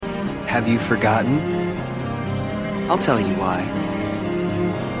Have you forgotten? I'll tell you why.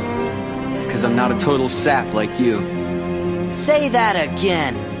 'Cause I'm not a total sap like you. Say that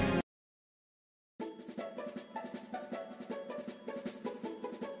again.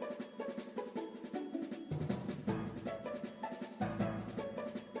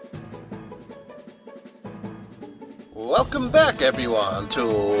 Welcome back, everyone,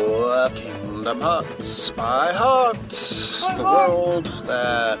 to Kingdom Hearts by Heart, the world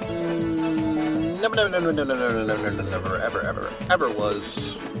that never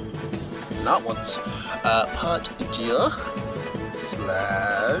was, not once, Part 2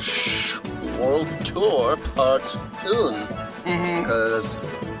 / World Tour Part 1, because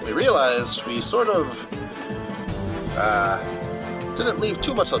we realized we sort of, didn't leave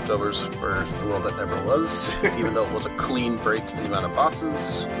too much leftovers for the world that never was, even though it was a clean break in the amount of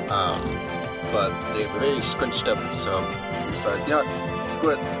bosses. But they were very scrunched up, so we decided, you know what, let's do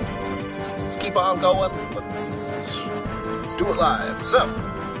it. Let's keep on going. Let's do it live. So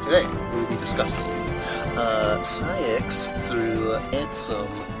today we'll be discussing Saïx through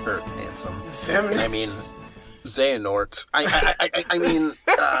Xemnas. I mean Xehanort. I mean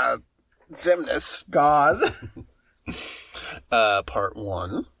Xemnas. God. Part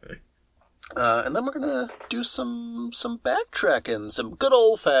 1. And then we're gonna do some backtracking, some good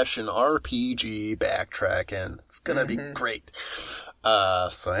old-fashioned RPG backtracking. It's gonna be great.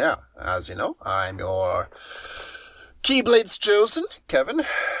 So yeah, as you know, I'm your Keyblades Chosen, Kevin,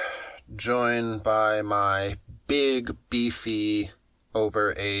 joined by my big, beefy,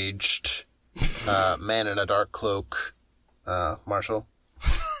 overaged, man in a dark cloak, Marshall.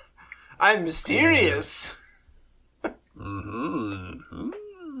 I'm mysterious.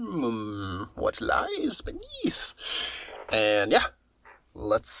 What lies beneath? And yeah,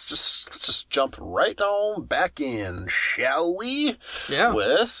 let's just jump right on back in, shall we? Yeah.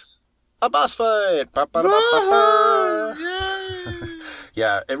 With a boss fight.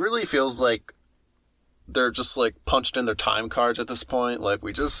 Yeah, it really feels like they're just like punched in their time cards at this point. Like,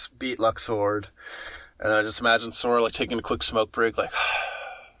 we just beat Luxord, and I just imagine Sora like taking a quick smoke break, like,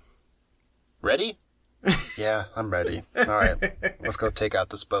 ready? Yeah, I'm ready. All right, let's go take out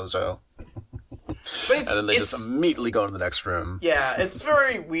this bozo. And then they just immediately go into the next room. Yeah, it's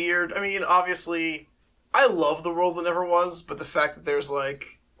very weird. I mean, obviously, I love the world that never was, but the fact that there's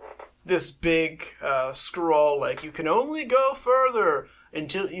like this big scroll, like, you can only go further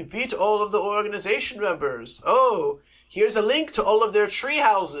until you beat all of the organization members. Oh, here's a link to all of their tree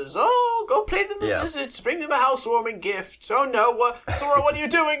houses. Oh, go pay them a visit. Bring them a housewarming gift. Oh no, what, Sora, what are you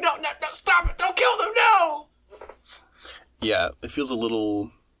doing? No, stop it. Don't kill them, no! Yeah, it feels a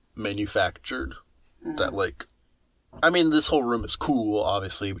little manufactured. That, like, I mean, this whole room is cool,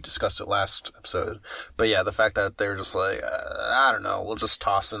 obviously. We discussed it last episode. But yeah, the fact that they're just like, I don't know, we'll just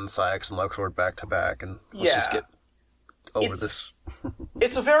toss in Saïx and Luxord back to back and let's just get over this.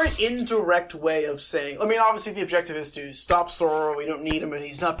 It's a very indirect way of saying, I mean, obviously the objective is to stop Sora, we don't need him, and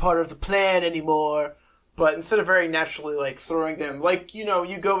he's not part of the plan anymore. But instead of very naturally, like, throwing them, like, you know,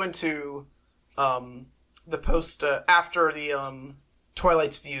 you go into the post, after the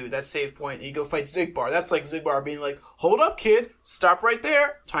Twilight's View, that save point, and you go fight Xigbar. That's like Xigbar being like, hold up, kid, stop right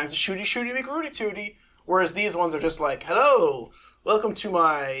there, time to shooty McRooty Tooty. Whereas these ones are just like, hello, welcome to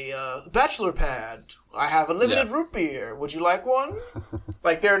my bachelor pad. I have unlimited root beer. Would you like one?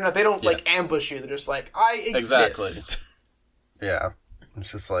 Like, they don't like ambush you. They're just like, I exist. Exactly. Yeah.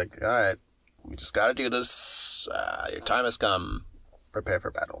 It's just like, all right, we just gotta do this. Your time has come. Prepare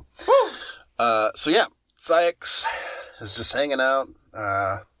for battle. So yeah, Saïx is just hanging out,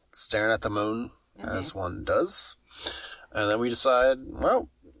 staring at the moon, as one does. And then we decide, well,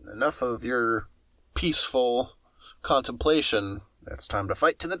 enough of your peaceful contemplation. It's time to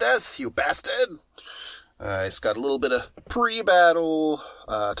fight to the death, you bastard! He's got a little bit of pre-battle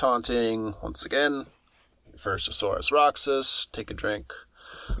taunting once again. First to Sora's Roxas, take a drink.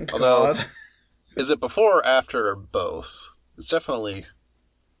 Although, is it before or after or both? It's definitely...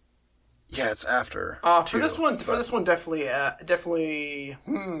 Yeah, it's after. For this one, definitely. I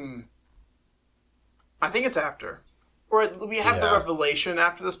think it's after, or we have the revelation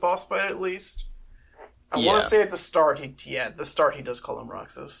after this boss fight at least. I want to say at the start, he does call him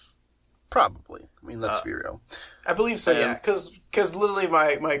Roxas. Probably. I mean, let's be real. I believe so. Yeah, because literally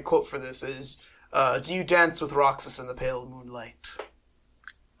my quote for this is, "Do you dance with Roxas in the pale moonlight?"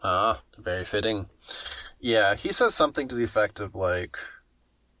 Very fitting. Yeah, he says something to the effect of like,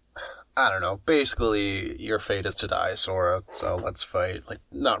 I don't know, basically, your fate is to die, Sora, so let's fight. Like,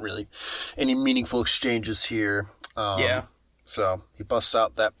 not really any meaningful exchanges here. So, he busts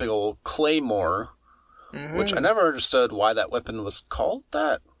out that big old claymore, which I never understood why that weapon was called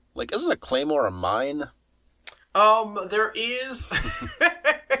that. Like, isn't a claymore a mine? There is...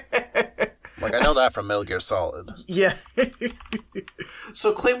 Like, I know that from Metal Gear Solid. Yeah.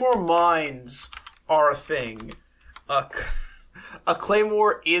 So claymore mines are a thing. A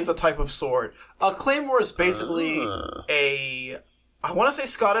claymore is a type of sword. A claymore is basically I want to say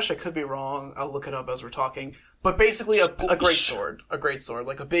Scottish, I could be wrong. I'll look it up as we're talking. But basically a great sword. A great sword.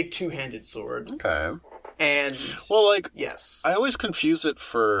 Like a big two-handed sword. Okay. And... Well, like... Yes. I always confuse it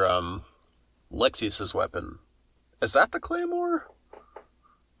for, Lexius's weapon. Is that the claymore?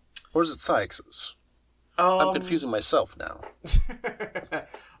 Or is it Sykes's? I'm confusing myself now.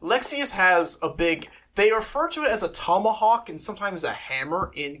 Lexius has a big... They refer to it as a tomahawk and sometimes a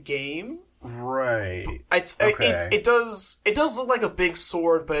hammer in-game. Right. It does look like a big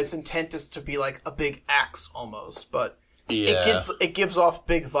sword, but its intent is to be like a big axe almost. But it gives off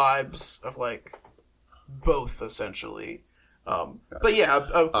big vibes of like both essentially. But yeah,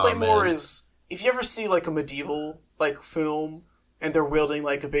 a claymore is, if you ever see like a medieval like film and they're wielding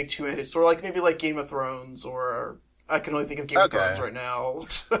like a big two-handed sword, like maybe like Game of Thrones, or I can only think of Game of Thrones right now.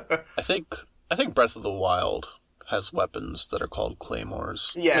 I think Breath of the Wild has weapons that are called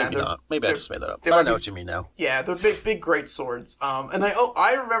claymores. Yeah, maybe not. Maybe I just made that up. But I know what you mean now. Yeah, they're big, great swords. And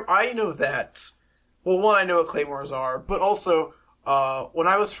I know that. Well, one, I know what claymores are, but also, when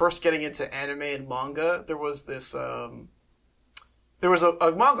I was first getting into anime and manga, there was this, there was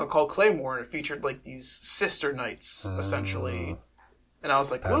a manga called Claymore, and it featured like these sister knights, essentially. And I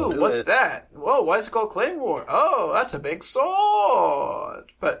was like, "Ooh, what's that? Whoa, why is it called Claymore? Oh, that's a big sword."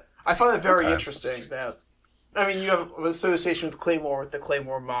 But I find it very interesting that, I mean, you have an association with Claymore with the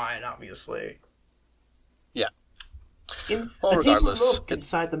Claymore mine, obviously. Yeah. A deeper look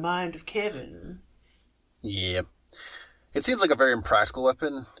inside the mind of Kevin. Yeah. It seems like a very impractical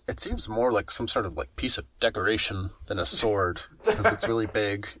weapon. It seems more like some sort of like piece of decoration than a sword, because it's really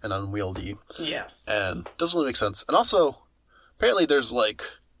big and unwieldy. Yes. And doesn't really make sense. And also, apparently there's like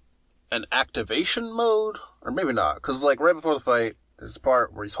an activation mode, or maybe not, because like right before the fight, there's a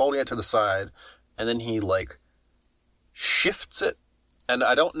part where he's holding it to the side, and then he like shifts it, and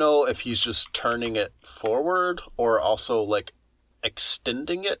I don't know if he's just turning it forward or also like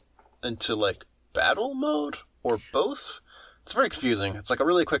extending it into like battle mode or both. It's very confusing. It's like a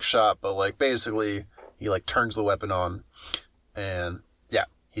really quick shot, but like basically he like turns the weapon on, and yeah,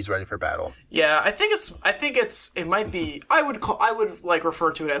 he's ready for battle. Yeah, I think it might be, I would like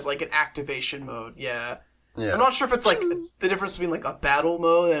refer to it as like an activation mode. Yeah. I'm not sure if it's like the difference between like a battle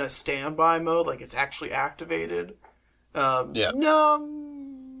mode and a standby mode, like it's actually activated. No,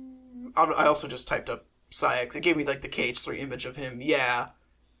 I also just typed up Syx. It gave me like the KH3 image of him. Yeah,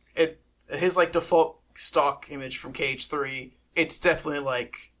 his like default stock image from KH3. It's definitely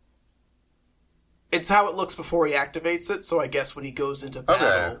like, it's how it looks before he activates it. So I guess when he goes into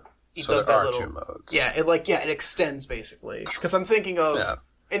battle, he does that little. Two modes. Yeah, it extends basically. Because I'm thinking of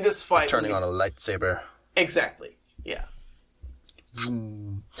in this fight, like turning on a lightsaber. Exactly. Yeah.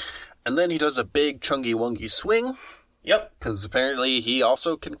 And then he does a big chungy wungy swing. Yep. Because apparently he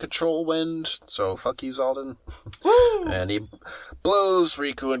also can control wind, so fuck you, Zaldin. Woo! And he blows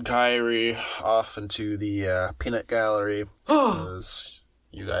Riku and Kairi off into the peanut gallery, because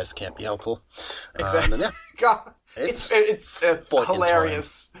you guys can't be helpful. Exactly. And then, God, it's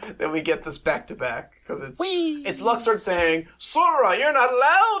hilarious that we get this back to back, because it's Luxord saying, "Sora, you're not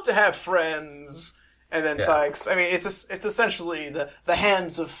allowed to have friends." And then Sykes, I mean, it's essentially the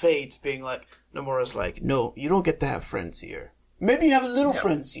hands of fate being like, Nomura's like, "No, you don't get to have friends here. Maybe you have a little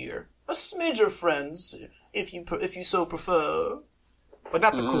friends here. A smidge of friends, if you so prefer. But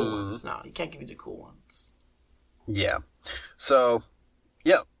not the cool ones. No, you can't give me the cool ones." Yeah. So,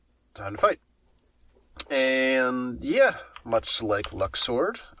 yeah, time to fight. And, yeah, much like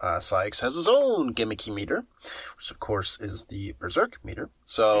Luxord, Sykes has his own gimmicky meter, which, of course, is the Berserk meter.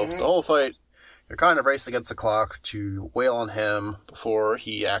 So, the whole fight, you're kind of racing against the clock to wail on him before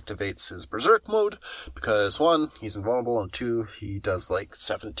he activates his Berserk mode, because 1, he's invulnerable, and 2, he does like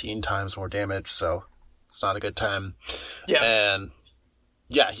 17 times more damage, so it's not a good time. Yes. And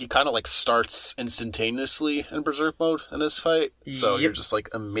yeah, he kind of like starts instantaneously in Berserk mode in this fight, so you're just like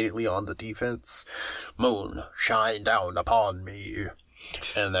immediately on the defense. Moon, shine down upon me.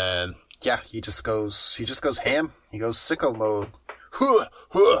 And then, yeah, he just goes ham. He goes sicko mode.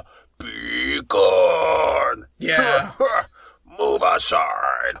 Be gone! Yeah. Move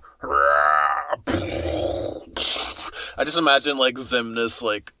aside! I just imagine, like, Xemnas,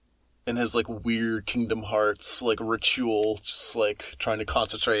 like, in his, like, weird Kingdom Hearts, like, ritual, just, like, trying to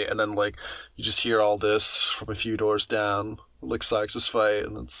concentrate, and then, like, you just hear all this from a few doors down, like, Sykes' fight,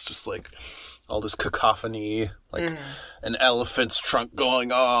 and it's just, like, all this cacophony, like an elephant's trunk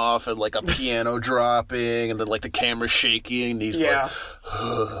going off, and like a piano dropping, and then like the camera shaking, and he's like,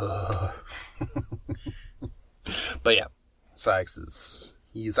 but yeah, Sykes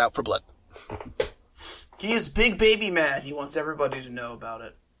he's out for blood. He is big baby mad. He wants everybody to know about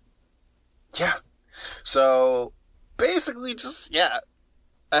it. Yeah. So, basically just,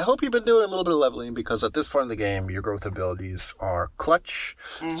 I hope you've been doing a little bit of leveling, because at this point in the game, your growth abilities are clutch.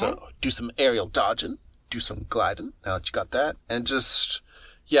 So, do some aerial dodging, do some gliding, now that you got that, and just,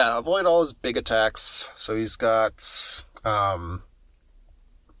 avoid all his big attacks. So he's got, I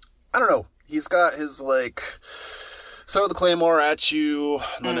don't know, he's got his, like, throw the claymore at you,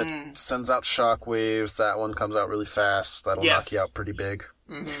 and then it sends out shockwaves. That one comes out really fast. That'll knock you out pretty big.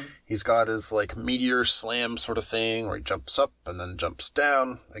 He's got his, like, meteor slam sort of thing, where he jumps up and then jumps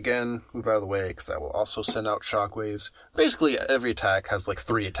down. Again, move out of the way, because that will also send out shockwaves. Basically, every attack has, like,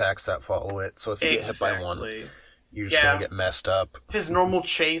 3 attacks that follow it, so if you get hit by one, you're just gonna get messed up. His normal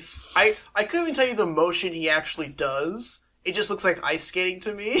chase, I couldn't even tell you the motion he actually does. It just looks like ice skating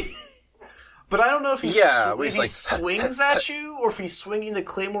to me. But I don't know if he swings at you, or if he's swinging the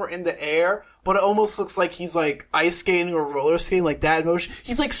claymore in the air, but it almost looks like he's, like, ice skating or roller skating, like that motion.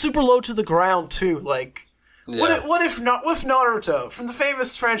 He's, like, super low to the ground, too. Like, what if Naruto, from the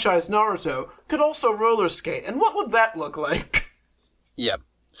famous franchise Naruto, could also roller skate? And what would that look like? Yeah,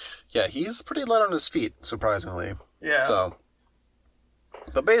 he's pretty light on his feet, surprisingly. Yeah. So,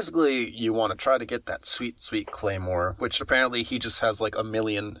 but basically, you want to try to get that sweet, sweet claymore, which apparently he just has like 1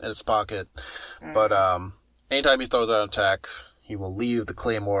 million in his pocket. But anytime he throws out an attack, he will leave the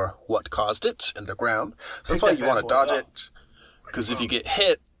claymore, what caused it, in the ground. So that's why you want to dodge it, because if you get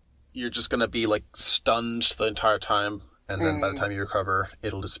hit, you're just going to be like stunned the entire time, and then by the time you recover,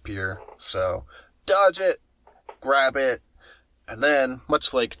 it'll disappear. So dodge it, grab it, and then,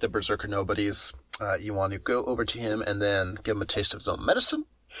 much like the Berserker Nobodies, you want to go over to him and then give him a taste of his own medicine.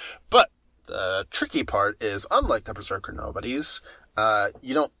 But the tricky part is, unlike the Berserker Nobodies,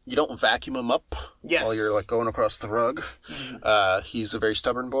 you don't vacuum him up while you're like going across the rug. He's a very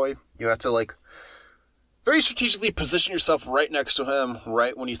stubborn boy. You have to like very strategically position yourself right next to him,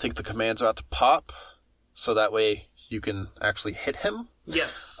 right when you think the command's about to pop, so that way you can actually hit him.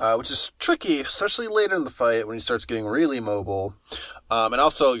 Yes. Which is tricky, especially later in the fight when he starts getting really mobile. And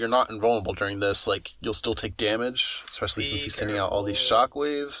also, you're not invulnerable during this. Like, you'll still take damage, especially since he's sending out all these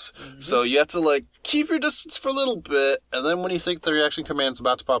shockwaves. So you have to, like, keep your distance for a little bit, and then when you think the reaction command's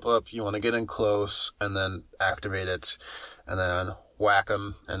about to pop up, you want to get in close, and then activate it, and then whack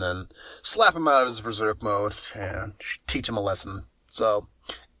him, and then slap him out of his berserk mode, and teach him a lesson. So,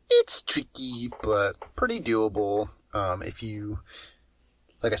 it's tricky, but pretty doable. If you,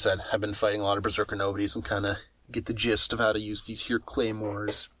 like I said, have been fighting a lot of Berserker Nobodies and kind of get the gist of how to use these here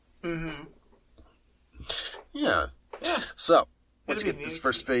claymores. Yeah. So, let's get this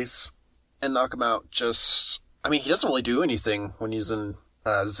first phase and knock him out. I mean, he doesn't really do anything when he's in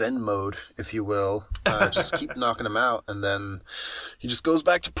Zen mode, if you will. Just keep knocking him out, and then he just goes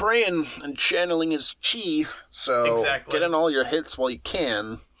back to praying and channeling his chi. So, get in all your hits while you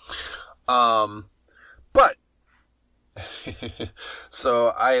can. But, so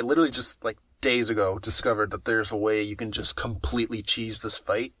I literally just, like, days ago discovered that there's a way you can just completely cheese this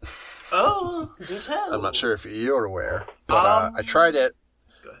fight. Oh, do tell. I'm not sure if you're aware, but I tried it,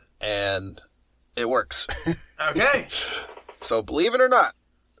 and it works. Okay. So, believe it or not,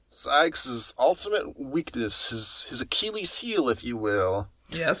 Sykes' ultimate weakness, his Achilles heel, if you will,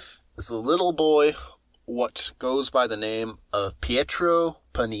 Yes. is the little boy what goes by the name of Pietro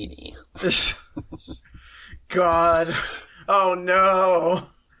Panini. God. Oh, no.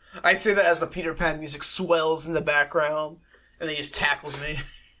 I say that as the Peter Pan music swells in the background, and then he just tackles me.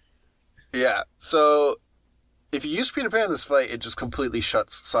 Yeah, so if you use Peter Pan in this fight, it just completely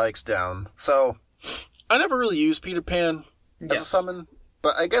shuts Sykes down. So, I never really used Peter Pan as a summon,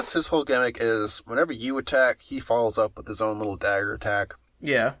 but I guess his whole gimmick is whenever you attack, he follows up with his own little dagger attack.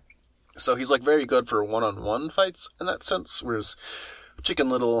 Yeah. So he's like very good for one-on-one fights in that sense, whereas Chicken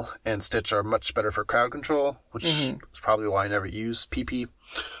Little and Stitch are much better for crowd control, which is probably why I never use PP.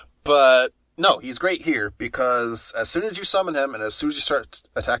 But no, he's great here because as soon as you summon him and as soon as you start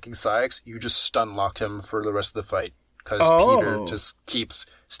attacking Sykes, you just stun lock him for the rest of the fight. Because Peter just keeps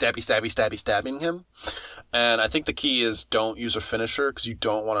stabbing him. And I think the key is don't use a finisher because you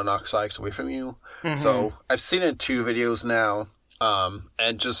don't want to knock Sykes away from you. So I've seen it in 2 videos now.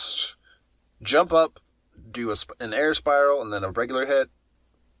 And just jump up, do an air spiral, and then a regular hit,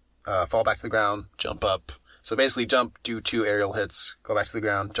 fall back to the ground, jump up. So basically jump, do 2 aerial hits, go back to the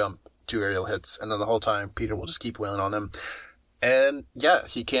ground, jump, 2 aerial hits, and then the whole time Peter will just keep wailing on him. And yeah,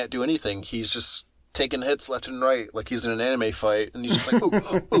 he can't do anything. He's just taking hits left and right like he's in an anime fight, and he's just like,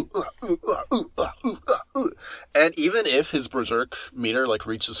 ooh. And even if his berserk meter like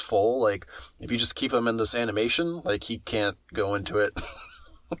reaches full, like if you just keep him in this animation, like he can't go into it.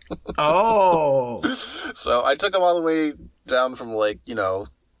 Oh. So I took him all the way down from like,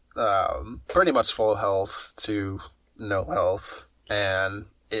 pretty much full health to no health, and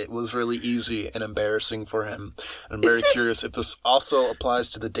it was really easy and embarrassing for him. And I'm very curious if this also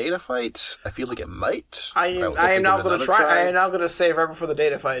applies to the data fight. I feel like it might. I am now going to try. I am now going to save right before the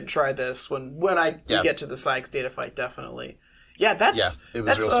data fight and try this when we get to the Sykes data fight. Definitely. Yeah, that's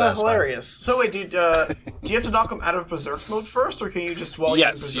hilarious. So wait, dude, do you have to knock him out of berserk mode first, or can you just while he's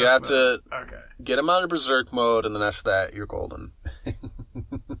in berserk you have mode? to get him out of berserk mode, and then after that, you're golden.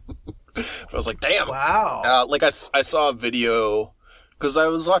 I was like, damn. Wow. I saw a video. Because I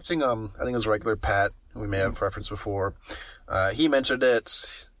was watching, I think it was Regular Pat, we may have referenced before. He mentioned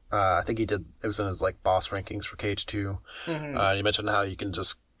it. I think it was in his, boss rankings for KH2. Mm-hmm. He mentioned how you can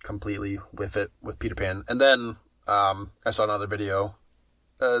just completely whiff it with Peter Pan. And then, I saw another video.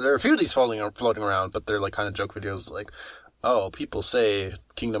 There are a few of these floating around, but they're, kind of joke videos, people say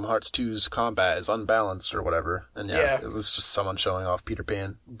Kingdom Hearts 2's combat is unbalanced or whatever. And it was just someone showing off Peter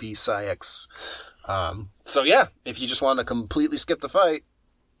Pan v Saïx. So yeah, if you just want to completely skip the fight,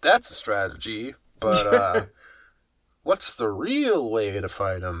 that's a strategy. But what's the real way to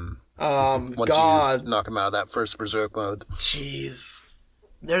fight him? Once you knock him out of that first berserk mode. Jeez,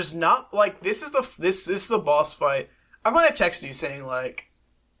 there's not this is the boss fight. I'm gonna text you saying when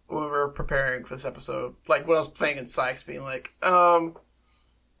we were preparing for this episode, when I was playing in Sykes, being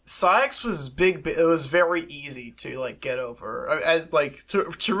Sykes was big. It was very easy to get over. As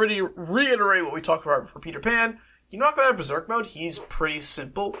to really reiterate what we talked about for Peter Pan, you knock him out of berserk mode, he's pretty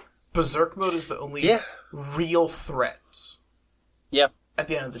simple. Berserk mode is the only real threat. Yeah. At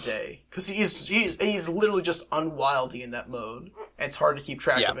the end of the day, because he's literally just unwieldy in that mode, and it's hard to keep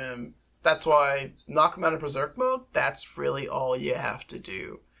track of him. That's why knock him out of berserk mode. That's really all you have to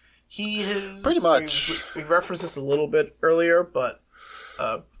do. He has pretty much. We referenced this a little bit earlier, but.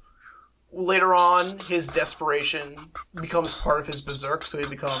 Later on, his desperation becomes part of his berserk, so he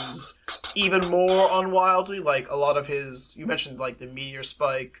becomes even more unwieldy. A lot of his, you mentioned the meteor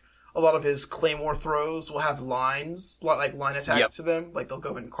spike, a lot of his claymore throws will have lines, line attacks to them. They'll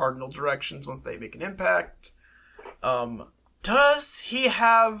go in cardinal directions once they make an impact. Does he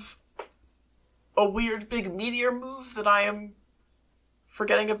have a weird big meteor move that I am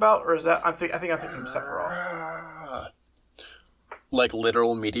forgetting about, or is that I think I'm thinking of Sephiroth?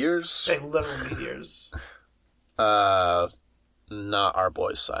 Literal meteors? Literal meteors. Not our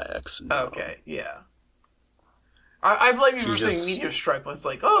boy Saïx. No. Okay, yeah. I blame you for saying meteor strike, but it's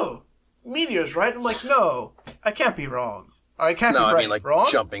meteors, right? I'm no, I can't be wrong. I can't be right. Wrong?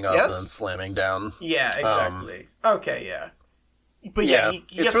 Jumping up and then slamming down. Yeah, exactly. Okay, yeah. But he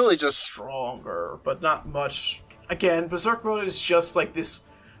it's really just stronger, but not much. Again, berserk mode is just this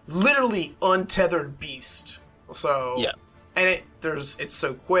literally untethered beast. So yeah. And it's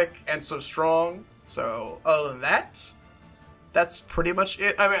so quick and so strong. So other than that, that's pretty much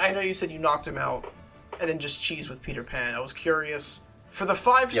it. I mean, I know you said you knocked him out and then just cheese with Peter Pan. I was curious, for the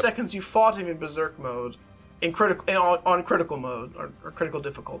 5 seconds you fought him in berserk mode, on critical mode or critical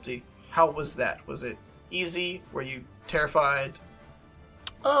difficulty, how was that? Was it easy? Were you terrified?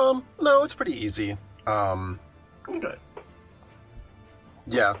 No, it's pretty easy. Okay.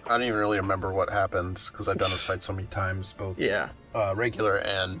 Yeah, I don't even really remember what happened because I've done this fight so many times, both regular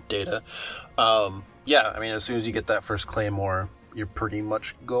and data. Yeah, I mean, as soon as you get that first claymore, you're pretty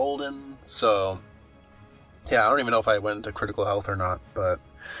much golden. So, yeah, I don't even know if I went to critical health or not, but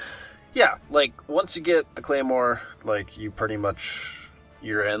yeah, once you get the claymore, you pretty much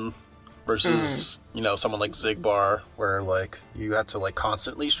you're in. Versus, someone like Xigbar, where you have to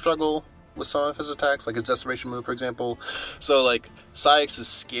constantly struggle with some of his attacks, his Desperation move, for example. So, Saïx is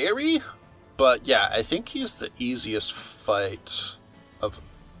scary, but yeah, I think he's the easiest fight of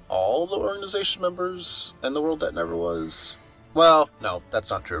all the organization members in the world that never was. Well, no,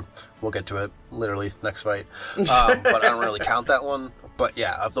 that's not true. We'll get to it, literally, next fight. But I don't really count that one. But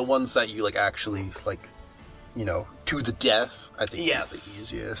yeah, of the ones that you, actually, to the death, I think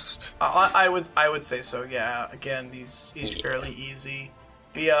he's the easiest. I would say so, yeah. Again, he's fairly easy.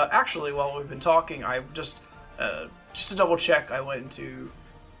 Actually, while we've been talking, I just to double check, I went into,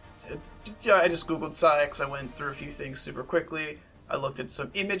 I just googled Saïx. I went through a few things super quickly. I looked at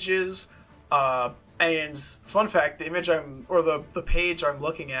some images, and fun fact: the image the page I'm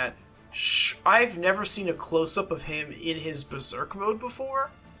looking at, I've never seen a close up of him in his berserk mode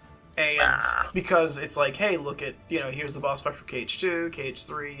before. And because it's like, hey, look at, here's the boss fight for KH2,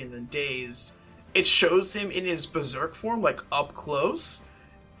 KH3, and then Days. It shows him in his Berserk form, like, up close.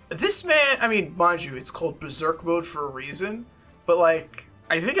 This man, I mean, mind you, it's called Berserk mode for a reason, but, like,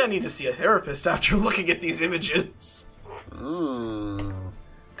 I think I need to see a therapist after looking at these images.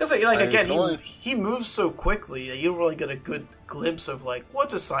 Because, again, he moves so quickly that you don't really get a good glimpse of, like, what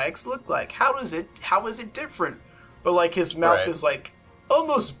does Saïx look like? How is it different? But, like, his mouth is, like,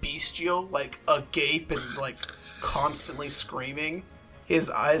 almost bestial, like, agape and, like, constantly screaming. His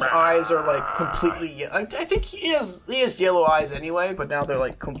eyes are, like, completely... I think he has yellow eyes anyway, but now they're,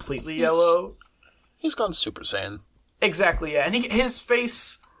 like, completely yellow. He's gone Super Saiyan. Exactly, yeah. And his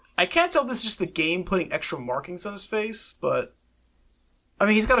face... I can't tell if this is just the game putting extra markings on his face, but... I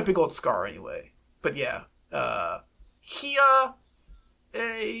mean, he's got a big old scar anyway. But yeah.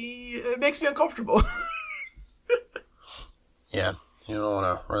 It makes me uncomfortable. Yeah. You don't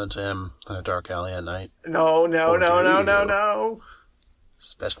want to run into him in a dark alley at night. No.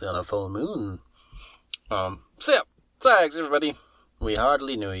 Especially on a full moon. So yeah, thanks everybody. We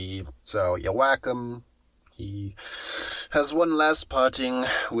hardly knew you, so you whack him. He has one last parting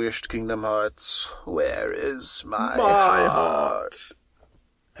wish to Kingdom Hearts. Where is my heart?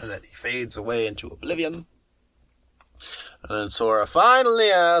 And then he fades away into oblivion. And then Sora finally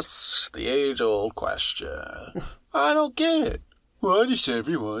asks the age-old question. I don't get it. Why does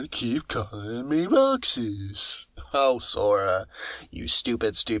everyone keep calling me Roxas? Oh, Sora, you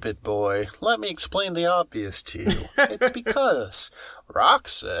stupid, stupid boy. Let me explain the obvious to you. It's because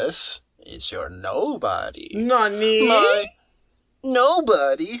Roxas is your nobody. Nani? My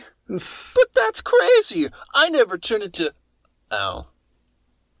nobody? But that's crazy. I never turned into... Oh.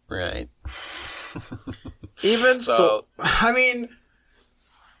 Right. Even so... I mean...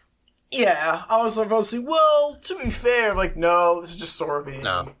 Yeah, I was supposed to say, well, to be fair, like, no, this is just Sora being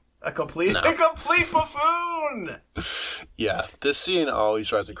a complete buffoon! Yeah, this scene always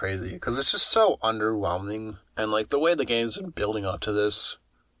drives me crazy, because it's just so underwhelming, and, like, the way the game's been building up to this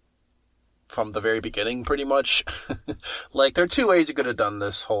from the very beginning, pretty much. Like, there are two ways you could have done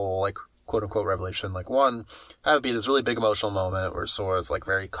this whole, like, quote-unquote revelation. Like, one, have it be this really big emotional moment where Sora's, like,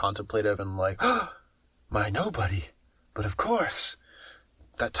 very contemplative and like, oh, my nobody. But of course,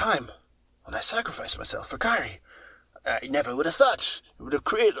 that time... when I sacrificed myself for Kairi, I never would have thought it would have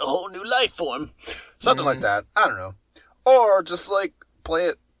created a whole new life form. Something like that. I don't know. Or just, like, play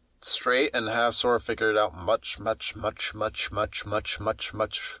it straight and have Sora figure it out much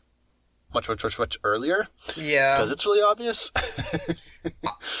earlier. Yeah. Because it's really obvious.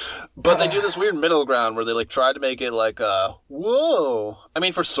 But they do this weird middle ground where they, like, try to make it like, whoa. I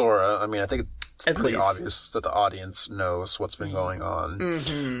mean, for Sora, I mean, I think it's pretty obvious that the audience knows what's been going on.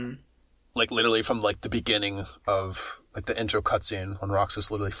 Mm-hmm. Like, literally from, like, the beginning of, like, the intro cutscene when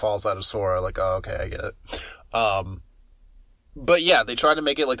Roxas literally falls out of Sora, like, oh, okay, I get it. But yeah, they try to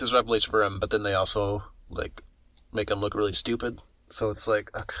make it, like, this revelation for him, but then they also, like, make him look really stupid. So it's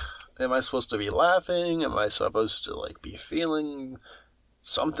like, am I supposed to be laughing? Am I supposed to, like, be feeling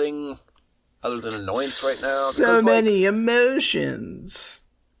something other than annoyance right now? Because, so many emotions.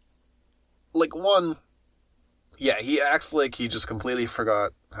 Like, one... Yeah, he acts like he just completely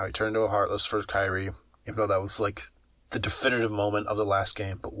forgot how he turned into a Heartless for Kairi, even though that was, like, the definitive moment of the last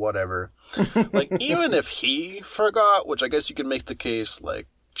game, but whatever. Like, even if he forgot, which I guess you could make the case, like,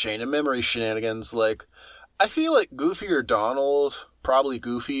 chain of memory shenanigans, like, I feel like Goofy or Donald, probably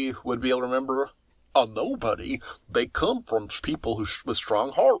Goofy, would be able to remember a nobody. They come from people with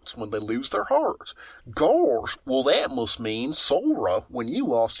strong hearts when they lose their hearts. Gosh, well that must mean, Sora, when you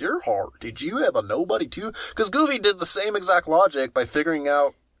lost your heart, did you have a nobody too? Because Goofy did the same exact logic by figuring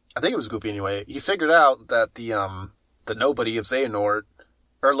out, I think it was Goofy anyway, he figured out that the nobody of Xehanort,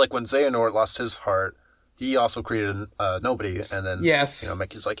 or like when Xehanort lost his heart, he also created a nobody, and then, yes.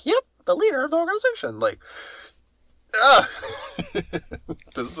 Mickey's like, yep, the leader of the organization, like,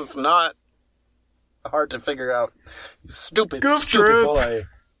 this is not hard to figure out. You stupid boy.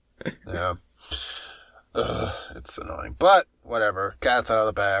 Yeah. It's annoying. But, whatever. Cat's out of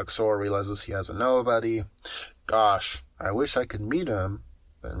the bag. Sora realizes he has a nobody. Gosh, I wish I could meet him.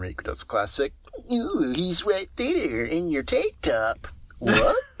 Then Riku does a classic. Ooh, he's right there in your tank top.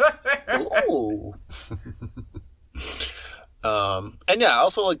 What? Oh. And yeah,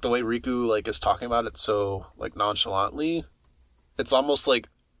 also, like, the way Riku, like, is talking about it so, like, nonchalantly. It's almost like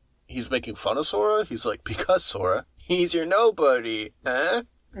he's making fun of Sora. He's like, because Sora, he's your nobody. Huh?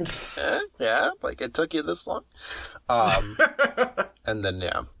 Yeah, like it took you this long. And then,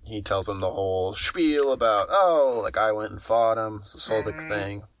 yeah, he tells him the whole spiel about, oh, like I went and fought him. It's this whole big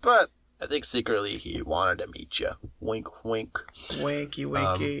thing. But I think secretly he wanted to meet you. Wink, wink. Winky,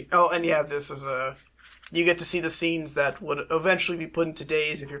 winky. And yeah, this is you get to see the scenes that would eventually be put into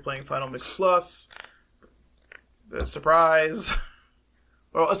Days if you're playing Final Mix Plus. The surprise.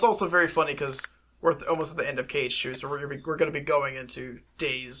 Well, it's also very funny because we're almost at the end of KH2, so we're going to be going into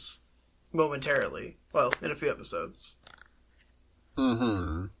Days momentarily. Well, in a few episodes.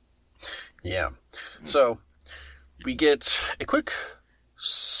 Mm-hmm. Yeah. So, we get a quick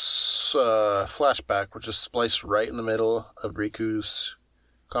flashback, which is spliced right in the middle of Riku's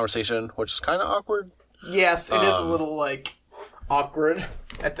conversation, which is kind of awkward. Yes, it is a little, awkward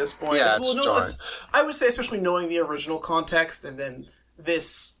at this point. Yeah, I would say, especially knowing the original context, and then the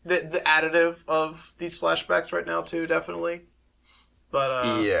additive of these flashbacks right now, too, definitely.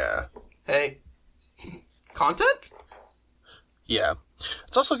 But, yeah. Hey. Content? Yeah.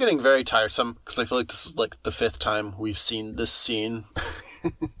 It's also getting very tiresome, because I feel like this is, the 5th time we've seen this scene.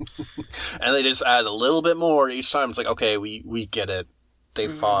 And they just add a little bit more each time. It's like, okay, we get it. They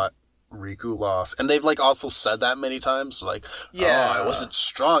fought. Riku lost. And they've, also said that many times. Yeah. I wasn't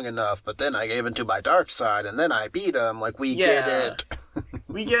strong enough, but then I gave into my dark side, and then I beat him. We get it.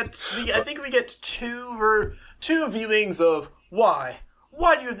 I think we get two viewings of why.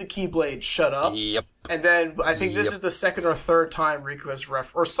 Why do you have the Keyblade? Shut up. Yep. And then I think this is the second or third time Riku has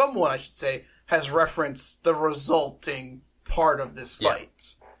or someone, I should say, has referenced the resulting part of this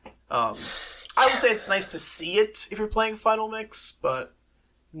fight. I would say it's nice to see it if you're playing Final Mix, but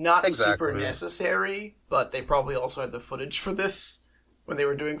not super necessary. But they probably also had the footage for this when they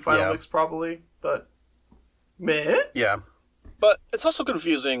were doing Final Mix, probably. But, meh? Yeah. But it's also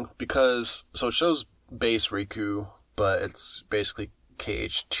confusing because, so it shows base Riku, but it's basically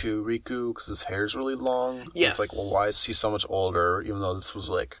KH2 Riku because his hair's really long. Yes. It's well, why is he so much older, even though this was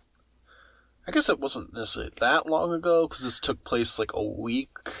I guess it wasn't necessarily that long ago because this took place a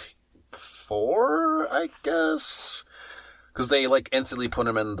week before, I guess. Because they instantly put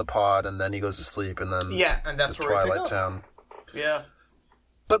him in the pod and then he goes to sleep and then and that's the where Twilight Town. Yeah.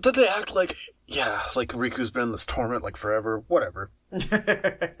 But then they act Riku's been in this torment forever. Whatever. But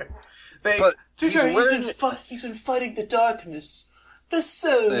he's been fighting the darkness for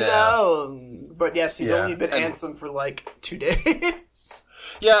so long. But yes, he's only been Ansem for 2 days.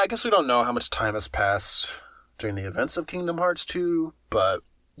 Yeah, I guess we don't know how much time has passed during the events of Kingdom Hearts 2, but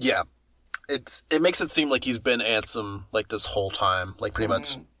yeah. It makes it seem like he's been Ansem this whole time, pretty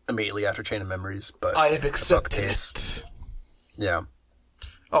much immediately after Chain of Memories, but I have accepted that's not the case. it. Yeah.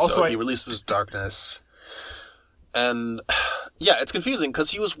 Also, he releases darkness. And yeah, it's confusing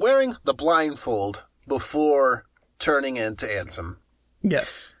because he was wearing the blindfold before turning into Ansem.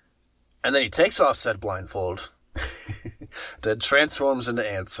 Yes. And then he takes off said blindfold, then transforms into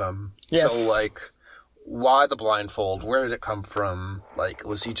Ansem. Yes. So, why the blindfold? Where did it come from?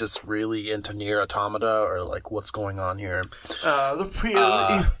 Was he just really into Nier Automata, or what's going on here? He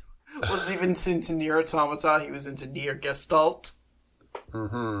wasn't even into Nier Automata. He was into Nier Gestalt.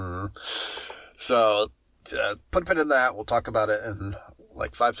 Mm-hmm. So, put a pin in that. We'll talk about it in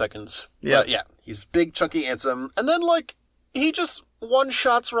 5 seconds. Yeah. But yeah, he's big, chunky Ansem, and then he just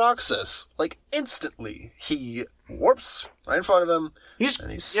one-shots Roxas instantly. He warps right in front of him,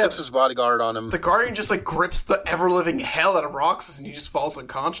 and he slips his bodyguard on him. The Guardian just grips the ever-living hell out of Roxas, and he just falls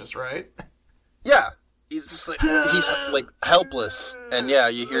unconscious, right? Yeah, he's just he's helpless, and yeah,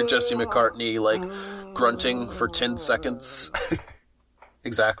 you hear Jesse McCartney grunting for 10 seconds.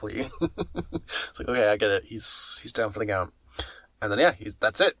 Exactly. It's okay, I get it. He's down for the count, and then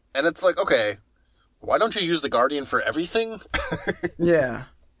that's it, and it's okay. Why don't you use the Guardian for everything? Yeah.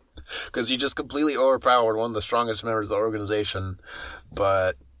 Because he just completely overpowered one of the strongest members of the organization.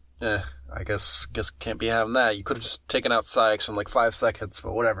 But, I guess can't be having that. You could have just taken out Sykes in 5 seconds,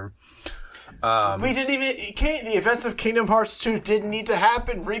 but whatever. We didn't even... the events of Kingdom Hearts 2 didn't need to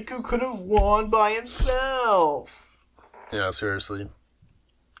happen. Riku could have won by himself. Yeah, seriously.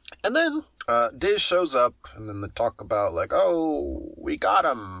 And then, Diz shows up, and then they talk about, oh, we got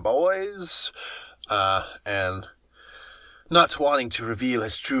him, boys. And not wanting to reveal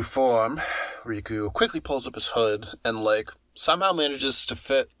his true form, Riku quickly pulls up his hood and, somehow manages to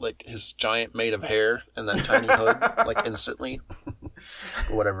fit, his giant made of hair in that tiny hood, instantly.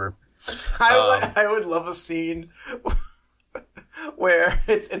 Whatever. I would love a scene where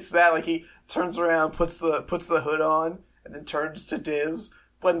it's that, he turns around, puts the hood on, and then turns to Diz,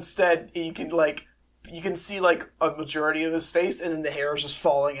 but instead you can see, a majority of his face, and then the hair is just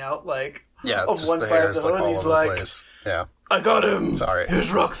falling out, of one side of the hood, and he's yeah. I got him! Sorry.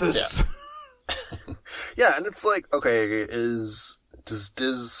 Here's Roxas! Yeah. Yeah, and it's okay, is does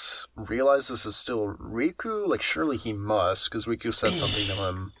Diz realize this is still Riku? Like, surely he must, because Riku says something to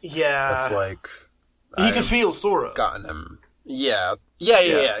him Yeah. that's like... He can feel Sora. Gotten him. Yeah,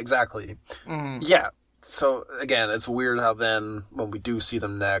 exactly. Yeah. So, again, it's weird how then, when we do see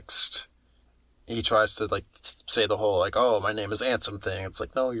them next, he tries to, like, say the whole, like, oh, my name is Ansem thing. It's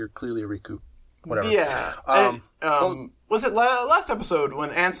like, no, you're clearly Riku. Whatever. Yeah. Was it last episode when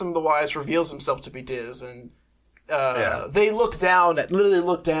Ansem the Wise reveals himself to be Diz, and they literally look down at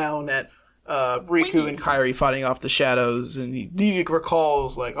Riku and Kairi fighting off the shadows, and he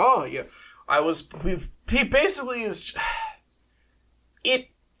recalls, like, oh, yeah, he basically is...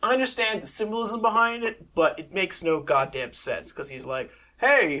 I understand the symbolism behind it, but it makes no goddamn sense, because he's like,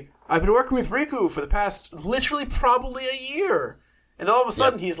 hey, I've been working with Riku for the past literally probably a year. And then all of a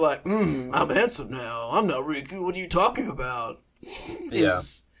sudden he's like, I'm Ansem now. I'm not Riku. What are you talking about?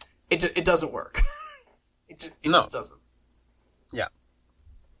 It doesn't work. It just doesn't. Yeah.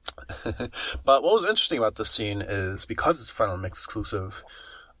 But what was interesting about this scene is because it's Final Mix exclusive,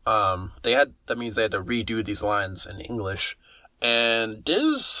 that means they had to redo these lines in English. And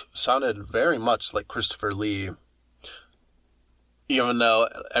Diz sounded very much like Christopher Lee, even though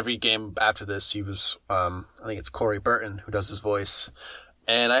every game after this he was, I think it's Corey Burton who does his voice.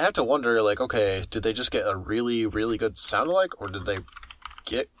 And I have to wonder, like, okay, did they just get a really, really good sound-alike, or did they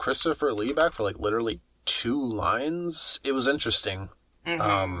get Christopher Lee back for, like, literally 2 lines? It was interesting.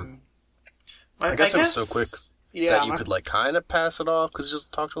 I guess it was so quick that you could, like, kind of pass it off because he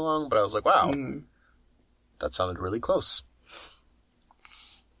just talked too long, but I was like, wow, that sounded really close.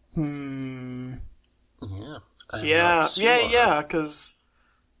 Yeah. Because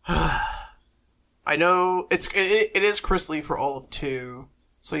I know it is Chris Lee for all of 2.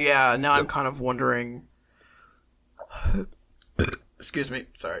 So yeah, now I'm kind of wondering. Excuse me,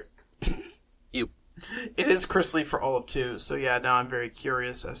 sorry. It is Chris Lee for all of 2. So yeah, now I'm very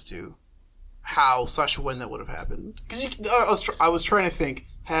curious as to how / when that would have happened. Because I was trying to think,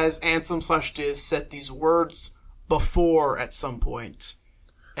 has Ansem / Diz set these words before at some point?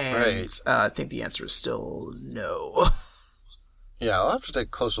 And I think the answer is still no. Yeah, I'll have to take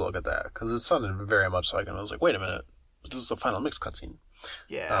a closer look at that, because it sounded very much like it. I was like, wait a minute, this is a Final Mix cutscene.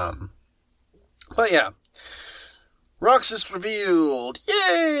 Yeah. But yeah. Roxas revealed!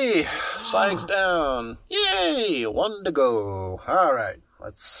 Yay! Psych's down! Yay! 1 to go. Alright,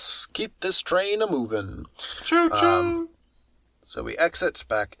 let's keep this train a-moving. Choo-choo! So we exit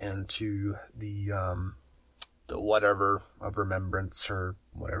back into the whatever of remembrance, or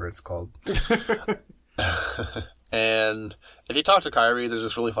whatever it's called. And if you talk to Kairi, there's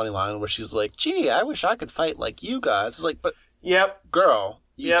this really funny line where she's like, gee, I wish I could fight like you guys. It's like, but girl,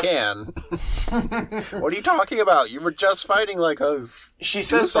 you can. What are you talking about? You were just fighting like us. She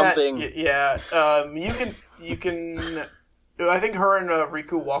says something. You can I think her and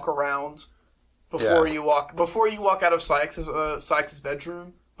Riku walk around before you walk out of Sykes'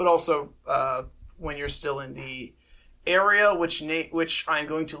 bedroom, but also when you're still in the area, which I'm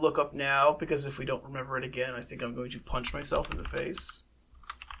going to look up now, because if we don't remember it again, I think I'm going to punch myself in the face.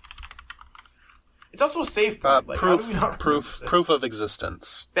 It's also a save point. Proof of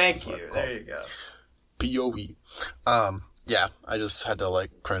existence. Thank you. There you go. POE. Yeah, I just had to,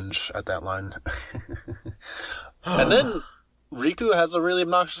 like, cringe at that line. And then Riku has a really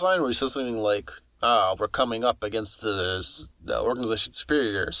obnoxious line where he says something like, we're coming up against the organization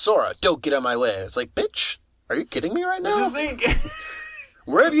superior. Sora, don't get in my way. It's like, bitch, are you kidding me right now? This is the...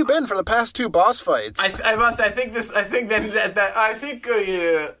 Where have you been for the past 2 boss fights? I must say, I think to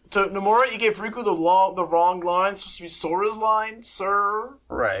Nomura, you gave Riku the wrong line. It's supposed to be Sora's line, sir.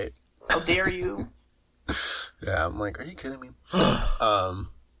 Right. How dare you? Yeah, I'm like, are you kidding me? So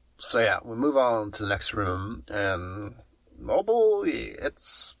yeah, we move on to the next room, and boy,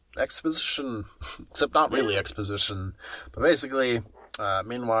 it's exposition, except not really exposition. But basically,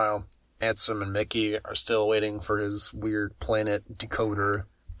 meanwhile, Ansem and Mickey are still waiting for his weird planet decoder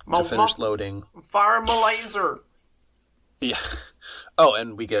to finish loading. Fire my laser. Yeah. Oh,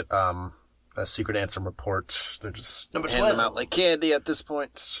 and we get a secret Ansem report. They're just handing them out like candy at this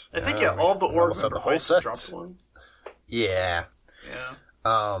point. I think all the org members dropped one. Yeah.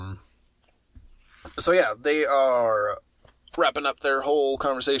 So yeah, they are wrapping up their whole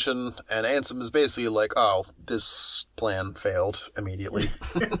conversation, and Ansem is basically like, oh, this plan failed immediately.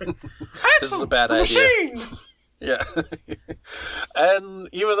 This is a bad idea. Machine! Yeah. And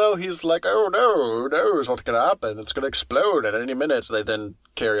even though he's like, oh no, who knows what's going to happen? It's going to explode at any minute. They then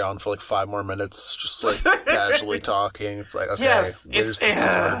carry on for like 5 more minutes, just like casually talking. It's like, okay, yes, there's the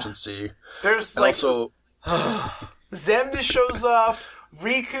sense of urgency. There's and like... also... Xemnas shows up.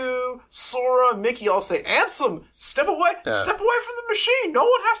 Riku, Sora, Mickey all say, Ansem, step away from the machine. No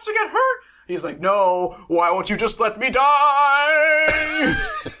one has to get hurt. He's like, no, why won't you just let me die?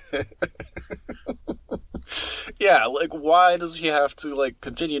 Yeah, like, why does he have to, like,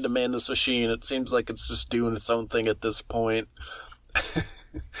 continue to man this machine? It seems like it's just doing its own thing at this point.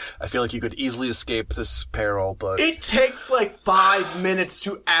 I feel like you could easily escape this peril, but... It takes, like, 5 minutes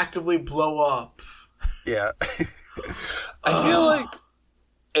to actively blow up. Yeah. I feel like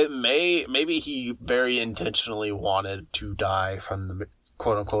maybe he very intentionally wanted to die from the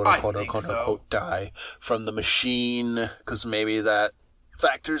quote-unquote die from the machine, because maybe that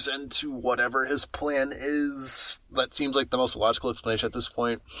factors into whatever his plan is. That seems like the most logical explanation at this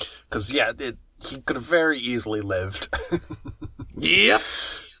point. Because, yeah, he could have very easily lived. Yep.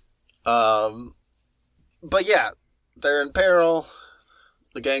 But yeah, they're in peril.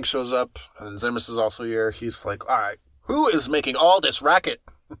 The gang shows up, and Zemus is also here. He's like, alright, who is making all this racket?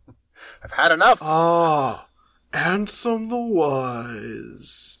 I've had enough. Ah, Ansem the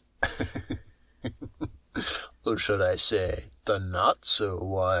Wise. Or should I say, the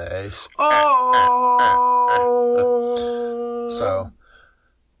not-so-wise. Oh! So,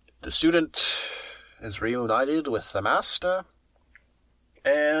 the student is reunited with the master,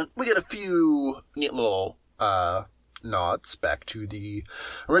 and we get a few neat little nods back to the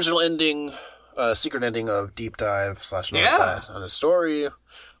original ending, secret ending of Deep Dive / Northside on the story,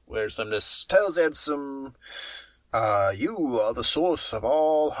 where Xemnas tells Ansem, you are the source of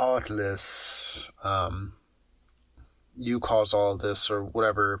all Heartless. You cause all this, or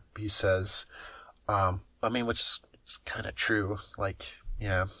whatever he says. I mean, which is kind of true. Like,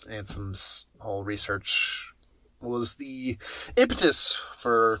 yeah, Ansem's whole research was the impetus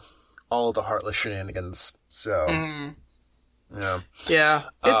for all the Heartless shenanigans. So, yeah. Yeah.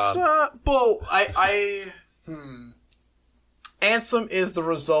 It's, well, Ansem is the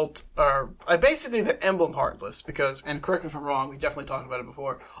result, basically the Emblem Heartless, because, and correct me if I'm wrong, we definitely talked about it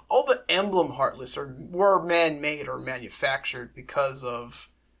before, all the Emblem Heartless were man-made or manufactured because of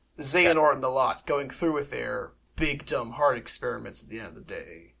Xehanort and the lot going through with their big dumb heart experiments at the end of the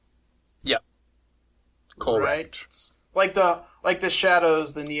day. Yep. Correct. Right? Like the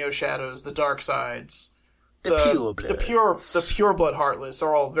shadows, the Neo Shadows, the Dark Sides, the pure blood Heartless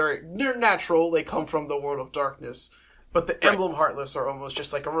are all they're natural, they come from the world of darkness. But the Emblem Heartless are almost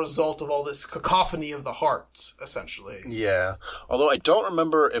just like a result of all this cacophony of the hearts, essentially. Yeah. Although I don't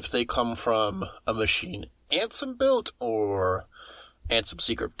remember if they come from a machine Ansem built or Ansem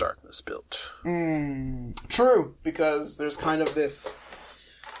Seeker of Darkness built. True, because there's kind of this...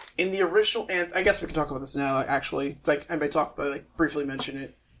 In the original Ansem... I guess we can talk about this now, actually. Like, I may briefly mention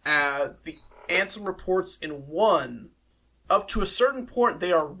it. The Ansem reports in 1... Up to a certain point,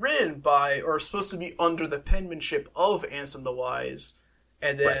 they are written by, or supposed to be under the penmanship of Ansem the Wise,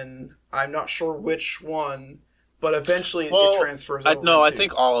 and then I'm not sure which one, but eventually it transfers over. No, I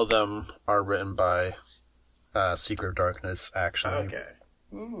think all of them are written by Seeker of Darkness, actually. Okay.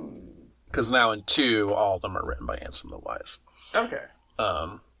 Because now in 2, all of them are written by Ansem the Wise. Okay.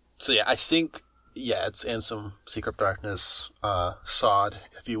 So yeah, I think, it's Ansem, Seeker of Darkness, Sod,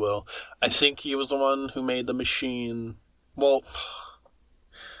 if you will. I think he was the one who made the machine... Well,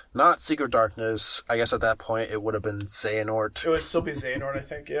 not Seeker of Darkness. I guess at that point it would have been Xehanort. It would still be Xehanort, I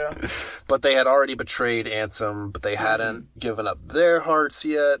think, yeah. But they had already betrayed Ansem, but they hadn't given up their hearts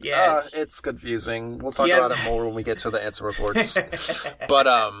yet. Yeah. It's confusing. We'll talk about it more when we get to the Ansem reports. But,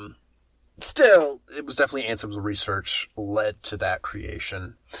 still, it was definitely Ansem's research led to that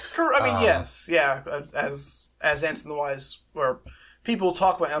creation. I mean, yes, yeah. As Ansem the Wise, or people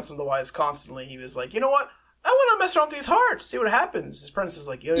talk about Ansem the Wise constantly, he was like, you know what? I want to mess around with these hearts, see what happens. His apprentice is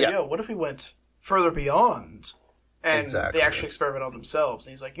like, yo, what if we went further beyond? And they actually experiment on themselves.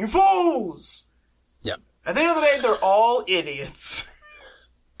 And he's like, you fools! Yeah. At the end of the day, they're all idiots.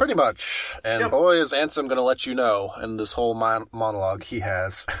 Pretty much. And boy, is Ansem going to let you know in this whole monologue he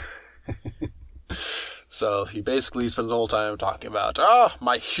has. So he basically spends the whole time talking about,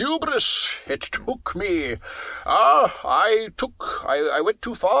 my hubris, it took me. I went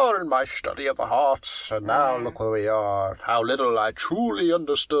too far in my study of the heart, and now look where we are. How little I truly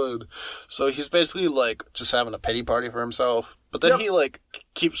understood. So he's basically, like, just having a pity party for himself. But then he, like,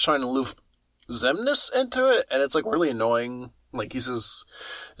 keeps trying to loop Xemnas into it, and it's, like, really annoying. Like, he says,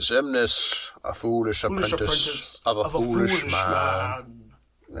 Xemnas, a foolish apprentice of a foolish man.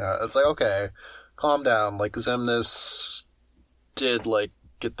 Yeah, it's like, okay. Calm down. Like, Xemnas did, like,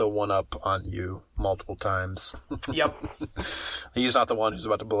 get the one-up on you multiple times. Yep. He's not the one who's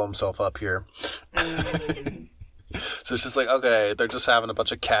about to blow himself up here. So it's just like, okay, they're just having a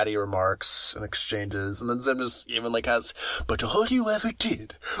bunch of catty remarks and exchanges, and then Zim just even like has, but all you ever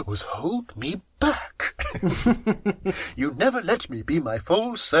did was hold me back. You never let me be my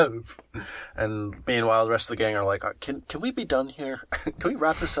full self. And meanwhile, the rest of the gang are like, can we be done here? Can we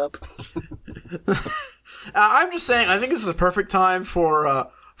wrap this up? I'm just saying, I think this is a perfect time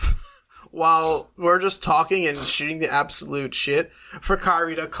for, while we're just talking and shooting the absolute shit, for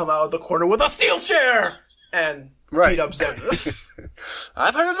Kairi to come out of the corner with a steel chair and beat up Xemnas.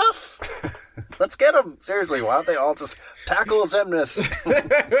 I've heard enough. Let's get him. Seriously, why don't they all just tackle Xemnas?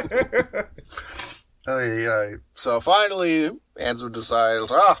 So finally, Ansem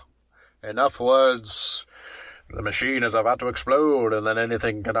decides, enough words. The machine is about to explode, and then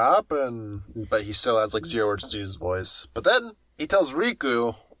anything can happen. But he still has, like, 0 words to use his voice. But then he tells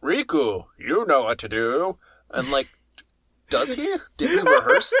Riku, you know what to do. And, like, does he? Did we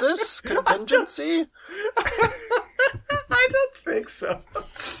rehearse this contingency? I don't think so.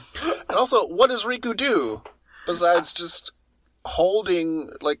 And also, what does Riku do? Besides just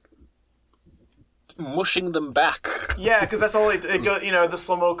holding, like, mushing them back. Yeah, because that's all it goes, you know, the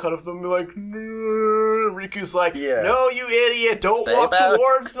slow-mo cut of them, like, no. Riku's like, no, you idiot, don't walk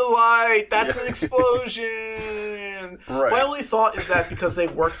towards the light, that's an explosion. Right. My only thought is that because they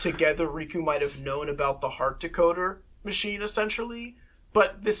worked together, Riku might have known about the heart decoder machine, essentially,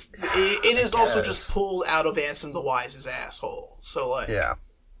 but it is also just pulled out of Ansem the Wise's asshole. So, like,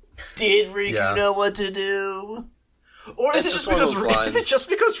 did Riku know what to do? Or is it just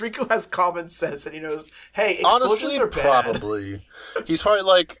because Riku has common sense and he knows, hey, explosions are bad? Probably. He's probably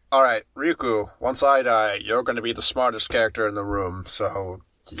like, alright, Riku, once I die, you're going to be the smartest character in the room, so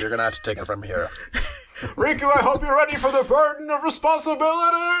you're going to have to take it from here. Riku, I hope you're ready for the burden of responsibility!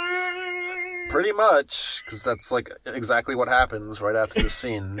 Pretty much, because that's, like, exactly what happens right after the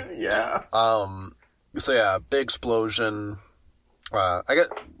scene. Yeah. So yeah, big explosion. I get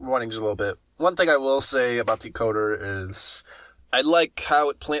wanting just a little bit. One thing I will say about Decoder is I like how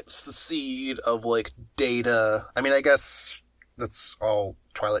it plants the seed of, like, data. I mean, I guess that's all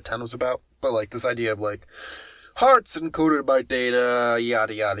Twilight Town was about, but, like, this idea of, like, hearts encoded by data,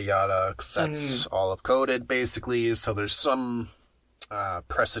 yada, yada, yada, because that's all of coded, basically, so there's some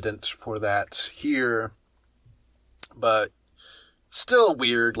precedent for that here, but still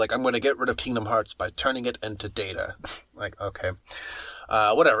weird. Like, I'm going to get rid of Kingdom Hearts by turning it into data. Like, okay.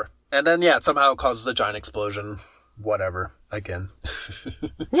 Whatever. And then, yeah, it somehow causes a giant explosion. Whatever. Again.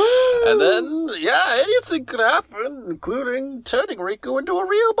 And then, yeah, anything could happen, including turning Riku into a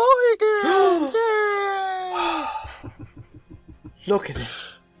real boy again. Yay! Look at it.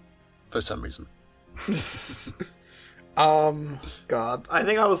 For some reason. God. I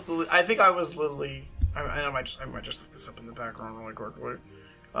think I was literally... I might just look this up in the background really quickly.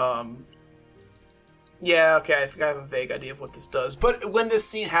 Yeah, okay, I think I have a vague idea of what this does. But when this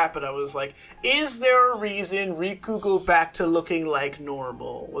scene happened, I was like, is there a reason Riku go back to looking like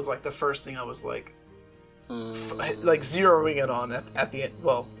normal? Was, like, the first thing I was, like, like, zeroing it on at the end.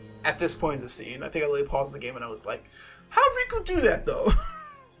 Well, at this point in the scene. I think I really paused the game and I was like, how'd Riku do that, though?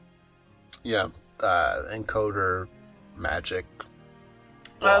 Yeah, encoder magic.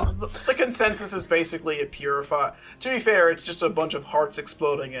 The consensus is basically a purify. To be fair, it's just a bunch of hearts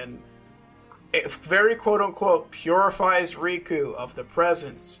exploding and it very quote-unquote purifies Riku of the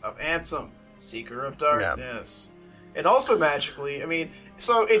presence of Ansem, Seeker of Darkness. Yeah. And also magically, I mean,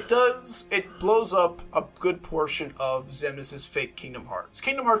 so it blows up a good portion of Xemnas' fake Kingdom Hearts.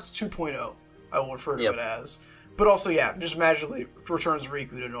 Kingdom Hearts 2.0, I will refer to it as. But also, yeah, just magically returns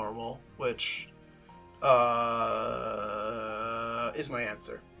Riku to normal, which is my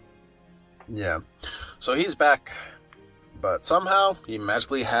answer. Yeah. So he's back, but somehow he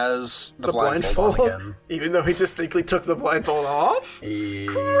magically has the blindfold on again. Even though he distinctly took the blindfold off? Yep.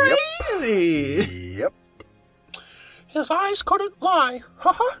 Crazy! Yep. His eyes couldn't lie.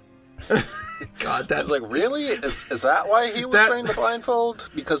 Haha. God, that's like, really? Is that why he was wearing the blindfold?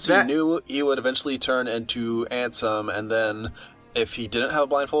 Because he knew he would eventually turn into Ansem, and then if he didn't have a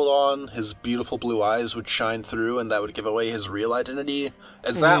blindfold on, his beautiful blue eyes would shine through, and that would give away his real identity.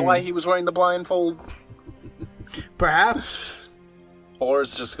 Is that why he was wearing the blindfold? Perhaps. Or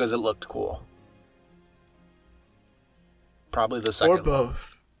is it just because it looked cool? Probably the second. Or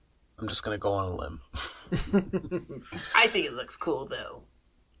both. I'm just gonna go on a limb. I think it looks cool, though.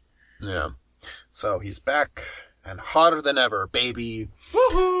 Yeah. So he's back, and hotter than ever, baby.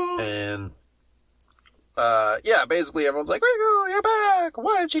 Woohoo! And yeah, basically everyone's like, Riku, you're back!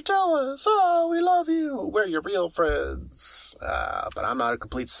 Why didn't you tell us? Oh, we love you! We're your real friends. But I'm not a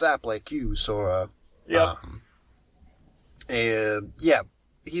complete sap like you, Sora. Yep. And yeah,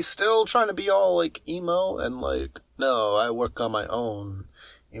 he's still trying to be all, like, emo and, like, no, I work on my own,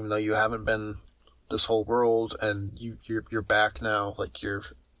 even though you haven't been this whole world, and you're back now, like, you're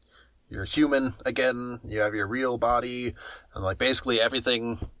human again, you have your real body, and, like, basically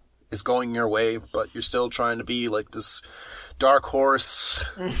everything is going your way, but you're still trying to be, like, this dark horse,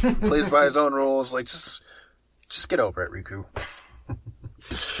 plays by his own rules, like, just get over it, Riku.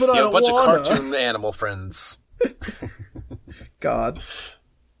 But I You have a don't bunch wanna. of cartoon animal friends. God.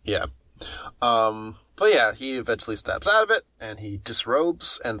 Yeah. But yeah, he eventually steps out of it, and he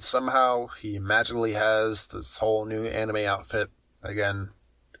disrobes, and somehow he magically has this whole new anime outfit. Again,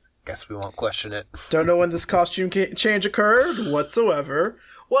 guess we won't question it. Don't know when this costume change occurred whatsoever.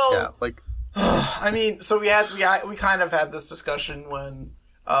 Well, Yeah, like, I mean, so we kind of had this discussion when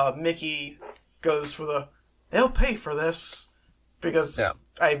Mickey goes for they'll pay for this, because Yeah.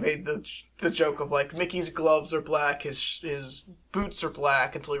 I made the joke of, like, Mickey's gloves are black, his boots are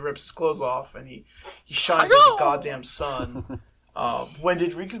black until he rips his clothes off and he shines like the goddamn sun. When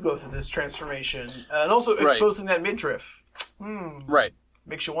did Riku go through this transformation? And also exposing that midriff. right.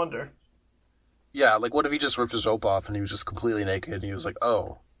 Makes you wonder. Yeah, like, what if he just ripped his robe off and he was just completely naked, and he was like,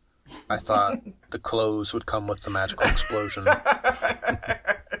 oh, I thought the clothes would come with the magical explosion.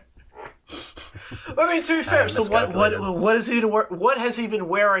 I mean, to be fair, so miscalculated. what is he what has he been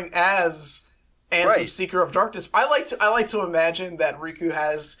wearing as Ansem, Right. Seeker of Darkness? I like to imagine that Riku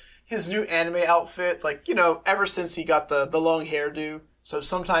has his new anime outfit, like, you know, ever since he got the long hairdo. So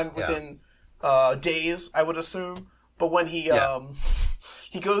sometime within days, I would assume. But when he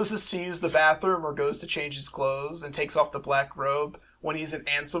he goes to use the bathroom or goes to change his clothes and takes off the black robe when he's in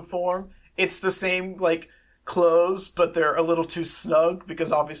Ansem form, it's the same, like, clothes, but they're a little too snug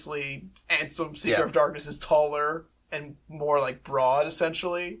because obviously Ansem, Seeker of Darkness, is taller and more, like, broad,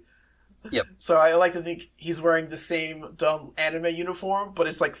 essentially. Yep. So I like to think he's wearing the same dumb anime uniform, but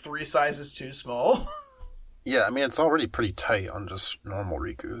it's like 3 sizes too small. Yeah, I mean, it's already pretty tight on just normal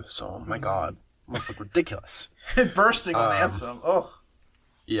Riku, so, my god, must look ridiculous. Bursting on Ansem. Oh.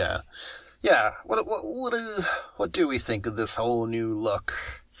 Yeah. Yeah, what do we think of this whole new look?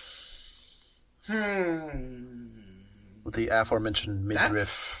 With the aforementioned midriff.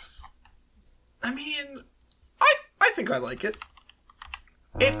 That's... I mean, I think I like it.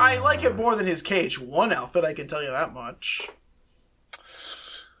 I like it more than his KH1 outfit, I can tell you that much.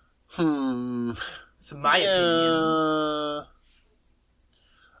 It's my opinion.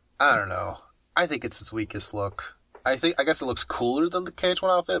 I don't know. I think it's his weakest look. I guess it looks cooler than the KH1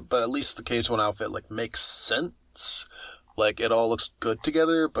 outfit, but at least the KH1 outfit, like, makes sense. Like, it all looks good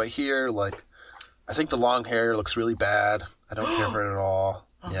together, but here, like, I think the long hair looks really bad. I don't care for it at all.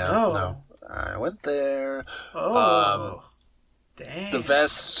 No. I went there. Dang. The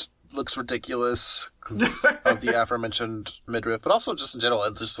vest looks ridiculous because of the aforementioned midriff, but also just in general,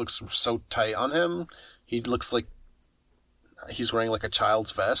 it just looks so tight on him. He looks like he's wearing, like, a child's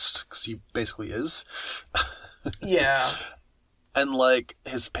vest, because he basically is. Yeah. And, like,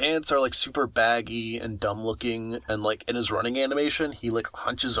 his pants are, like, super baggy and dumb looking, and, like, in his running animation, he, like,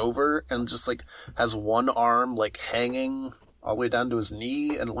 hunches over and just, like, has one arm, like, hanging all the way down to his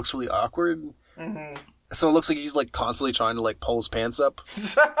knee, and it looks really awkward. Mm-hmm. So it looks like he's, like, constantly trying to, like, pull his pants up.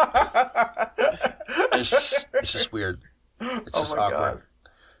 It's just weird. It's just awkward. God.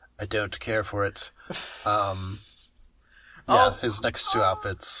 I don't care for it. Yeah, his next 2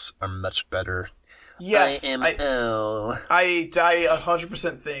 outfits are much better. Yes, I am ill. I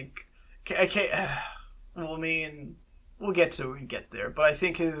 100% think. I can't. Well, I mean, we'll get to it when we get there. But I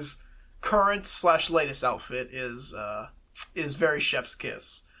think his current / latest outfit is very chef's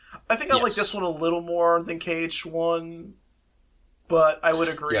kiss. I think I like this one a little more than KH1, but I would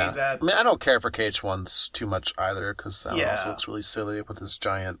agree that. I mean, I don't care for KH1's too much either, because that also looks really silly with his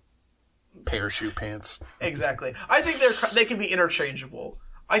giant parachute pants. Exactly. I think they can be interchangeable.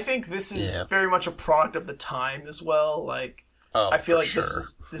 I think this is very much a product of the time as well. Like, I feel like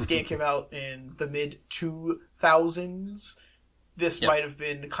this game came out in the mid-2000s. This might have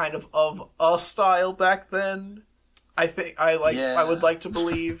been kind of a style back then. I think I would like to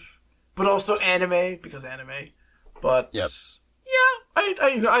believe, but also anime because anime. But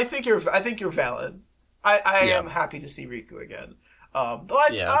I think you're valid. I am happy to see Riku again. Now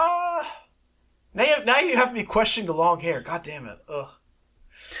you have me questioning the long hair. God damn it. Ugh.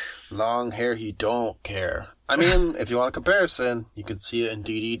 Long hair, he don't care. I mean, if you want a comparison, you can see it in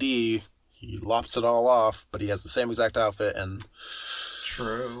DDD. He lops it all off, but he has the same exact outfit, and...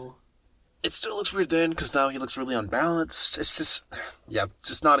 True. It still looks weird then, because now he looks really unbalanced. It's just... Yeah,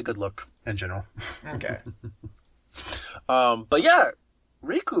 just not a good look, in general. Okay. But yeah,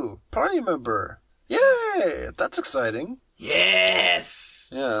 Riku, party member. Yay! That's exciting.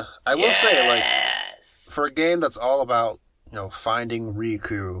 Yes. Yeah. I will say, like, Yes. for a game that's all about, finding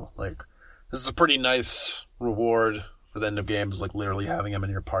Riku, like, this is a pretty nice reward for the end of games, like, literally having him in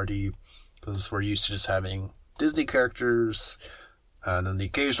your party, because we're used to just having Disney characters, and then the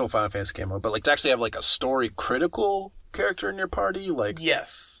occasional Final Fantasy game mode, but, like, to actually have, like, a story-critical character in your party, like...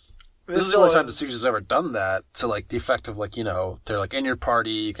 Yes. This is the only time the series has ever done that, to, like, the effect of, like, they're, like, in your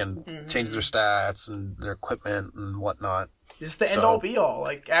party, you can change their stats and their equipment and whatnot. This is the end-all, be-all.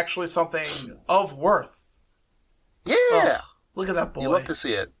 Like, actually something of worth. Yeah! Oh, look at that boy. You love to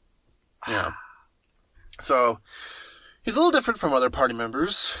see it. Yeah. So, he's a little different from other party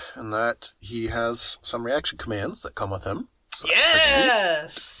members in that he has some reaction commands that come with him. So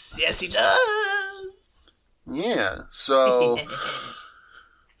yes! Yes, he does! Yeah, so...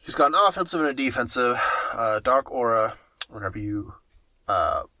 He's got an offensive and a defensive Dark Aura. Whenever you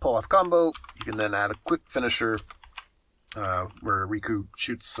pull off combo, you can then add a quick finisher where Riku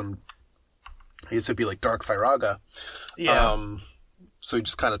shoots some... I guess it'd be like Dark Firaga. Yeah. So he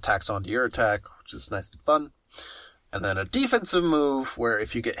just kind of tacks onto your attack, which is nice and fun. And then a defensive move where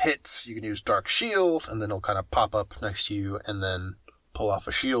if you get hit, you can use Dark Shield, and then it'll kind of pop up next to you and then pull off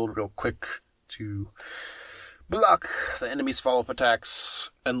a shield real quick to... block the enemy's follow-up attacks,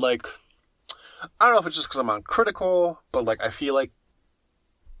 and, like, I don't know if it's just because I'm on critical, but, like, I feel like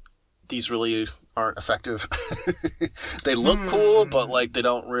these really aren't effective. They look cool, but, like, they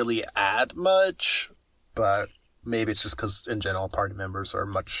don't really add much, but maybe it's just because, in general, party members are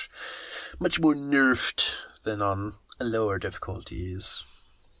much more nerfed than on lower difficulties.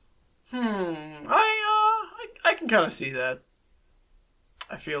 I can kind of see that.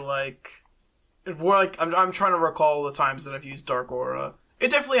 I feel like... I'm trying to recall the times that I've used Dark Aura.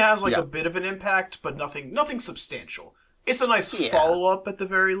 It definitely has a bit of an impact, but nothing substantial. It's a nice follow-up at the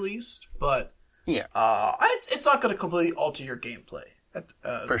very least, but it's not going to completely alter your gameplay.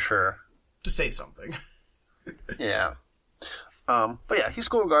 For sure. To say something. Yeah. But yeah, he's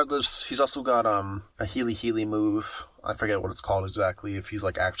cool regardless. He's also got a Healy move. I forget what it's called exactly, if he's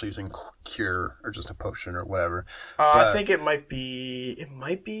like actually using Cure or just a potion or whatever. I think it might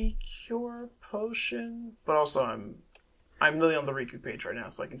be Cure Potion, but also I'm literally on the Riku page right now,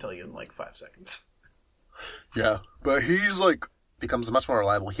 so I can tell you in like 5 seconds. Yeah, but he's like becomes a much more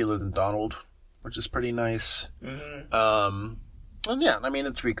reliable healer than Donald, which is pretty nice. And yeah, I mean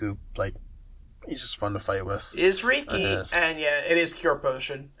it's Riku, like he's just fun to fight with. Is Riki, and yeah, it is Cure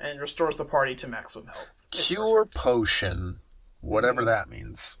Potion, and restores the party to maximum health. Cure Potion, whatever that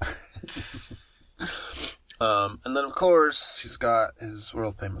means. And then of course he's got his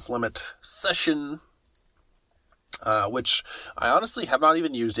world famous limit session, which I honestly have not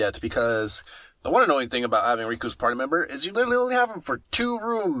even used yet because the one annoying thing about having Riku's party member is you literally only have him for 2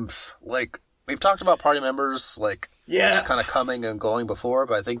 rooms. Like we've talked about party members like just kind of coming and going before,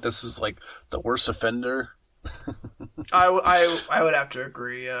 but I think this is like the worst offender. I would have to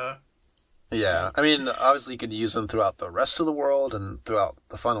agree. Yeah, I mean, obviously you can use them throughout the rest of the world and throughout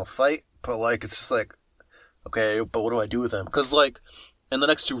the final fight, but, like, it's just like, okay, but what do I do with them? Because, like, in the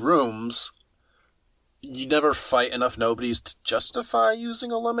next 2 rooms, you never fight enough nobodies to justify using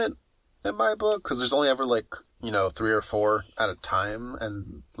a limit, in my book, because there's only ever, like, 3 or 4 at a time,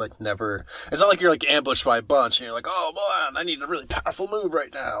 and, like, never... It's not like you're, like, ambushed by a bunch, and you're like, oh, boy, I need a really powerful move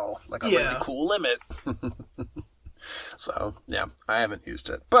right now. Like, a really cool limit. So, yeah, I haven't used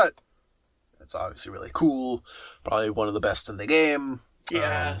it, but... It's obviously really cool. Probably one of the best in the game.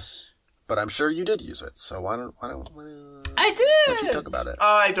 Yes. But I'm sure you did use it, so why don't I did! Why don't you talk about it?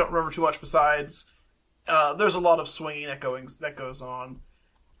 I don't remember too much besides there's a lot of swinging that goes on.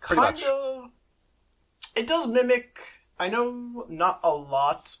 Pretty much. It does mimic, I know not a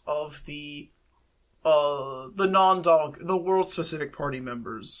lot of the non-Donald, the world-specific party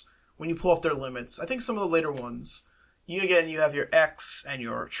members, when you pull off their limits. I think some of the later ones, you have your X and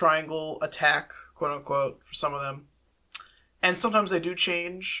your triangle attack, quote-unquote, for some of them. And sometimes they do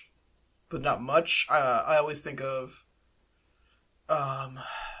change, but not much. I always think of... and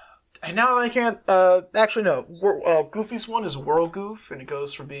now I can't... actually, no. Goofy's one is Whirl Goof, and it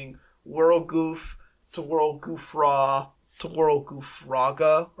goes from being Whirl Goof to Whirl Goof Raw to Whirl Goof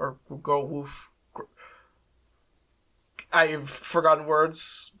Raga, or Go Woof... I've forgotten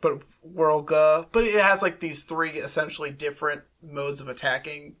words, but Whirlga. But it has like these 3 essentially different modes of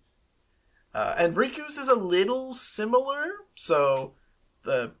attacking. And Riku's is a little similar. So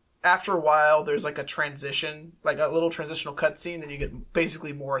after a while, there's like a transition, like a little transitional cutscene, then you get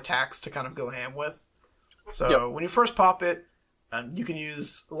basically more attacks to kind of go ham with. So when you first pop it, you can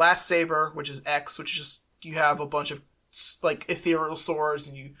use Last Saber, which is X, which is just, you have a bunch of like ethereal swords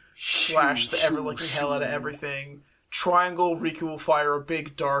and you slash the ever-looking hell out of everything. triangle, Riku will fire a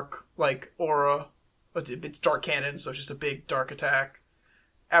big dark, like, aura. It's dark cannon, so it's just a big dark attack.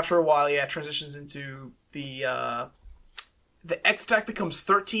 After a while, it transitions into the X attack becomes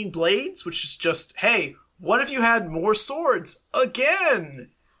 13 blades, which is just, hey, what if you had more swords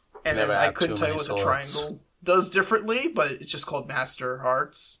again? And then I couldn't tell you what the triangle does differently, but it's just called Master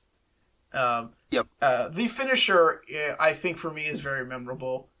Hearts. Yep. The finisher, I think for me, is very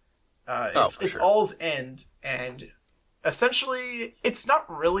memorable. It's All's End, and essentially, it's not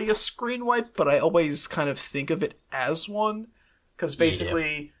really a screen wipe, but I always kind of think of it as one. Because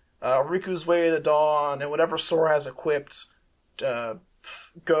basically, Riku's Way of the Dawn and whatever Sora has equipped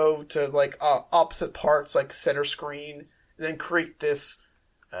go to like opposite parts, like center screen, and then create this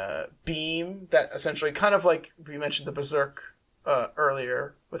beam that essentially, kind of like we mentioned the Berserk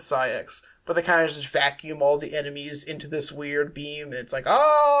earlier with Saïx, but they kind of just vacuum all the enemies into this weird beam, and it's like,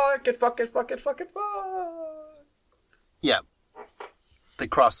 fuck it. Yeah. They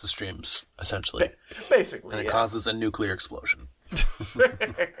cross the streams, essentially. Basically, and it causes a nuclear explosion.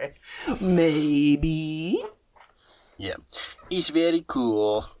 Maybe. Yeah. It's very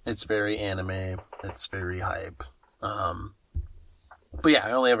cool. It's very anime. It's very hype. But yeah,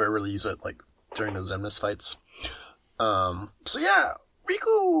 I only ever really use it, like, during the Xemnas fights. So yeah,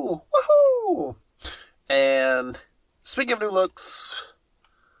 Riku! Woohoo! And speaking of new looks,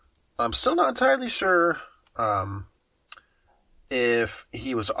 I'm still not entirely sure, if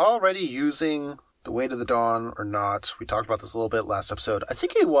he was already using the Way to the Dawn or not. We talked about this a little bit last episode. I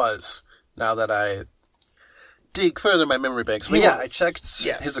think he was, now that I dig further in my memory banks. But I checked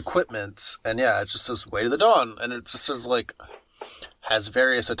his equipment, and it just says Way to the Dawn, and it just says, like, has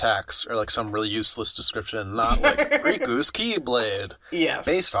various attacks, or, like, some really useless description, not, like, Riku's Keyblade. Yes.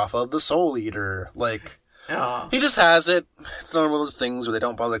 Based off of the Soul Eater. Like, he just has it. It's not one of those things where they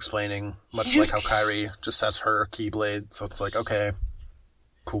don't bother explaining, much like how Kairi just has her Keyblade, so it's like, okay,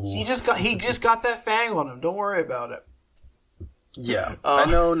 cool. He just got that fang on him. Don't worry about it. Yeah. I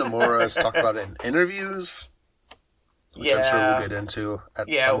know Nomura has talked about it in interviews, which I'm sure we'll get into at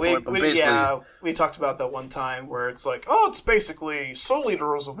some point. But we talked about that one time where it's like, it's basically Soul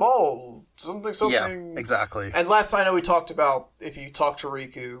Eater has evolved. Something. Yeah, exactly. And last I know we talked about, if you talk to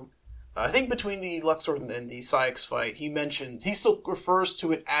Riku, I think between the Luxord and the Saïx fight, he still refers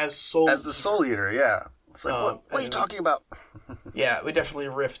to it as Soul Eater. As the Soul Eater, yeah. It's like, what are you talking about? Yeah, we definitely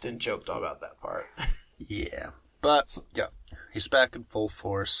riffed and joked about that part. Yeah. But, he's back in full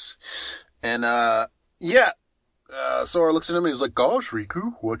force. And, Sora looks at him and he's like, gosh,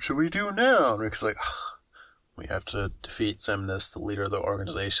 Riku, what should we do now? And Riku's like, we have to defeat Xemnas, the leader of the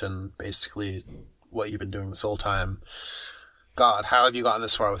organization, basically what you've been doing this whole time. God, how have you gotten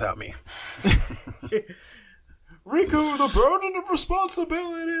this far without me? Riku, the burden of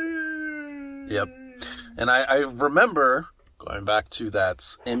responsibility! Yep. And I remember, going back to that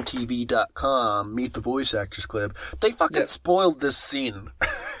MTV.com Meet the Voice Actors clip, they fucking spoiled this scene.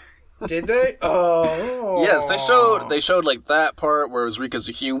 Did they? Oh. Yes, they showed like that part where it was Riku's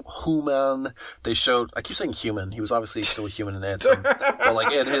a human. They showed, I keep saying human, he was obviously still a human in Ansem, but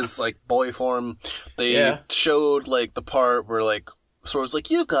like in his like boy form, they showed like the part where like Sora's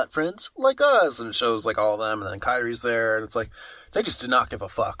like, you've got friends like us, and it shows like all of them, and then Kairi's there, and it's like, they just did not give a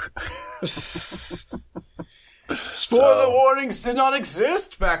fuck. Spoiler warnings did not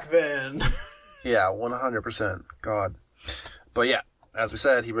exist back then. Yeah, 100%. God. But yeah. As we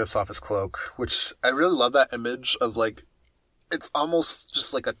said, he rips off his cloak, which I really love that image of, like, it's almost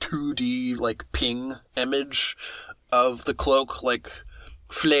just like a 2D, like, ping image of the cloak, like,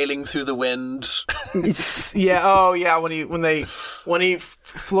 flailing through the wind. When he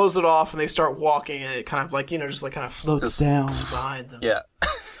flows it off and they start walking, and it kind of, like, just, like, kind of floats down behind them. Yeah.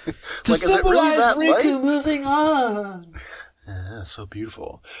 To like, symbolize really Riku moving on. Yeah, so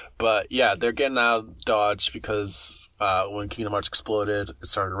beautiful. But, yeah, they're getting out of Dodge because... when Kingdom Hearts exploded, it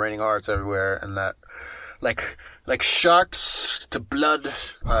started raining hearts everywhere, and that, like sharks to blood,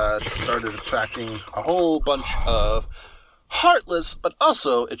 started attracting a whole bunch of Heartless, but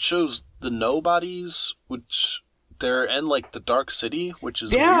also it shows the Nobodies, which they're in, like, the Dark City, which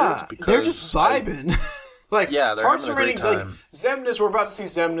is weird because they're just vibing. they're Hearts having are a great raining, time. like, Xemnas, we're about to see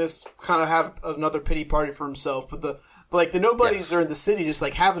Xemnas kind of have another pity party for himself, but the Nobodies are in the city just,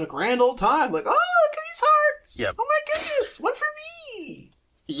 like, having a grand old time. Like, oh, look at these hearts! Yep. Oh my goodness, one for me!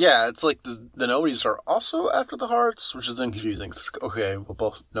 Yeah, it's like the Nobodies are also after the Hearts, which is then confusing. It's like, okay, well,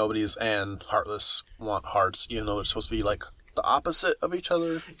 both Nobodies and Heartless want hearts, even though they're supposed to be, like, the opposite of each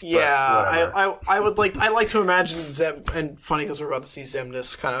other. Yeah, I like to imagine and funny because we're about to see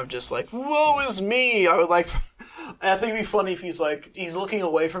Xemnas kind of just like, woe is me! I think it'd be funny if he's looking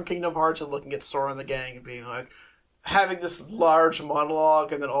away from Kingdom Hearts and looking at Sora and the gang and being like, having this large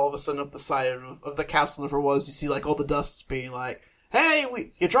monologue, and then all of a sudden up the side of the castle never was, you see like all the dust being like,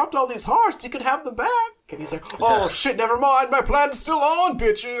 hey, you dropped all these hearts, you can have them back. And he's like, oh shit, never mind, my plan's still on,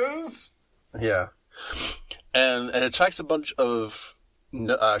 bitches. Yeah. And it attracts a bunch of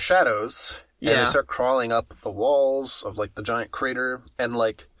shadows, and they start crawling up the walls of like the giant crater, and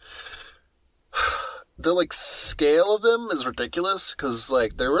like the like scale of them is ridiculous, because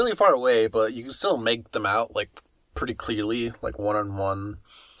like they're really far away, but you can still make them out like pretty clearly, like one-on-one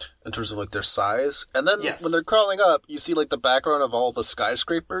in terms of like their size. And then when they're crawling up, you see like the background of all the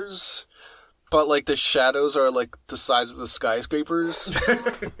skyscrapers, but like the shadows are like the size of the skyscrapers.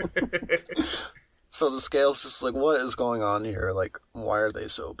 So the scale's just like, what is going on here? Like, why are they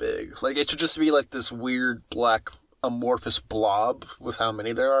so big? Like, it should just be like this weird black amorphous blob with how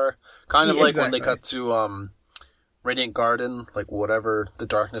many there are. Kind of like when they cut to Radiant Garden, like whatever the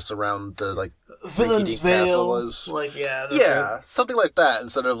darkness around the like Villain's Veil castle was. Like something like that.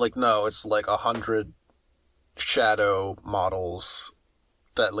 Instead of like, no, it's like 100 shadow models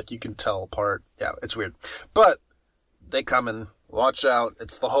that like you can tell apart. Yeah, it's weird. But they come in. Watch out,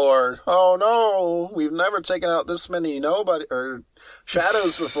 it's the Horde. Oh no, we've never taken out this many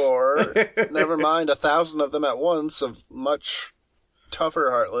shadows before. Never mind 1,000 of them at once, of much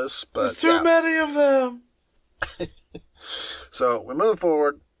tougher Heartless. But there's too many of them. So we move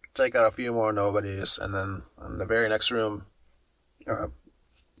forward, take out a few more nobodies, and then in the very next room,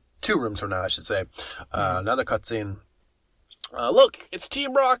 2 rooms from now, I should say, another cutscene. Look, it's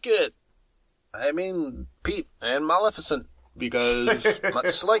Team Rocket! I mean, Pete and Maleficent. Because,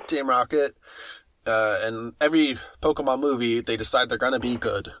 much like Team Rocket, in every Pokemon movie, they decide they're gonna be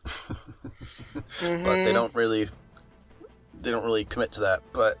good. But they don't really commit to that.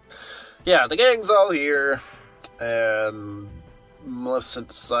 But, yeah, the gang's all here, and Maleficent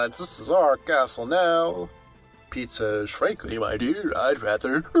decides, this is our castle now. Pete says, frankly, my dear, I'd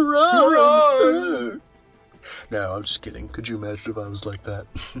rather run! No, I'm just kidding. Could you imagine if I was like that?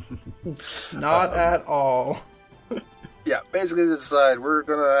 Not at all. Yeah, basically they decide we're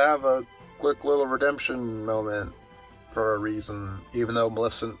gonna have a quick little redemption moment for a reason, even though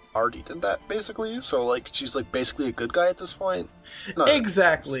Maleficent already did that, basically. So, like, she's, like, basically a good guy at this point.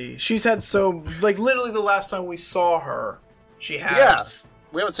 Exactly. She's had literally the last time we saw her, she has... Yeah,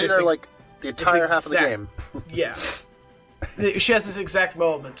 we haven't seen her, like, the entire half of the game. Yeah. She has this exact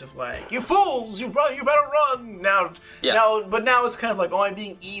moment of, like, you fools, you better run! Now, but now it's kind of like, oh, I'm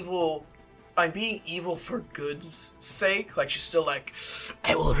being evil for good's sake. Like, she's still like,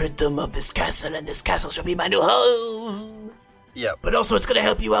 I will rid them of this castle, and this castle shall be my new home. Yeah. But also, it's gonna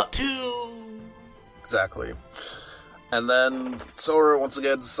help you out, too. Exactly. And then Sora once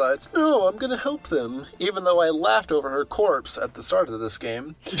again decides, no, I'm gonna help them, even though I laughed over her corpse at the start of this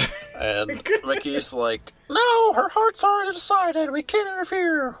game. And Mickey's like, no, her heart's already decided, we can't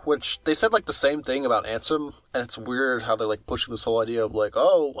interfere. Which, they said, like, the same thing about Ansem, and it's weird how they're, like, pushing this whole idea of, like,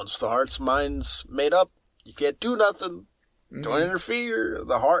 oh, once the heart's mind's made up, you can't do nothing. Don't interfere.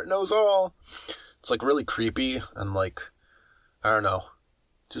 The heart knows all. It's, like, really creepy, and, like, I don't know,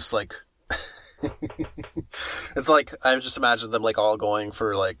 just, like... It's like, I just imagine them, like, all going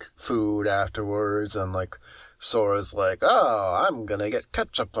for, like, food afterwards, and, like, Sora's like, oh, I'm gonna get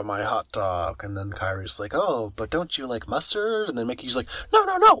ketchup on my hot dog, and then Kyrie's like, oh, but don't you like mustard? And then Mickey's like,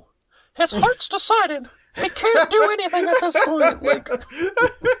 no, his heart's decided, he can't do anything at this point, like,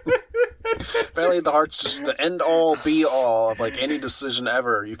 apparently the heart's just the end-all, be-all of, like, any decision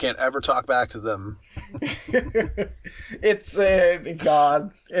ever. You can't ever talk back to them. It's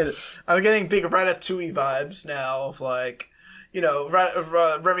God. I'm getting big Ratatouille vibes now. Of like, you know,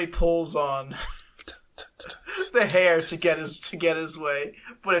 Remy pulls on the hair to get his way,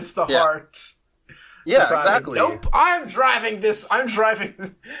 but it's the heart. Yeah, deciding, exactly. Nope, I'm driving this flesh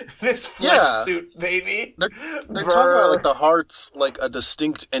suit, baby. They're talking about like the heart's like a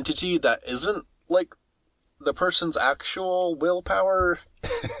distinct entity that isn't like the person's actual willpower.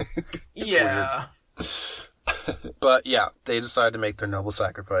 Yeah. But yeah, they decide to make their noble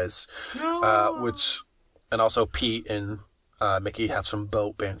sacrifice, and also Pete and Mickey have some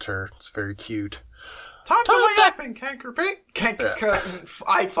boat banter. It's very cute. Time for my yapping, Canker Pete.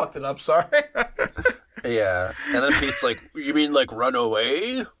 I fucked it up, sorry. Yeah, and then Pete's like, you mean like run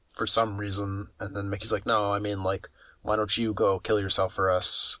away? For some reason. And then Mickey's like, no, I mean like, why don't you go kill yourself for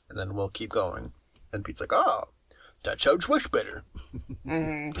us, and then we'll keep going. And Pete's like, oh, that sounds much better.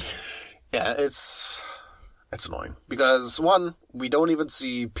 Mm-hmm. Yeah, it's annoying. Because, one, we don't even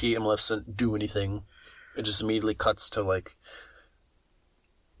see Pete and Maleficent do anything. It just immediately cuts to, like,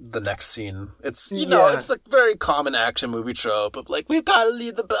 the next scene. It's, you know, Yeah. it's like very common action movie trope of like, we've got to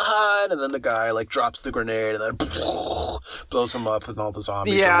leave them behind, and then the guy like drops the grenade and then blows him up with all the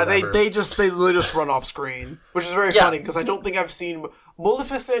zombies. Yeah, or they whatever. literally just run off screen, which is very Yeah. funny because I don't think I've seen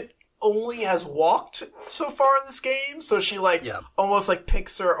Maleficent only has walked so far in this game, so she like Yeah. almost like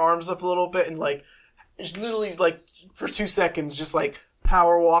picks her arms up a little bit and like just literally like for 2 seconds just like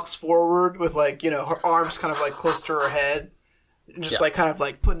power walks forward with like, you know, her arms kind of like close to her head and just Yeah. like kind of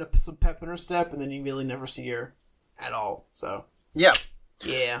like putting up some pep in her step, and then you really never see her at all. So Yeah.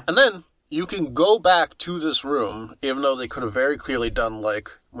 yeah. And then you can go back to this room, even though they could have very clearly done,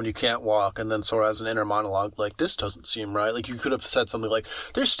 like, when you can't walk, and then Sora has an inner monologue, like, this doesn't seem right. Like, you could have said something like,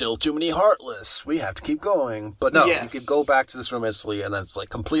 there's still too many Heartless. We have to keep going. But no, Yes. you could go back to this room instantly, and then it's, like,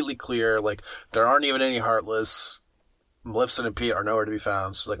 completely clear. Like, there aren't even any Heartless. Maleficent and Pete are nowhere to be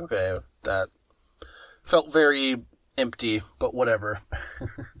found. So it's like, okay, that felt very empty, but whatever.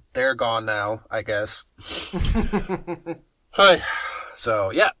 They're gone now, I guess. Hi.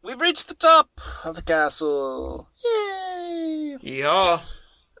 So, yeah, we've reached the top of the castle. Yay! Yeah.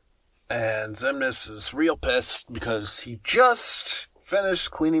 And Xemnas is real pissed because he just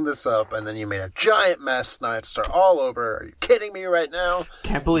finished cleaning this up and then you made a giant mess. Now I have to start all over. Are you kidding me right now?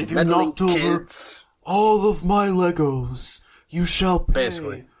 Can't believe you Meddling knocked over kids. all of my Legos. You shall pay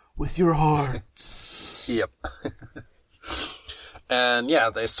Basically. with your hearts. Yep. And yeah,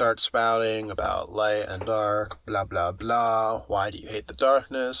 they start spouting about light and dark, blah, blah, blah. Why do you hate the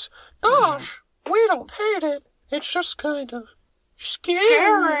darkness? Gosh, we don't hate it. It's just kind of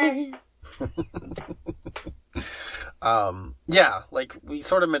scary. Yeah, like we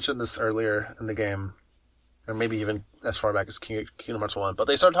sort of mentioned this earlier in the game, or maybe even as far back as Kingdom Hearts 1, but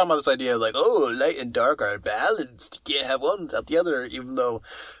they started talking about this idea of like, oh, light and dark are balanced. You can't have one without the other, even though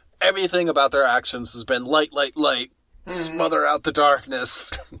everything about their actions has been light, light, light. Smother out the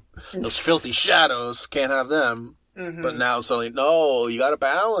darkness. Those filthy shadows, can't have them. But now it's only, no, you gotta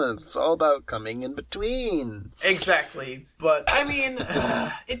balance. It's all about coming in between. Exactly, but I mean,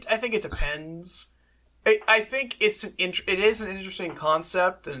 I think it depends. I think it is an interesting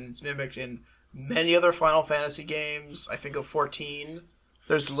concept, and it's mimicked in many other Final Fantasy games. I think of 14.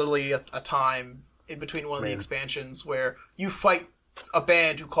 There's literally a time in between one of the expansions where you fight a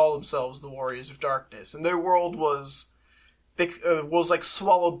band who call themselves the Warriors of Darkness, and their world was like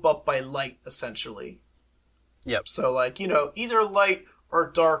swallowed up by light, essentially. Yep. So, like, you know, either light or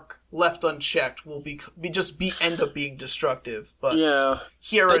dark left unchecked will end up being destructive. But Yeah.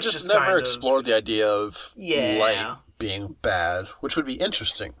 here They it's just just never kind explored the idea of Yeah. light being bad, which would be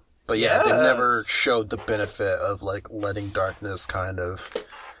interesting. But yeah, they Yes. never showed the benefit of, like, letting darkness kind of,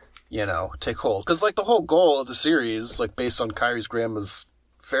 you know, take hold. Because, like, the whole goal of the series, like, based on Kyrie's grandma's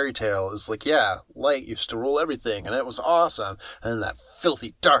fairy tale, is like, yeah, light used to rule everything, and it was awesome. And then that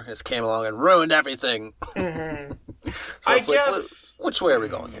filthy darkness came along and ruined everything. So I it's like, guess. which way are we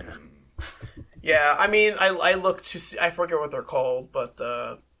going here? Yeah, I mean, I look to see, I forget what they're called, but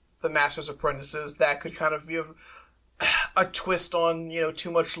the Master's Apprentices, that could kind of be a twist on, you know,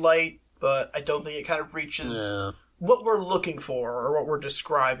 too much light, but I don't think it kind of reaches Yeah. what we're looking for or what we're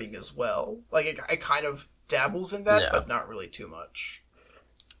describing as well. Like, it kind of dabbles in that, Yeah. but not really too much.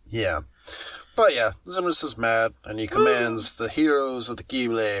 Yeah. But yeah, Xemnas is mad, and he commands the heroes of the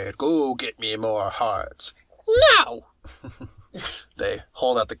Keyblade, go get me more hearts. No! They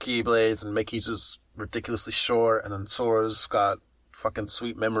hold out the Keyblades, and Mickey's just ridiculously short, and then Sora's got fucking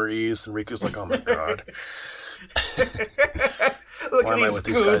sweet memories, and Riku's like, oh my god. Look Why at am I these with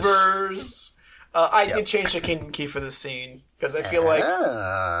these guys? goobers. I did change the Kingdom Key for this scene because I feel like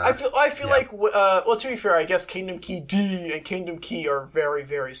Ah. I feel like well, to be fair, I guess Kingdom Key D and Kingdom Key are very,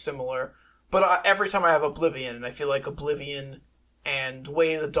 very similar. But every time I have Oblivion, I feel like Oblivion and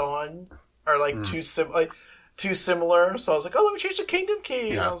Way of the Dawn are like too similar. So I was like, oh, let me change the Kingdom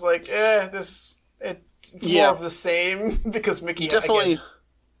Key. And I was like, it's Yeah. more of the same because Mickey Definitely. again,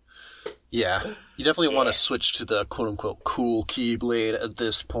 Yeah, you definitely want to switch to the quote-unquote cool Keyblade at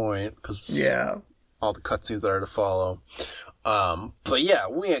this point, because all the cutscenes that are to follow. But yeah,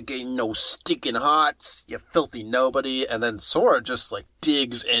 we ain't getting no stinking hearts, you filthy nobody. And then Sora just, like,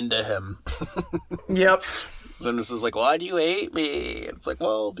 digs into him. Yep. Xemnas is like, why do you hate me? And it's like,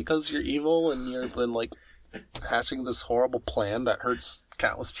 well, because you're evil and you've been, like, hatching this horrible plan that hurts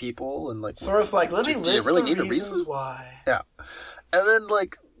countless people. And, like, Sora's like, let me do you list really the need a reasons reason? why. Yeah. And then,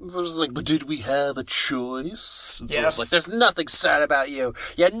 like, Xemnas is like, but did we have a choice? And Sora's Yes. like, there's nothing sad about you.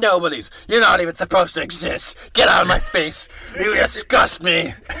 You're nobodies. You're not even supposed to exist. Get out of my face. You disgust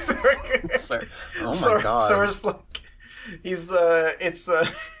me. Sorry. Oh my god. Sora's like, it's the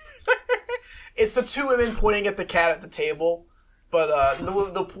two women pointing at the cat at the table, But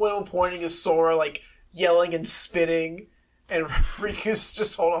the point pointing is Sora like yelling and spitting, and Riku's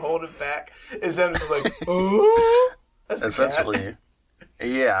just holding back. Is them just like, oh, that's the Essentially, cat.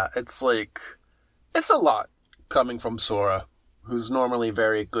 yeah, it's like, it's a lot coming from Sora, who's normally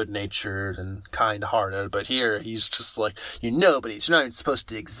very good-natured and kind-hearted, but here he's just like, you're nobody's, you're not even supposed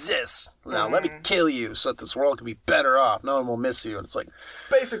to exist. Now let me kill you so that this world can be better off. No one will miss you. And it's like,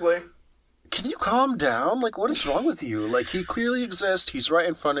 Basically. can you calm down? Like, what is wrong with you? Like, he clearly exists. He's right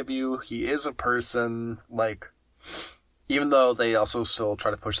in front of you. He is a person. Like, even though they also still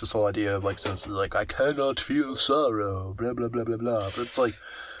try to push this whole idea of, like, essentially, like, I cannot feel sorrow, blah, blah, blah, blah, blah. But it's like,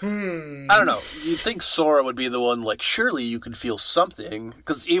 I don't know. You'd think Sora would be the one, like, surely you could feel something.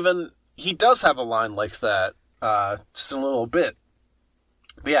 Because even, he does have a line like that, just in a little bit.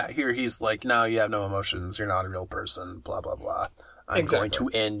 But yeah, here he's like, no, you have no emotions. You're not a real person, blah, blah, blah. I'm going to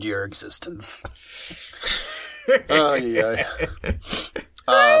end your existence. Oh, yeah.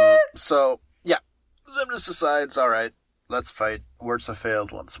 So, yeah. Xemnas decides, alright, let's fight. Words have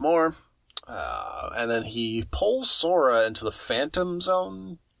failed once more. And then he pulls Sora into the Phantom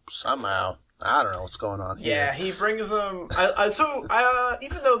Zone somehow. I don't know what's going on here. Yeah, he brings him.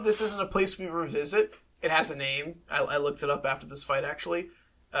 Even though this isn't a place we revisit, it has a name. I looked it up after this fight, actually.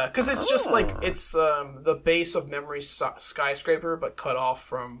 Because it's just like, it's the base of Memory's skyscraper, but cut off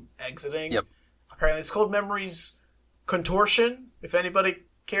from exiting. Yep. Apparently it's called Memory's Contortion, if anybody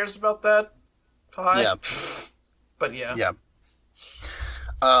cares about that. Hi. Yeah. But yeah. Yeah.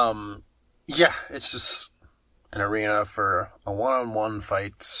 Yeah, it's just an arena for a one-on-one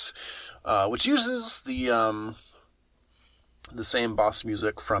fight, which uses the same boss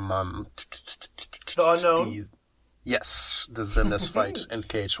music from, The Unknown? Yes, the Xemnas fight in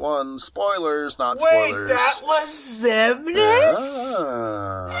KH1. Spoilers, not Wait, spoilers. that was Xemnas?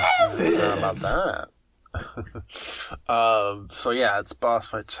 I forgot about that. So yeah, it's boss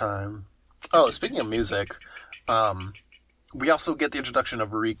fight time. Oh, speaking of music, we also get the introduction of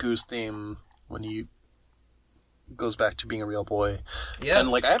Riku's theme when he goes back to being a real boy. Yes.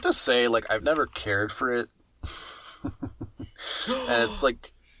 And, like, I have to say, like, I've never cared for it. And it's,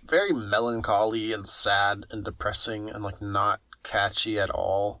 like, very melancholy and sad and depressing and, like, not catchy at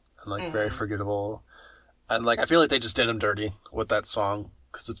all. And, like, very forgettable. And, like, I feel like they just did him dirty with that song,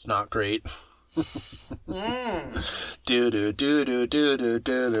 because it's not great. Do do do do do do do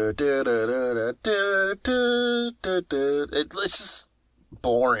do do do do do do. It's just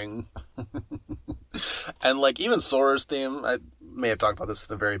boring. And like even Sora's theme, I may have talked about this at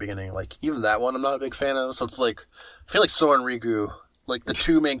the very beginning. Like even that one, I'm not a big fan of. So it's like I feel like Sora and Riku, like the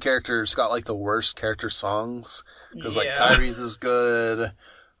two main characters, got like the worst character songs because like Kyrie's is good.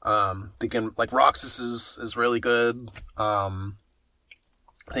 Like Roxas is really good.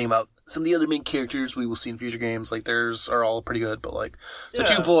 Thinking about some of the other main characters we will see in future games, like theirs are all pretty good, but like the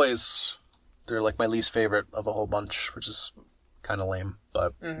two boys, they're like my least favorite of the whole bunch, which is kind of lame,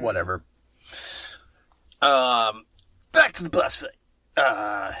 but whatever. Back to the boss fight.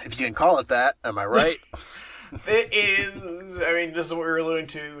 If you can call it that, am I right? It is. I mean, this is what we were alluding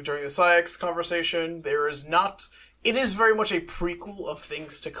to during the Psyx conversation. There is not. It is very much a prequel of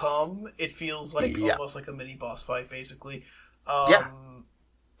things to come. It feels like almost like a mini boss fight, basically.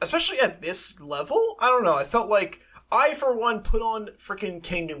 Especially at this level, I don't know. I felt like I, for one, put on freaking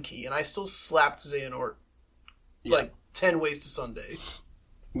Kingdom Key, and I still slapped Xehanort like 10 ways to Sunday.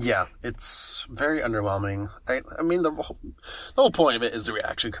 Yeah, it's very underwhelming. I mean, the whole point of it is the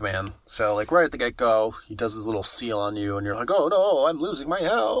reaction command. So, like, right at the get-go, he does his little seal on you, and you're like, oh no, I'm losing my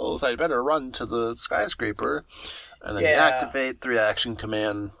health. I better run to the skyscraper. And then you activate the reaction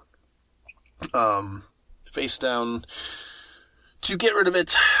command, face down, to get rid of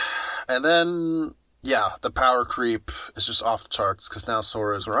it. And then, yeah, the power creep is just off the charts, because now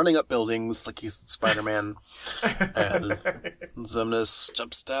Sora is running up buildings like he's Spider-Man. And Xemnas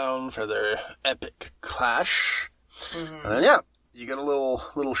jumps down for their epic clash. And then, yeah, you get a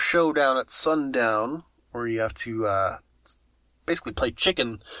little showdown at sundown, where you have to basically play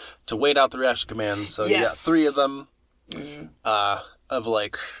chicken to wait out the reaction command. So you got 3 of them, of,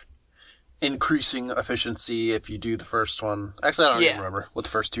 like, increasing efficiency if you do the first one. Actually, I don't even remember what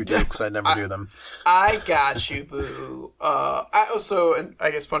the first 2 do, because I never do them. I got you, boo. And I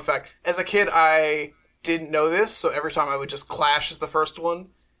guess fun fact, as a kid, I didn't know this, so every time I would just clash as the first one,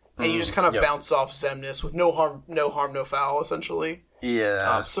 and you just kind of bounce off Xemnas with no harm, no foul, essentially.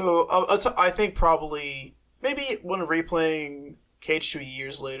 Yeah. I think probably, maybe when replaying KH2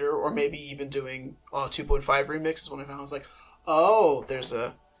 years later, or maybe even doing 2.5 remix is when I found, I was like, oh, there's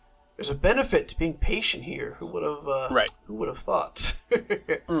a there's a benefit to being patient here. Who would have Who would have thought?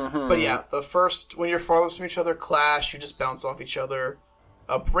 But yeah, the first when you're farthest from each other, clash, you just bounce off each other.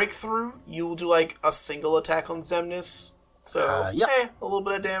 A breakthrough, you will do like a single attack on Xemnas. So a little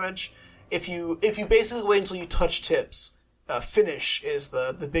bit of damage. If you basically wait until you touch tips, finish is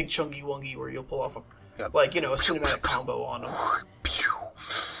the big chunky wungy where you'll pull off a cinematic combo on him.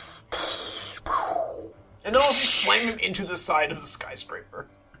 And then also slam him into the side of the skyscraper.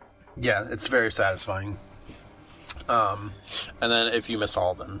 Yeah, it's very satisfying. And then if you miss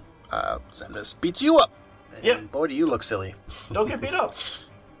all, then Xemnas beats you up. And boy, do you look silly. Don't get beat up.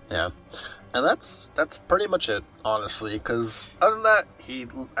 Yeah. And that's pretty much it, honestly, because other than that,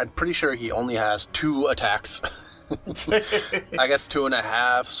 I'm pretty sure he only has 2 attacks. I guess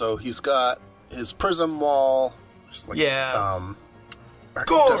 2.5, so he's got his prism wall, which is like... Guard!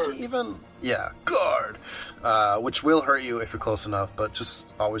 Does he even... Yeah, guard! Which will hurt you if you're close enough, but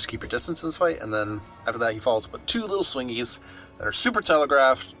just always keep your distance in this fight, and then after that he follows up with 2 little swingies that are super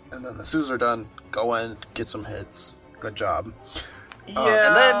telegraphed, and then as soon as they're done, go in, get some hits. Good job. And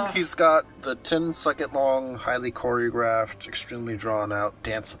then he's got the 10-second long, highly choreographed, extremely drawn out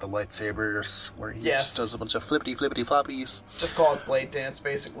Dance of the Lightsabers, where he just does a bunch of flippity floppies. Just call it Blade Dance,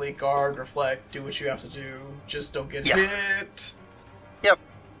 basically. Guard, reflect, do what you have to do. Just don't get hit. Yep.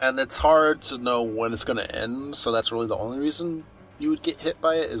 And it's hard to know when it's going to end, so that's really the only reason you would get hit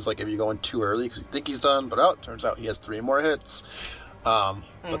by it, is like if you go in too early because you think he's done, but turns out he has 3 more hits.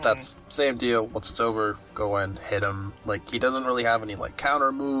 But that's same deal. Once it's over, go in, hit him. Like, he doesn't really have any like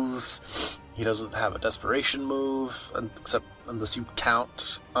counter moves. He doesn't have a desperation move, except unless you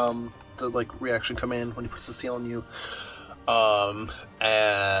count the like reaction command when he puts the seal on you.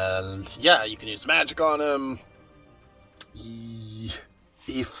 And yeah, you can use magic on him. He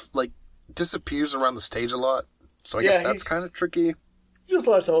like disappears around the stage a lot, so I guess that's kind of tricky. He does a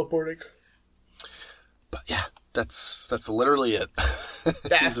lot of teleporting. But yeah, that's literally it.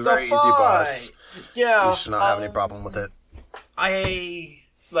 That's He's a very easy boss. Yeah, you should not have any problem with it. I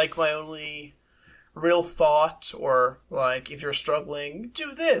like my only real thought, or like if you're struggling,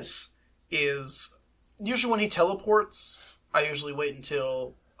 do this, is usually when he teleports, I usually wait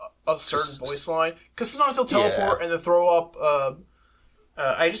until a certain voice line, because sometimes he'll teleport and then throw up.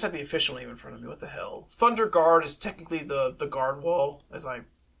 I just have the official name in front of me. What the hell? Thunder Guard is technically the guard wall, as I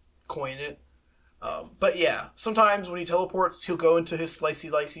coin it. But yeah, sometimes when he teleports, he'll go into his slicey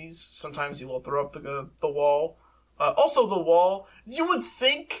lyces. Sometimes he will throw up the wall. Also, the wall, you would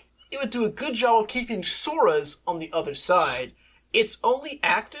think it would do a good job of keeping Sora's on the other side. It's only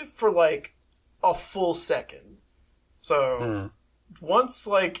active for like a full second. So once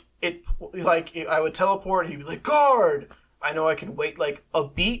I would teleport, he'd be like, guard! I know I can wait like a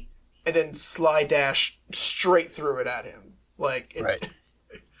beat and then slide dash straight through it at him. Like, right.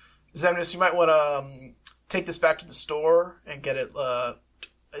 Xemnas, you might want to take this back to the store and get it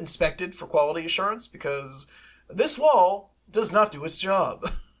inspected for quality assurance, because this wall does not do its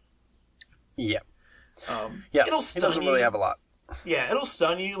job. Yeah. It'll stun it doesn't really have a lot. Yeah, it'll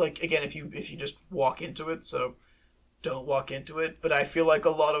stun you, like, again, if you just walk into it, so don't walk into it. But I feel like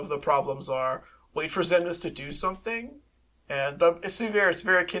a lot of the problems are wait for Xemnas to do something, and it's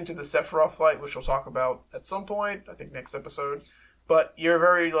very akin to the Sephiroth fight, which we'll talk about at some point, I think next episode. But you're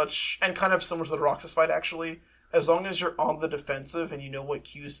very much, and kind of similar to the Roxas fight, actually, as long as you're on the defensive and you know what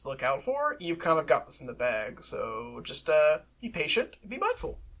cues to look out for, you've kind of got this in the bag. So just be patient, be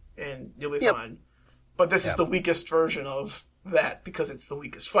mindful, and you'll be fine. But this is the weakest version of that, because it's the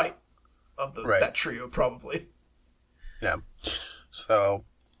weakest fight of that trio, probably. Yeah. So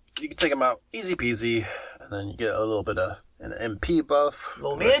you can take them out easy peasy, and then you get a little bit of an MP buff.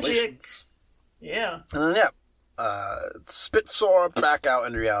 Little magic. Yeah. And then, spit Sora back out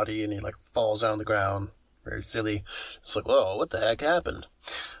in reality, and he like falls down on the ground. Very silly. It's like, whoa, what the heck happened?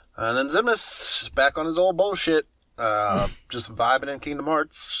 And then Xemnas is back on his old bullshit, just vibing in Kingdom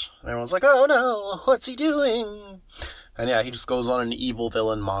Hearts. And everyone's like, oh no, what's he doing? And yeah, he just goes on an evil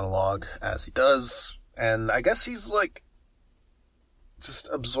villain monologue as he does. And I guess he's like just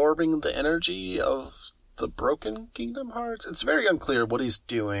absorbing the energy of the broken Kingdom Hearts. It's very unclear what he's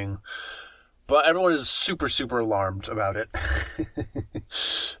doing. But everyone is super, super alarmed about it.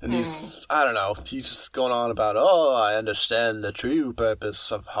 And he's, I don't know, he's just going on about, oh, I understand the true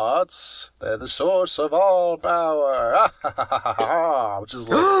purpose of hearts. They're the source of all power. Which is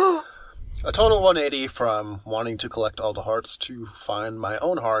like a total 180 from wanting to collect all the hearts to find my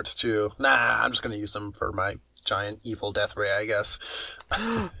own heart to, nah, I'm just going to use them for my giant evil death ray, I guess.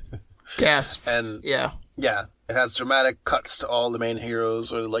 Gasp. And yeah, it has dramatic cuts to all the main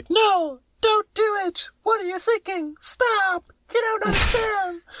heroes where they're like, no! Don't do it! What are you thinking? Stop! You don't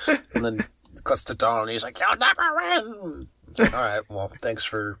understand! And then it cuts to Donald, and he's like, you'll never win! Alright, well, thanks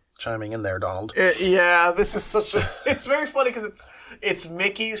for chiming in there, Donald. Yeah, this is such a... It's very funny because it's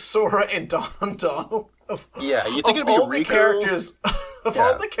Mickey, Sora, and Donald. Yeah, you think it'd be all Riku? the characters, of Yeah.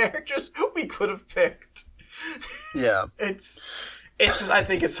 all the characters we could have picked. Yeah. It's just, I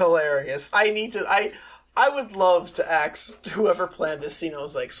think it's hilarious. I would love to ask whoever planned this scene. I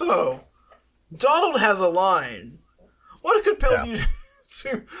was like, so, Donald has a line. What compelled you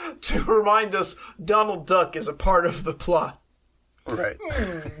to remind us Donald Duck is a part of the plot? Right.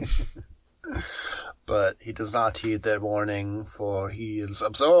 But he does not heed that warning, for he is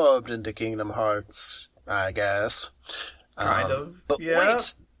absorbed into Kingdom Hearts, I guess. Kind of. But Yeah.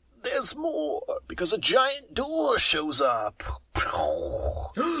 wait, there's more, because a giant door shows up.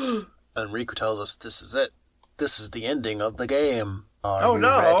 And Riku tells us this is it. This is the ending of the game. Are you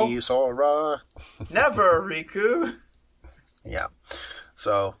ready, Sora? Never, Riku. Yeah.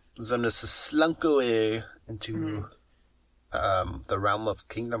 So, Xemnas has slunk away into the realm of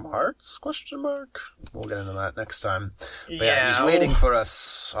Kingdom Hearts? Question mark. We'll get into that next time. But yeah, he's waiting for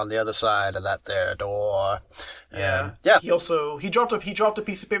us on the other side of that there door. Yeah. Yeah. He dropped a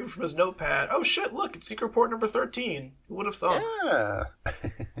piece of paper from his notepad. Oh shit, look, it's secret port number 13. Who would have thought? Yeah.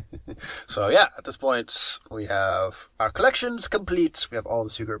 So yeah, at this point we have our collections complete. We have all the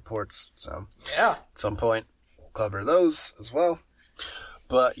secret ports. So Yeah. at some point we'll cover those as well.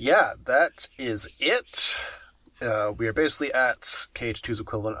 But yeah, that is it. We are basically at KH2's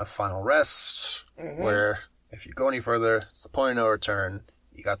equivalent of Final Rest, where if you go any further, it's the point of no return.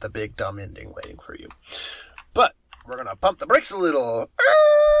 You got the big dumb ending waiting for you. But we're going to pump the brakes a little,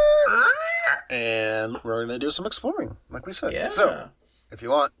 and we're going to do some exploring, like we said. Yeah. So, if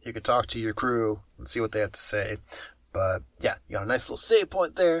you want, you could talk to your crew and see what they have to say. But yeah, you got a nice little save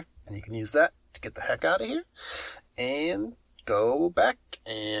point there, and you can use that to get the heck out of here, and go back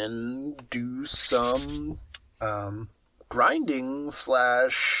and do some grinding /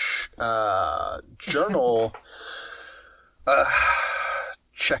 journal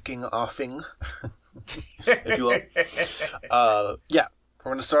checking offing, if you will. Yeah,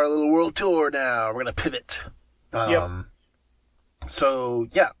 we're gonna start a little world tour now. We're gonna pivot. Yep. So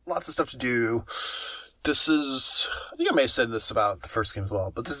yeah, lots of stuff to do. This is, I think I may have said this about the first game as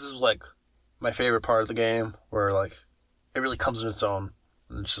well, but this is like my favorite part of the game, where like it really comes in its own.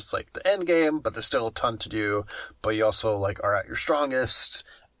 And it's just like the end game, but there's still a ton to do. But you also like are at your strongest,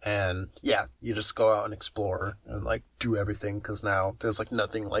 and yeah, you just go out and explore and like do everything, because now there's like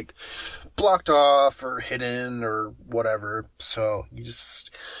nothing like blocked off or hidden or whatever. So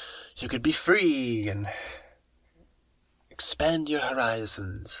you could be free and expand your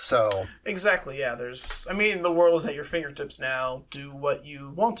horizons. So Exactly, yeah. The world is at your fingertips now. Do what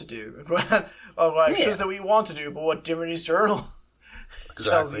you want to do. I should say what you want to do, but what Jiminy's journal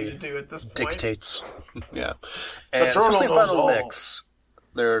tells you to do at this point. Dictates. Yeah. And journal especially in knows Final all. Mix,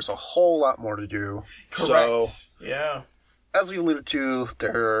 there's a whole lot more to do. Correct. So, Yeah. as we alluded to,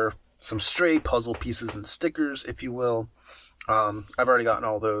 there are some stray puzzle pieces and stickers, if you will. I've already gotten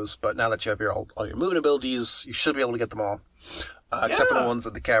all those, but now that you have all your movement abilities, you should be able to get them all. Except for the ones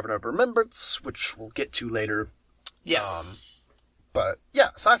at the Cavern of Remembrance, which we'll get to later. Yes. But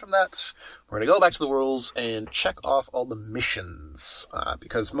yeah, aside from that, we're going to go back to the worlds and check off all the missions,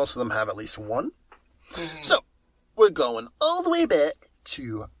 because most of them have at least one. So, we're going all the way back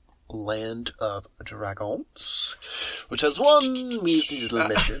to Land of Dragons, which has one measly little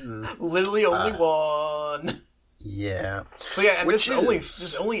mission. Literally only one. Yeah. So yeah, and Which this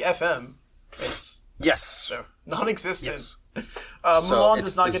is only FM. It's Yes. non-existent. Yes. So Mulan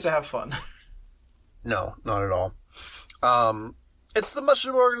does not get to have fun. No, not at all. It's the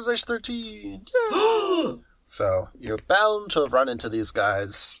Mushroom Organization 13. Yay! So, you're bound to run into these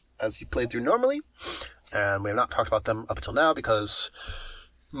guys as you played through normally, and we have not talked about them up until now because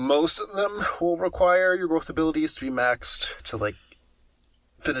most of them will require your growth abilities to be maxed to, like,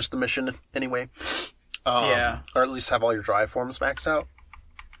 finish the mission anyway. Yeah. Or at least have all your drive forms maxed out.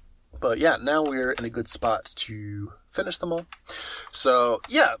 But yeah, now we're in a good spot to finish them all. So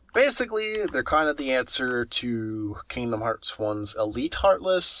yeah, basically they're kind of the answer to Kingdom Hearts 1's Elite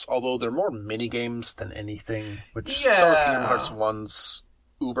Heartless, although they're more mini games than anything, which some of Kingdom Hearts 1's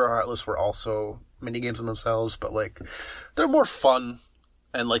Uber Heartless were also mini games in themselves, but like they're more fun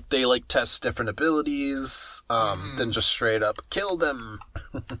and like they like test different abilities than just straight up kill them.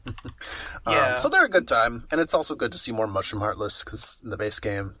 Yeah. So they're a good time, and it's also good to see more Mushroom Heartless, because in the base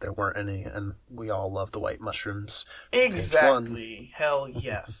game there weren't any, and we all love the white mushrooms. Exactly. Hell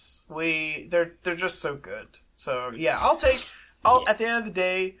yes. They're just so good. So yeah, at the end of the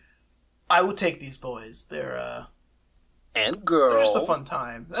day, I would take these boys. They're And girl. they're just a fun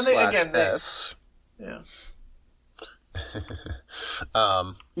time. And S. yeah.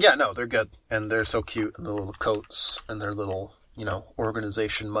 Yeah, no, they're good. And they're so cute. And the little coats and their little,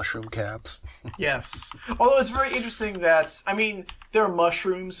 organization mushroom caps. Yes. Although it's very interesting that, I mean, they're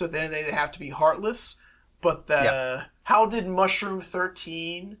mushrooms, so then they have to be heartless. But how did Mushroom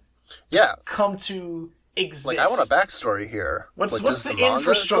 13 come to exist? Like, I want a backstory here. What's does the manga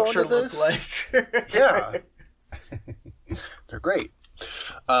infrastructure go into look this? like? Yeah. They're great.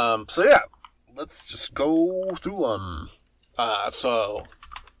 So yeah, let's just go through them. So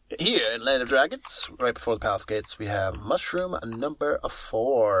here in Land of Dragons, right before the Palace Gates, we have Mushroom number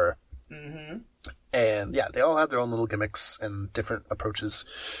 4. Mm-hmm. And yeah, they all have their own little gimmicks and different approaches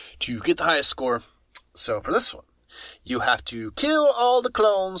to get the highest score. So for this one, you have to kill all the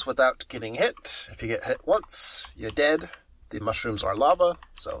clones without getting hit. If you get hit once, you're dead. The mushrooms are lava,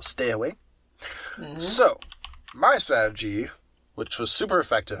 so stay away. Mm-hmm. So, my strategy, which was super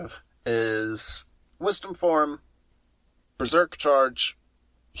effective, is Wisdom Form, Berserk Charge,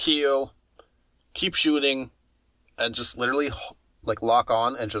 heal, keep shooting, and just literally lock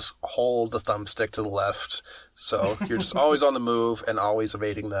on and just hold the thumbstick to the left. So you're just always on the move and always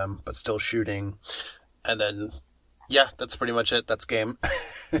evading them, but still shooting. And then, yeah, that's pretty much it. That's game.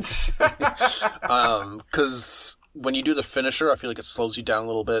 Because when you do the finisher, I feel like it slows you down a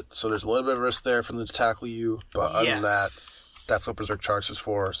little bit. So there's a little bit of risk there for them to tackle you. But other than that, that's what Berserk Charge is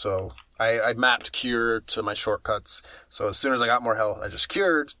for. So I mapped Cure to my shortcuts. So as soon as I got more health, I just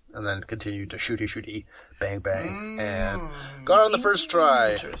cured and then continued to shooty, bang, bang. And got on the first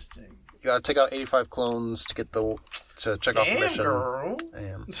try. Interesting. You gotta take out 85 clones to get to check off the mission. Girl.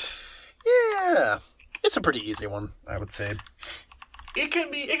 And yeah, it's a pretty easy one, I would say. It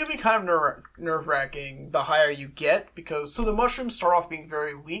can be kind of nerve-wracking the higher you get, because the mushrooms start off being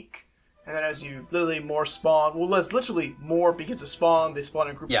very weak, and then as you literally more spawn, as literally more begin to spawn, they spawn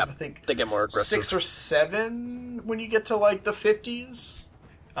in groups of, I think, they get more aggressive. 6 or 7 when you get to the 50s.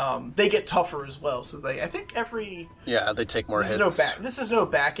 They get tougher as well, so I think every... Yeah, they take more hits. This is no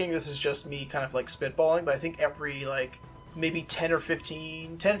backing, this is just me kind of spitballing, but I think every maybe 10 or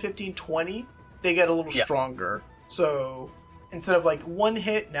 15, 20, they get a little stronger. So instead of one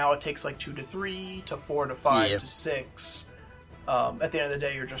hit, now it takes 2 to 3 to 4 to 5 to 6. At the end of the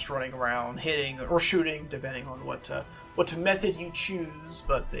day, you're just running around hitting or shooting, depending on what method you choose.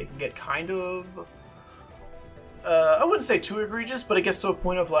 But they can get kind of, I wouldn't say too egregious, but it gets to a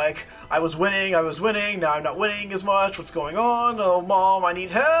point of I was winning, now I'm not winning as much. What's going on? Oh, Mom, I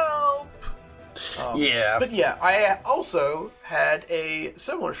need help. But yeah, I also had a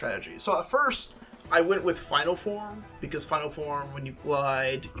similar strategy. So at first, I went with Final Form, because Final Form, when you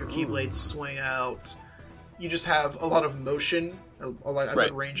glide, your Keyblades swing out, you just have a lot of motion, a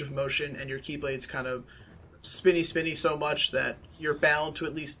good range of motion, and your Keyblades kind of spinny so much that you're bound to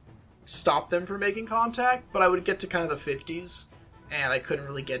at least stop them from making contact. But I would get to kind of the 50s, and I couldn't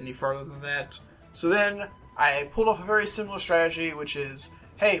really get any farther than that. So then I pulled off a very similar strategy, which is,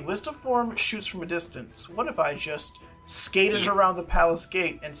 hey, Wisdom Form shoots from a distance. What if I just skated around the palace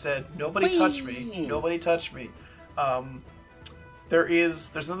gate and said, nobody touch me, nobody touch me.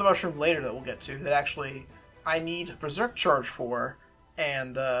 There's another mushroom later that we'll get to that actually I need Berserk Charge for,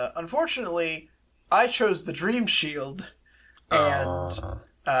 and unfortunately I chose the Dream Shield, and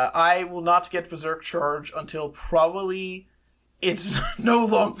I will not get Berserk Charge until probably it's no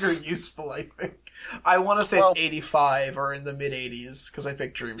longer useful, I think. I want to say it's 85 or in the mid-80s, because I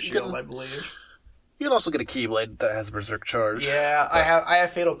picked Dream Shield, I believe. You can also get a Keyblade that has Berserk Charge. Yeah, I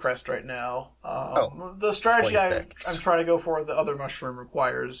have Fatal Crest right now. The strategy I'm trying to go for, the other mushroom,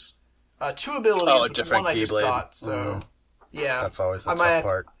 requires 2 abilities, which one I just got. So, yeah. That's always the tough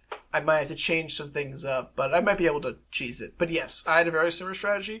part. I might have to change some things up, but I might be able to cheese it. But yes, I had a very similar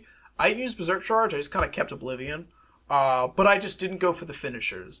strategy. I used Berserk Charge, I just kind of kept Oblivion. But I just didn't go for the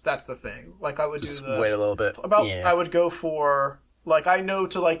finishers. That's the thing. I would just wait a little bit. I would go for... I know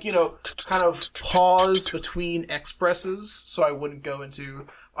to, kind of pause between X presses, so I wouldn't go into...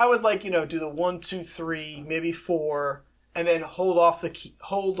 I would, do the 1, 2, 3, maybe 4, and then hold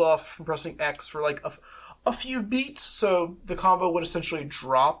off from pressing X for, a few beats, so the combo would essentially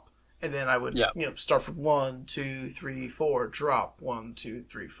drop, and then I would, start from 1, 2, 3, 4, drop, 1, 2,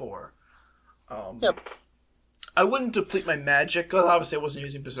 3, 4. I wouldn't deplete my magic, because obviously I wasn't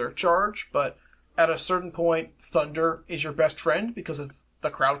using Berserk Charge, but... At a certain point, Thunder is your best friend because of the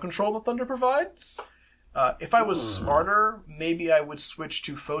crowd control that Thunder provides. If I was smarter, maybe I would switch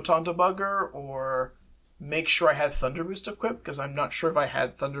to Photon Debugger or make sure I had Thunder Boost equipped, because I'm not sure if I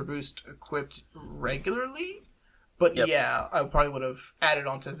had Thunder Boost equipped regularly. But Yep. yeah, I probably would have added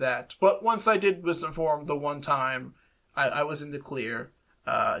on to that. But once I did Wisdom Form the one time, I was in the clear.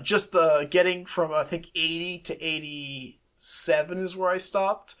 Just the getting from, I think, 80 to 87 is where I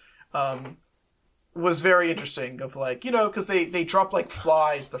stopped. Was very interesting of like, because they drop like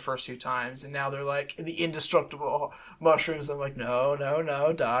flies the first few times, and now they're like the indestructible mushrooms. I'm like, no,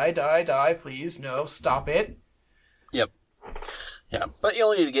 die, please, no, stop it. Yep. Yeah, but you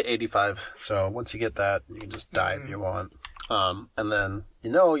only need to get 85, so once you get that, you can just die if you want. And then,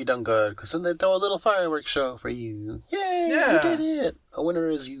 you done good, because then they throw a little fireworks show for you. Yay, Yeah. you did it! A winner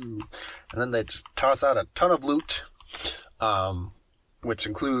is you. And then they just toss out a ton of loot, which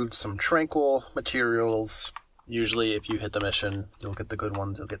includes some tranquil materials. Usually, if you hit the mission, you'll get the good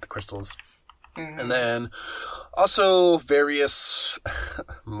ones, you'll get the crystals. And then also various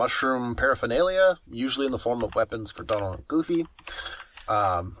mushroom paraphernalia, usually in the form of weapons for Donald and Goofy.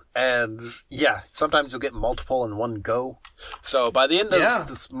 And yeah, sometimes you'll get multiple in one go. So by the end of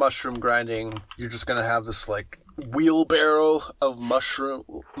this mushroom grinding, you're just gonna have this like wheelbarrow of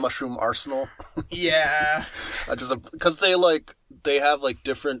mushroom arsenal. Yeah. Because they have like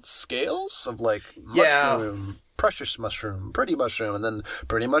different scales of like mushroom. Precious mushroom, pretty mushroom, and then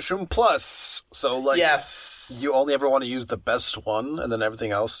pretty mushroom plus. So, like, yes, you only ever want to use the best one, and then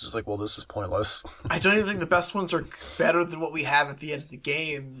everything else is just like, well, this is pointless. I don't even think the best ones are better than what we have at the end of the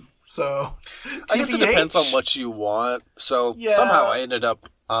game. So, I guess it depends on what you want. So, somehow I ended up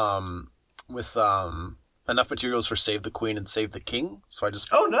with enough materials for Save the Queen and Save the King. So I just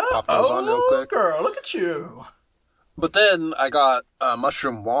popped those on real quick. Girl, look at you. But then I got a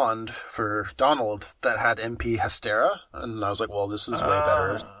mushroom wand for Donald that had MP Hestera, and I was like, well, this is way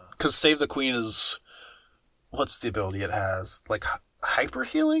better. Because Save the Queen is... What's the ability it has? Like, hyper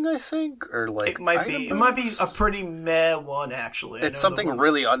healing, I think? Or like... It might be a pretty meh one, actually. It's something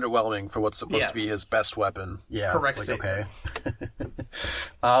really underwhelming for what's supposed to be his best weapon. Yeah. Correct it's like, statement.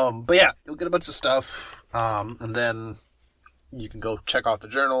 okay. But yeah, you'll get a bunch of stuff, and then... You can go check off the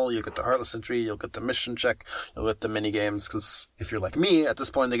journal, you'll get the Heartless Entry, you'll get the mission check, you'll get the mini games, because if you're like me, at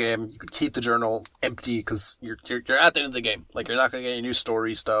this point in the game, you could keep the journal empty, because you're at the end of the game. Like, you're not going to get any new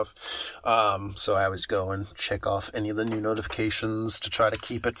story stuff. So I always go and check off any of the new notifications to try to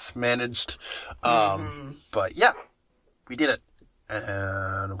keep it managed. But yeah, we did it.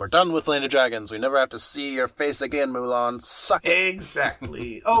 And we're done with Land of Dragons. We never have to see your face again, Mulan. Suck it.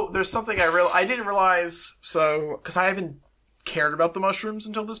 Exactly. Oh, there's something I didn't realize, because I haven't cared about the mushrooms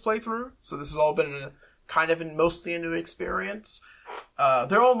until this playthrough, so this has all been mostly a new experience.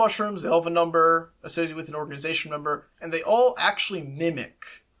 They're all mushrooms, they all have a number associated with an organization member, and they all actually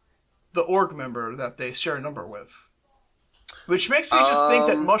mimic the org member that they share a number with. Which makes me just think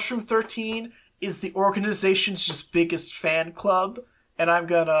that Mushroom 13 is the organization's just biggest fan club, and I'm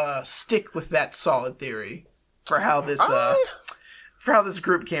gonna stick with that solid theory for how this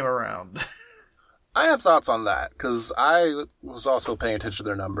group came around. I have thoughts on that, because I was also paying attention to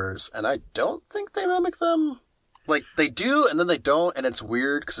their numbers, and I don't think they mimic them. Like, they do, and then they don't, and it's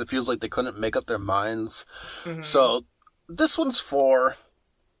weird, because it feels like they couldn't make up their minds. So, this one's 4,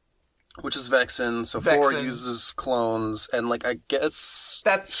 which is Vexen, so 4 uses clones, and, like, I guess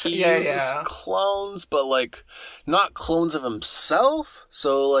he uses clones, but, like, not clones of himself,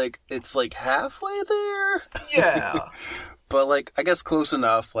 so, like, it's, like, halfway there? Yeah. But, like, I guess close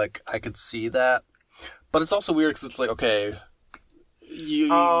enough, like, I could see that. But it's also weird because it's like, okay,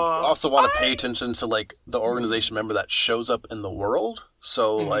 you also want to pay attention to, like, the organization member that shows up in the world.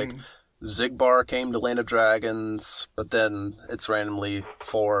 So, like, Xigbar came to Land of Dragons, but then it's randomly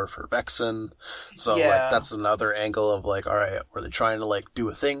 4 for Vexen. So, like, that's another angle of, like, all right, were they trying to, like, do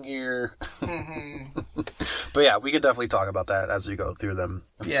a thing here? But yeah, we could definitely talk about that as we go through them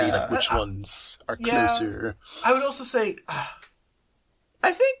and see, like, which ones are closer. I would also say,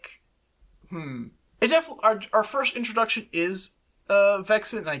 I think, it definitely, our first introduction is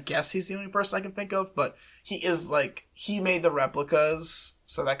Vexen, and I guess he's the only person I can think of, but he is, like, he made the replicas,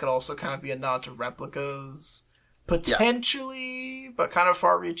 so that could also kind of be a nod to replicas, potentially, but kind of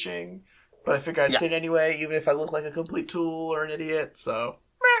far-reaching, but I figured I'd say it anyway, even if I look like a complete tool or an idiot, so,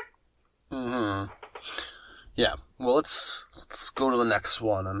 meh. Yeah, well, let's go to the next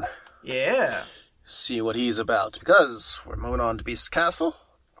one and see what he's about, because we're moving on to Beast's Castle.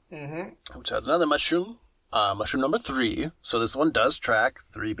 Which has another mushroom, mushroom number 3. So this one does track,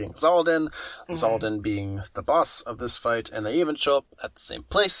 3 being Zaldin, Zaldin being the boss of this fight, and they even show up at the same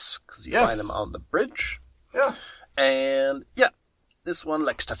place, because you find them on the bridge. Yeah. And, this one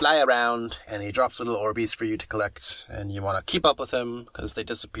likes to fly around, and he drops little Orbeez for you to collect, and you want to keep up with him, because they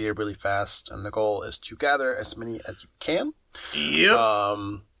disappear really fast, and the goal is to gather as many as you can. Yep.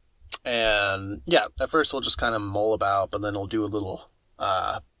 And yeah, at first he'll just kind of mull about, but then he'll do a little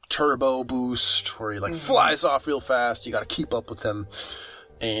turbo boost where he like flies off real fast. You got to keep up with him.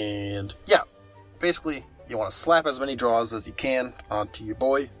 And yeah, basically you want to slap as many draws as you can onto your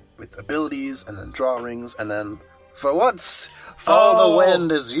boy with abilities and then draw rings, and then for once, Follow the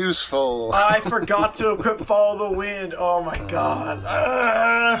Wind is useful. I forgot to equip Follow the Wind. Oh my god.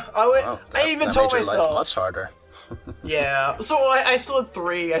 I even told made your myself. life much harder. Yeah. So I still had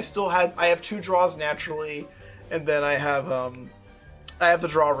 3. I have 2 draws naturally, and then I have the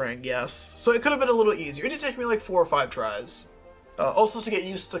draw ring. Yes. So it could have been a little easier. It did take me like 4 or 5 tries. Also to get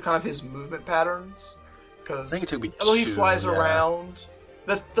used to kind of his movement patterns, because I think it took me although he 2, flies yeah. around,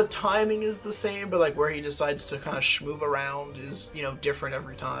 the timing is the same, but like where he decides to kind of schmoove around is different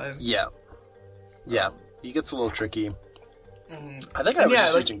every time. Yeah. He gets a little tricky. I think I was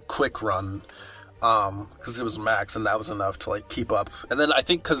just using Quick Run, because it was max, and that was enough to like keep up. And then I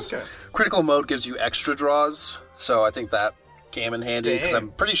think because Critical Mode gives you extra draws, so I think that came in handy. Because I'm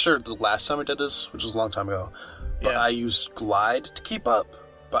pretty sure the last time I did this, which was a long time ago, but I used Glide to keep up.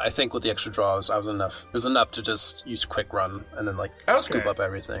 But I think with the extra draws, it was enough to just use Quick Run and then like scoop up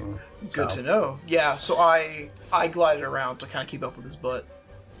everything. Good to know. Yeah, so I glided around to kind of keep up with his butt.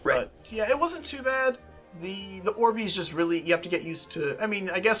 Right. But yeah, it wasn't too bad. The Orbeez just really, you have to get used to. I mean,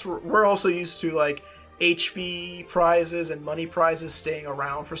 I guess we're also used to like HP prizes and money prizes staying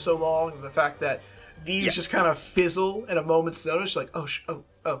around for so long, and the fact that these just kind of fizzle in a moment's notice. You're like,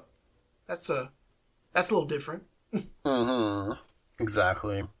 oh, that's a little different. Mm-hmm.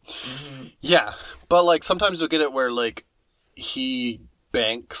 Exactly. Yeah, but like sometimes you'll get it where like he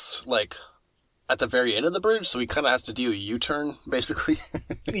banks like at the very end of the bridge, so he kind of has to do a U-turn basically.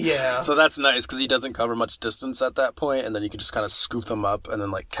 Yeah. So that's nice because he doesn't cover much distance at that point, and then you can just kind of scoop them up and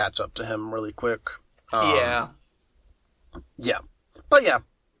then like catch up to him really quick. Yeah. But yeah,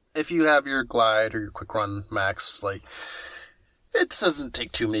 if you have your Glide or your Quick Run max, like it doesn't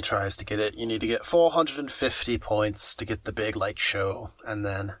take too many tries to get it. You need to get 450 points to get the big light show, and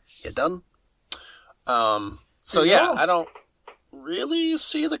then you're done. So yeah, I don't really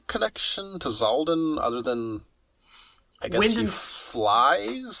see the connection to Zaldin other than, I guess, he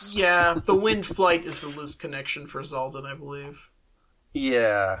flies? Yeah, the wind flight is the loose connection for Zaldin, I believe.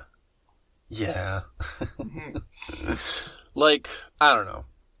 Yeah. Like, I don't know.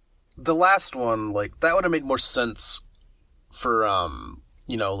 The last one, like, that would have made more sense for,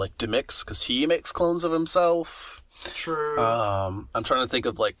 like, Demix, because he makes clones of himself. True. I'm trying to think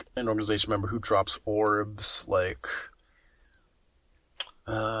of, like, an organization member who drops orbs, like...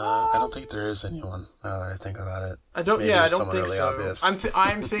 I don't think there is anyone, now that I think about it. I don't think really so. Obvious.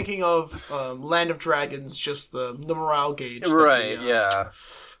 I'm thinking of Land of Dragons, just the morale gauge. Right, yeah.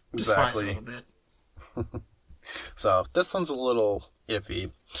 Despise Exactly. a little bit. So, this one's a little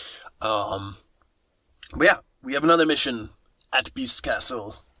iffy. But yeah, we have another mission at Beast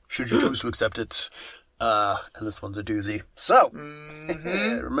Castle, should you choose to accept it. And this one's a doozy. So,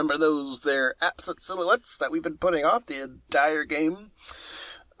 remember those there absent silhouettes that we've been putting off the entire game?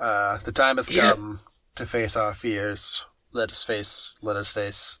 The time has come to face our fears. Let us face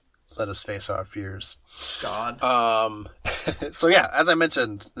our fears. God. So yeah, as I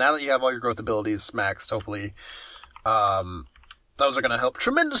mentioned, now that you have all your growth abilities maxed, hopefully, those are going to help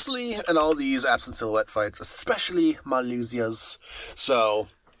tremendously in all these absent silhouette fights, especially Malusia's. So,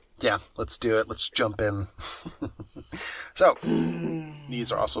 yeah, let's do it. Let's jump in. So,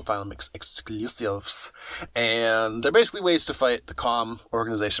 these are also Final Mix exclusives, and they're basically ways to fight the COM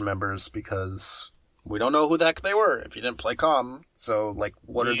organization members, because we don't know who the heck they were if you didn't play COM. So, like,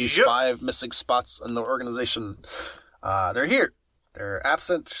 what are these 5 missing spots in the organization? They're here. They're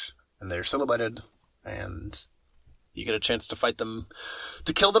absent, and they're silhouetted, and you get a chance to fight them,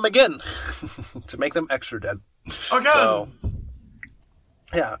 to kill them again, to make them extra dead. Again! So,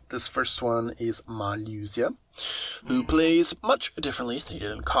 yeah, this first one is Malusia, who plays much differently than he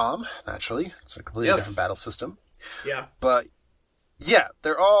did in COM, naturally. It's a completely different battle system. Yeah. But, yeah,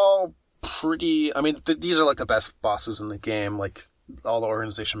 they're all pretty... I mean, these are, like, the best bosses in the game, like, all the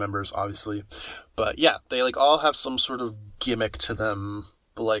organization members, obviously. But, yeah, they, like, all have some sort of gimmick to them,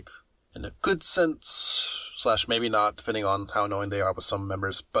 but, like, in a good sense, / maybe not, depending on how annoying they are with some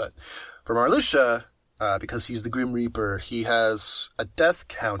members. But for Marluxia... because he's the Grim Reaper, he has a death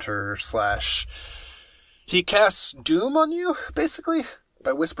counter / he casts Doom on you, basically,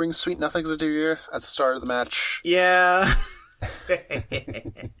 by whispering sweet nothings into your ear at the start of the match. Yeah.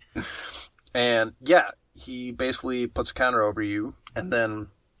 And, yeah, he basically puts a counter over you, and then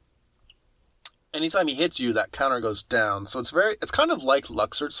anytime he hits you, that counter goes down. So it's kind of like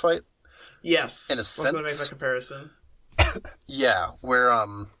Luxord's fight. Yes. In a sense. I was going to make that comparison. Yeah, where,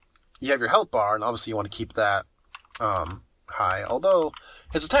 you have your health bar, and obviously you want to keep that high. Although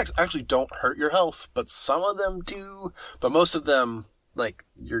his attacks actually don't hurt your health, but some of them do. But most of them, like,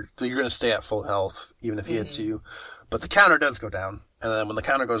 you're going to stay at full health even if he hits you. But the counter does go down, and then when the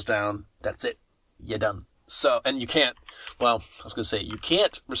counter goes down, that's it. You're done. So, and you can't, well, I was going to say, you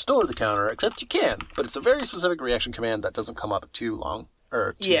can't restore the counter, except you can, but it's a very specific reaction command that doesn't come up too long,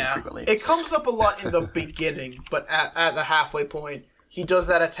 or too frequently. It comes up a lot in the beginning, but at the halfway point, he does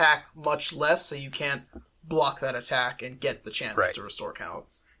that attack much less, so you can't block that attack and get the chance to restore count.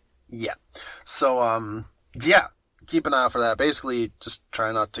 Yeah. So, yeah, keep an eye out for that. Basically, just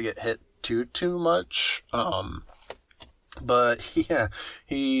try not to get hit too much. But, yeah,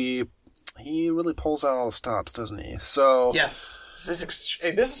 he really pulls out all the stops, doesn't he? So yes, this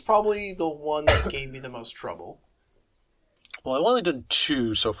is probably the one that gave me the most trouble. Well, I've only done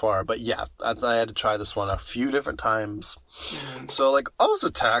 2 so far, but yeah, I had to try this one a few different times. So, like, all his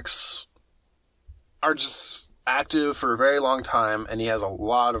attacks are just active for a very long time, and he has a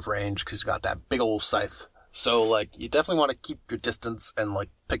lot of range because he's got that big old scythe. So, like, you definitely want to keep your distance and, like,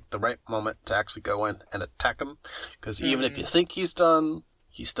 pick the right moment to actually go in and attack him. Because even if you think he's done,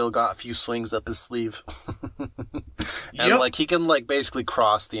 he's still got a few swings up his sleeve. And, like, he can, like, basically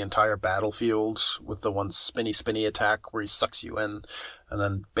cross the entire battlefield with the one spinny attack where he sucks you in, and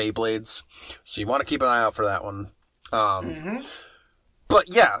then Beyblades. So you want to keep an eye out for that one. But,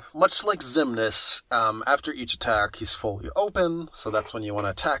 yeah, much like Xemnas, after each attack, he's fully open, so that's when you want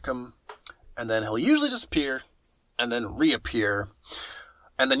to attack him. And then he'll usually disappear, and then reappear.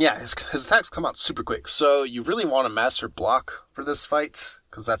 And then, yeah, his attacks come out super quick. So you really want to master block for this fight,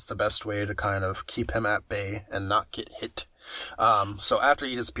 because that's the best way to kind of keep him at bay and not get hit. So after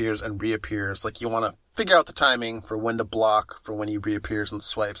he disappears and reappears, like, you want to figure out the timing for when to block for when he reappears and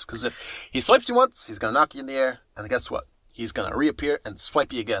swipes. Because if he swipes you once, he's going to knock you in the air, and guess what? He's going to reappear and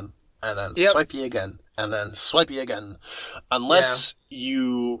swipe you again, and then swipe you again, and then swipe you again. Unless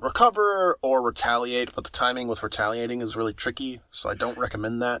you recover or retaliate, but the timing with retaliating is really tricky, so I don't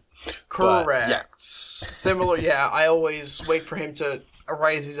recommend that. Correct. But, yeah. Similar, I always wait for him to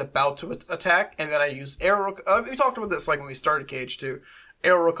arise he's about to attack, and then I use arrow... we talked about this, like, when we started Cage, too.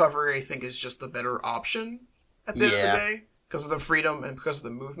 Arrow recovery, I think, is just the better option at the end of the day, because of the freedom and because of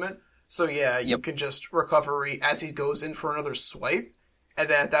the movement. So, you can just recovery as he goes in for another swipe, and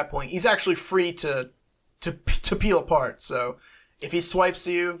then at that point, he's actually free to peel apart. So, if he swipes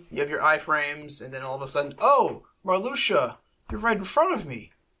you, you have your iframes, and then all of a sudden, oh, Marluxia, you're right in front of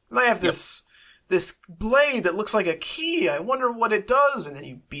me. And I have this blade that looks like a key. I wonder what it does. And then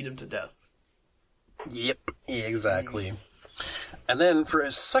you beat him to death. Yep, exactly. And then for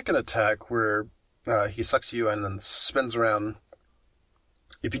his second attack, where he sucks you and then spins around,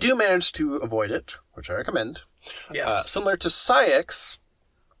 if you do manage to avoid it, which I recommend, similar to Saïx,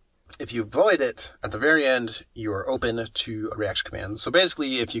 if you avoid it, at the very end, you are open to a reaction command. So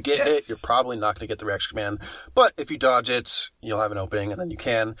basically, if you get hit, you're probably not going to get the reaction command. But if you dodge it, you'll have an opening, and then you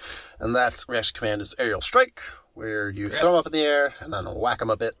can. And that reaction command is Aerial Strike, where you throw them up in the air, and then whack them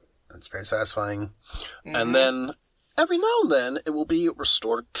a bit. It's very satisfying. And then, every now and then, it will be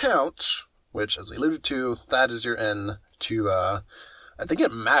Restore Count, which, as we alluded to, that is your end to, I think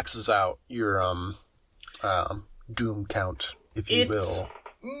it maxes out your Doom count, if you will.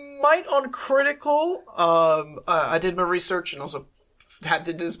 Might on critical. I did my research and also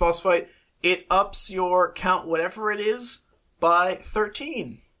did this boss fight. It ups your count, whatever it is, by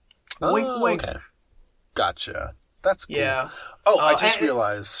 13. Wink, wink. Okay. Gotcha. That's cool. Yeah. Oh, I just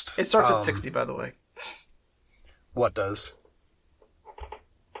realized. It starts at 60, by the way. What does?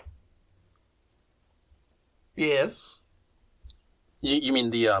 Yes. You mean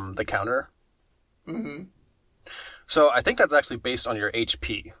the counter? Mm-hmm. So I think that's actually based on your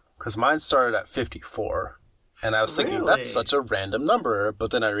HP, because mine started at 54. And I was thinking, that's such a random number,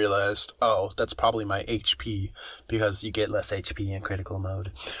 but then I realized, oh, that's probably my HP, because you get less HP in critical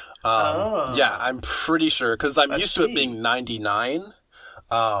mode. Yeah, I'm pretty sure, because I'm used to it being 99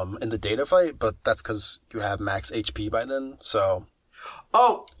 in the data fight, but that's because you have max HP by then, so...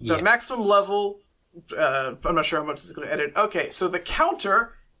 Oh, the maximum level, I'm not sure how much this is going to edit. Okay, so the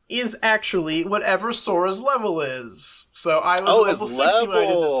counter is actually whatever Sora's level is. So I was level 60 when I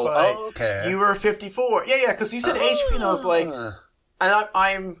did this fight. Oh, okay. You were 54. Yeah, because you said HP, and I was like... And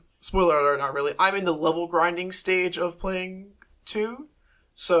I'm... Spoiler alert, not really. I'm in the level grinding stage of playing 2.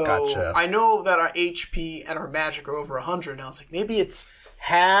 So gotcha. I know that our HP and our magic are over 100, and I was like, maybe it's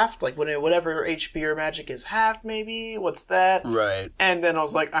halved? Like, whatever HP or magic is halved, maybe? What's that? Right. And then I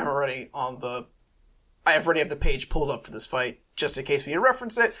was like, I already have the page pulled up for this fight, just in case we need to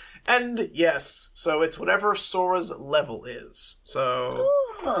reference it. And yes, so it's whatever Sora's level is. So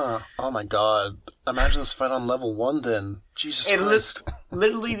Oh my god. Imagine this fight on level 1 then. Jesus Christ.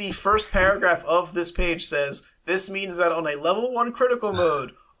 Literally the first paragraph of this page says, this means that on a level 1 critical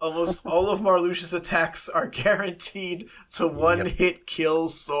mode, almost all of Marluxia's attacks are guaranteed to one-hit kill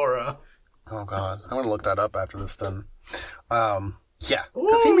Sora. Oh god. I'm gonna look that up after this then. Yeah,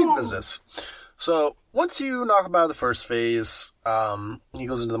 because he means business. So, once you knock him out of the first phase, he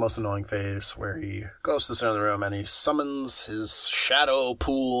goes into the most annoying phase, where he goes to the center of the room and he summons his shadow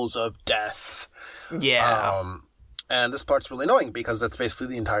pools of death. Yeah. And this part's really annoying, because that's basically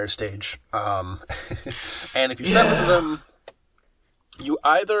the entire stage. And if you set with them, you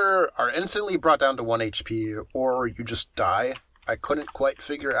either are instantly brought down to 1 HP, or you just die. I couldn't quite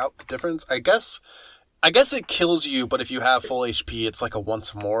figure out the difference. I guess it kills you, but if you have full HP, it's like a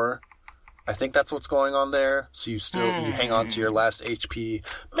once more. I think that's what's going on there. So you hang on to your last HP.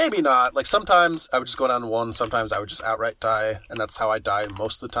 Maybe not. Like, sometimes I would just go down to 1. Sometimes I would just outright die. And that's how I die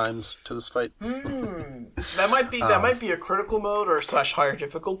most of the times to this fight. That might be a critical mode or / higher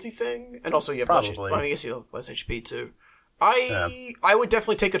difficulty thing. And also, probably. I guess you have less HP too. I would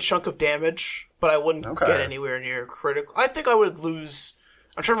definitely take a chunk of damage, but I wouldn't get anywhere near critical. I think I would lose...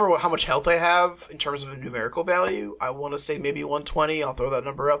 I'm trying to remember how much health I have in terms of a numerical value. I want to say maybe 120. I'll throw that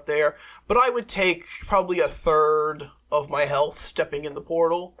number out there. But I would take probably a third of my health stepping in the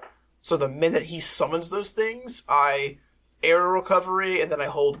portal. So the minute he summons those things, I air recovery, and then I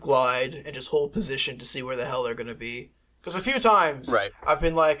hold glide and just hold position to see where the hell they're going to be. Because a few times I've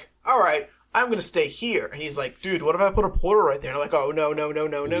been like, alright, I'm going to stay here. And he's like, dude, what if I put a portal right there? And I'm like, oh,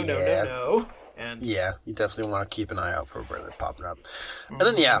 no. And yeah, you definitely want to keep an eye out for where they're popping up. And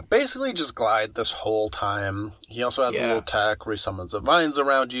then, basically just glide this whole time. He also has a little attack where he summons the vines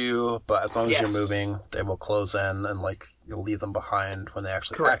around you, but as long as you're moving, they will close in, and, like, you'll leave them behind when they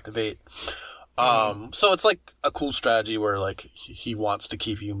actually activate. So it's, like, a cool strategy where, like, he wants to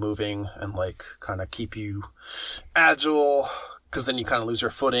keep you moving and, like, kind of keep you agile, because then you kind of lose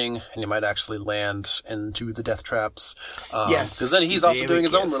your footing, and you might actually land into the death traps. Because then he's also doing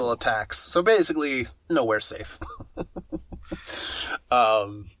his own little attacks. So basically, nowhere safe.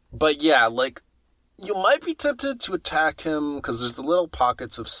 But yeah, like, you might be tempted to attack him, because there's the little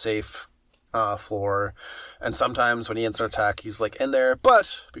pockets of safe floor, and sometimes when he ends an attack, he's, like, in there.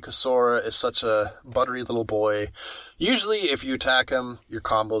 But because Sora is such a buttery little boy, usually if you attack him, your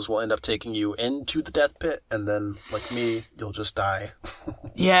combos will end up taking you into the death pit, and then, like me, you'll just die.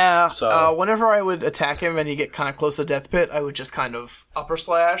 Yeah, so whenever I would attack him and he get kind of close to death pit, I would just kind of upper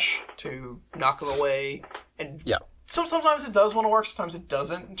slash to knock him away. And sometimes it does want to work, sometimes it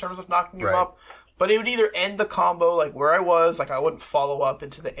doesn't in terms of knocking him up. But it would either end the combo, like where I was, like I wouldn't follow up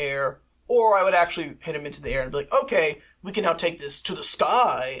into the air, or I would actually hit him into the air and be like, okay, we can now take this to the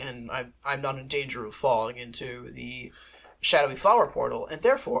sky, and I'm not in danger of falling into the shadowy flower portal, and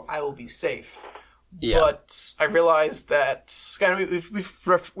therefore I will be safe. Yeah. But I realized that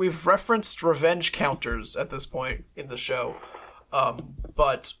we've referenced revenge counters at this point in the show,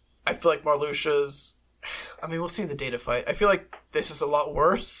 but I feel like Marluxia's... I mean, we'll see in the data fight. I feel like this is a lot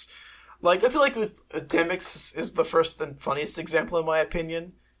worse. Like, I feel like with Demyx is the first and funniest example, in my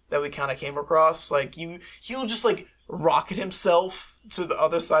opinion, that we kind of came across. Like, he'll just, like, rocket himself to the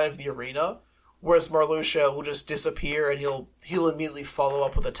other side of the arena, whereas Marluxia will just disappear and he'll immediately follow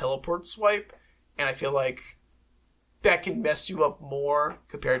up with a teleport swipe, and I feel like that can mess you up more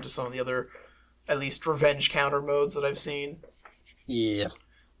compared to some of the other, at least, revenge counter modes that I've seen. Yeah.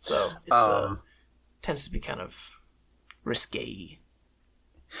 So, it's, tends to be kind of risque.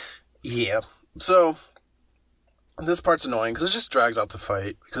 Yeah. So, this part's annoying because it just drags out the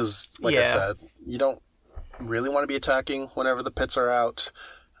fight. Because, like I said, you don't really want to be attacking whenever the pits are out.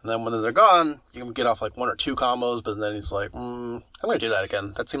 And then when they're gone, you can get off like 1 or 2 combos, but then he's like, I'm going to do that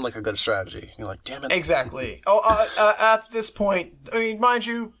again. That seemed like a good strategy. And you're like, damn it. Exactly. At this point, I mean, mind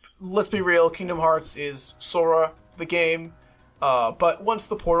you, let's be real, Kingdom Hearts is Sora, the game. But once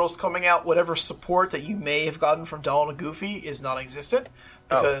the portal's coming out, whatever support that you may have gotten from Donald and Goofy is non-existent.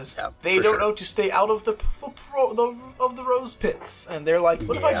 Because they don't know to stay out of the rose pits. And they're like,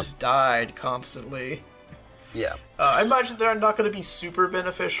 what if I just died constantly? Yeah. I imagine they're not going to be super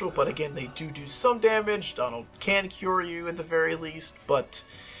beneficial, but again, they do some damage. Donald can cure you at the very least, but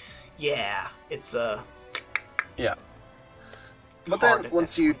yeah, it's yeah. But then,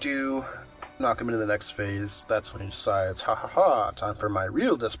 once you do knock him into the next phase, that's when he decides, time for my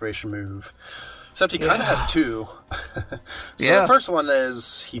real desperation move. Except he kind of has 2. The first one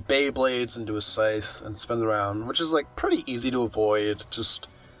is he Beyblades into his scythe and spins around, which is like pretty easy to avoid. Just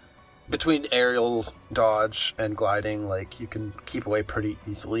between aerial dodge and gliding, like you can keep away pretty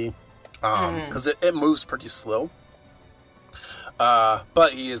easily because it moves pretty slow.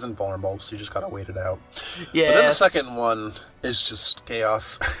 But he is invulnerable, so you just gotta wait it out. Yes. But then the second one is just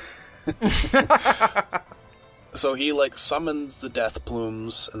chaos. So he, like, summons the death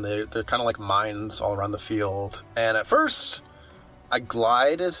plumes, and they're kind of like mines all around the field. And at first, I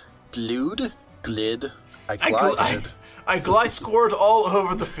glided. I glide scored all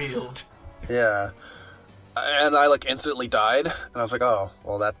over the field. Yeah. And I, like, instantly died. And I was like, oh,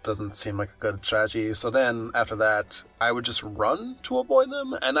 well, that doesn't seem like a good strategy. So then, after that, I would just run to avoid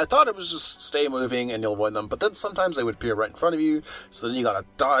them. And I thought it was just stay moving and you'll avoid them. But then sometimes they would appear right in front of you. So then you gotta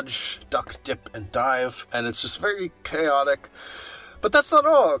dodge, duck, dip, and dive. And it's just very chaotic. But that's not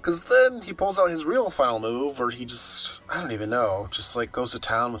all, because then he pulls out his real final move, where he just, I don't even know, just, like, goes to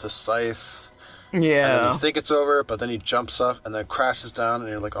town with a scythe. And then Yeah. you think it's over, but then he jumps up and then crashes down, and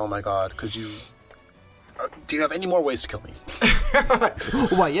you're like, oh my god, do you have any more ways to kill me?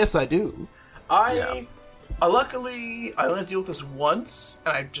 Why, yes, I do. I luckily I only deal with this once,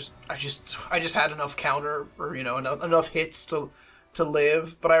 and I just had enough counter, or enough hits to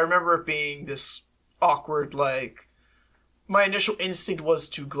live. But I remember it being this awkward, like, my initial instinct was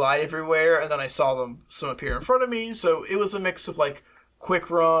to glide everywhere, and then I saw some appear in front of me. So it was a mix of, like, quick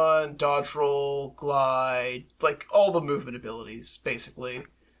run, dodge roll, glide, like all the movement abilities, basically.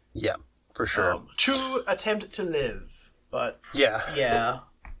 Yeah, for sure. To attempt to live, but yeah.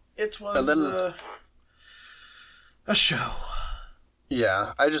 It was And then- a show.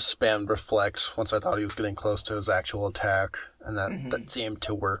 Yeah, I just spammed reflect once I thought he was getting close to his actual attack, and that seemed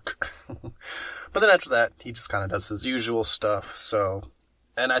to work. But then after that, he just kind of does his usual stuff, so...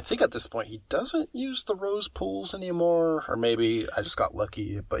 And I think at this point he doesn't use the rose pools anymore, or maybe I just got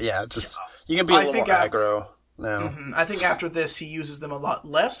lucky, but yeah, just... You can be a little more aggro now. I think after this he uses them a lot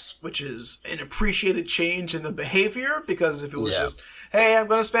less, which is an appreciated change in the behavior, because if it was just, hey, I'm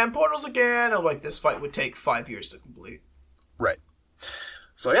going to spam portals again, I'm like, this fight would take 5 years to complete. Right.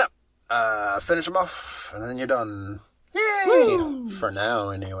 So yeah, finish him off, and then you're done. Yay! For now,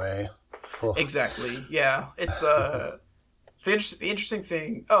 anyway. Cool. Exactly, yeah. It's, the interesting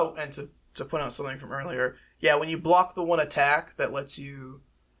thing... Oh, and to point out something from earlier, yeah, when you block the one attack, that lets you...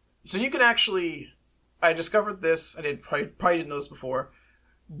 So you can actually... I discovered this, I probably didn't know this before.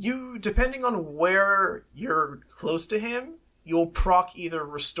 You, depending on where you're close to him, you'll proc either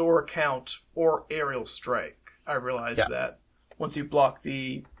Restore Count or Aerial Strike. I realized that once you block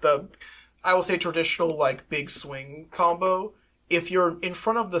the I will say traditional, like, big swing combo. If you're in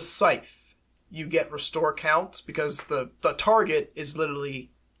front of the scythe, you get Restore Count, because the target is literally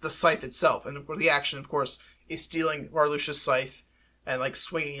the scythe itself. And the action, of course, is stealing Marluxia's scythe and, like,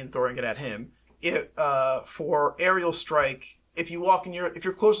 swinging and throwing it at him. For Aerial Strike, if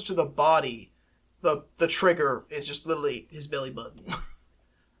you're closer to the body, the trigger is just literally his belly button.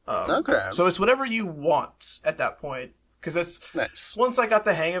 Okay. So it's whatever you want at that point. Because that's... Nice. Once I got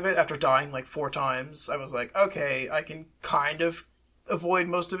the hang of it, after dying like 4 times, I was like, okay, I can kind of avoid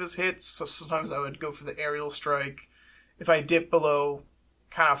most of his hits. So sometimes I would go for the Aerial Strike. If I dip below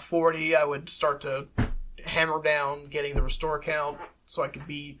kind of 40, I would start to hammer down getting the Restore Count, so I could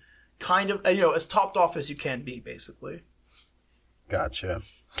be kind of, as topped off as you can be, basically. Gotcha.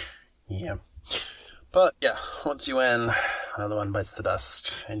 Yeah. But, yeah, once you win, another one bites the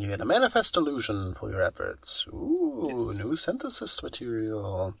dust, and you get a Manifest Illusion for your efforts. Ooh, new synthesis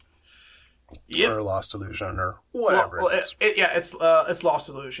material. Yep. Or Lost Illusion, or whatever. It's Lost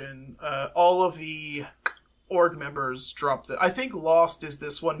Illusion. All of the org members drop I think Lost is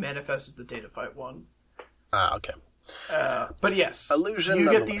this one, Manifest is the Data Fight one. Ah, okay. But yes, Illusion. You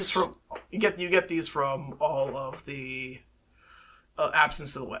get these from all of the Absent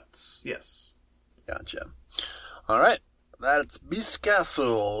Silhouettes. Yes. Gotcha. Alright, that's Beast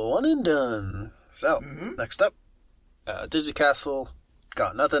Castle, one and done. So, next up, Dizzy Castle,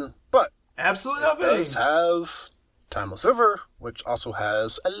 got nothing, but Absolutely it nothing. does have Timeless River, which also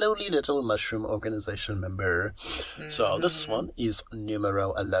has a lowly little mushroom organization member. So this one is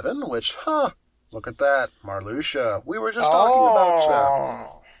numero 11, which, look at that, Marluxia. We were just talking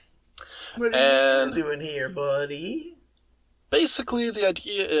about you. What are you doing here, buddy? Basically, the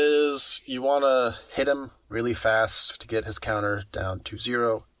idea is you want to hit him really fast to get his counter down to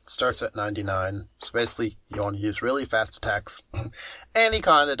 0. It starts at 99. So basically, you want to use really fast attacks. And he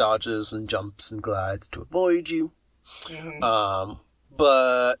kind of dodges and jumps and glides to avoid you.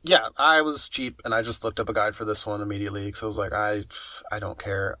 But yeah, I was cheap and I just looked up a guide for this one immediately because I was like, I don't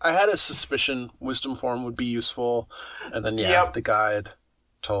care. I had a suspicion Wisdom Form would be useful. And then, the guide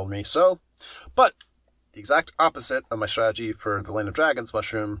told me so. But the exact opposite of my strategy for the Lane of Dragons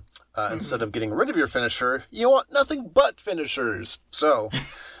mushroom. Instead of getting rid of your finisher, you want nothing but finishers. So,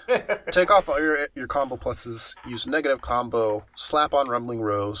 take off all your combo pluses, use negative combo, slap on Rumbling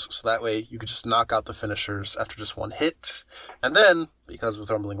Rose, so that way you can just knock out the finishers after just one hit. And then, because with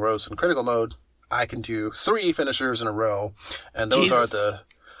Rumbling Rose in critical mode, I can do 3 finishers in a row, and those are the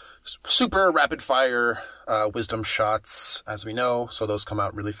super rapid fire wisdom shots, as we know, so those come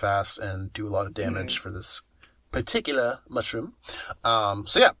out really fast and do a lot of damage for this particular mushroom.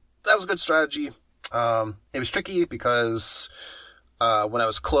 So yeah, that was a good strategy. It was tricky because when I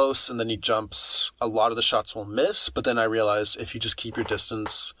was close and then he jumps, a lot of the shots will miss, but then I realized if you just keep your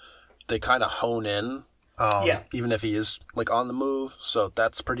distance, they kind of hone in. Even if he is like on the move, so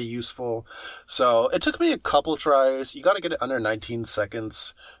that's pretty useful. So it took me a couple tries. You got to get it under 19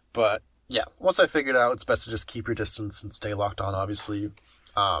 seconds, but yeah, once I figured out it's best to just keep your distance and stay locked on, obviously,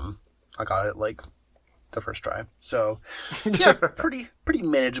 I got it like the first try. So yeah, pretty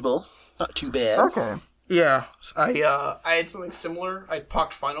manageable, not too bad. Okay. Yeah, I had something similar. I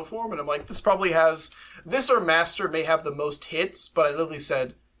pocked Final Form, and I'm like, this or Master may have the most hits, but I literally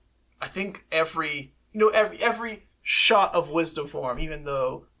said, I think every shot of Wisdom Form, even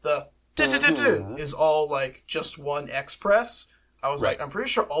though the is all like just one X press, I was like, I'm pretty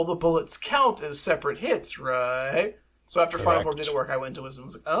sure all the bullets count as separate hits, right? So after Final Form didn't work, I went to Wisdom. I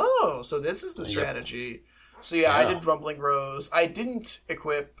was like, oh, so this is the strategy. So yeah, I did Rumbling Rose. I didn't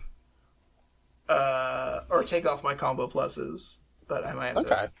equip or take off my combo pluses, but I might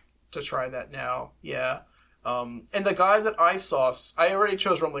have to try that now. Yeah. And the guy that I saw, I already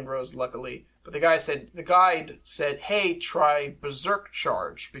chose Rumbling Rose, luckily, but the guide said, hey, try Berserk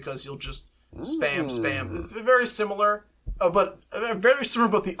Charge, because you'll just spam. Very similar, but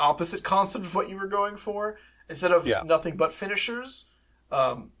the opposite concept of what you were going for. Instead of nothing but finishers,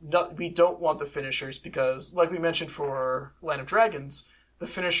 we don't want the finishers because, like we mentioned for Land of Dragons, the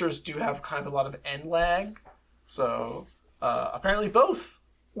finishers do have kind of a lot of end lag. So apparently both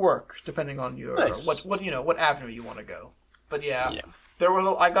work depending on your what avenue you want to go. But I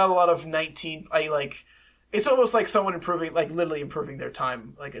got a lot of 19. It's almost like someone improving, like literally improving their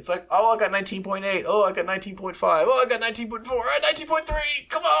time. Like it's like, oh, I got 19.8. Oh, I got 19.5. Oh, I got 19.4. 19.3.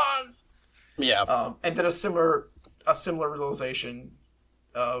 Come on. Yeah. And then a similar realization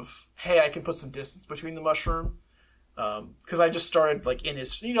of, hey, I can put some distance between the mushroom. Because I just started like in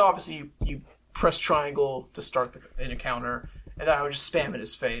his, obviously you press triangle to start in a counter, and then I would just spam in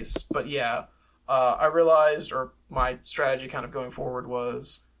his face. But yeah, I realized, or my strategy kind of going forward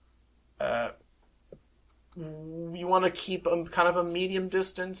was, you want to keep kind of a medium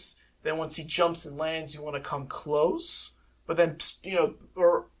distance. Then once he jumps and lands, you want to come close, but then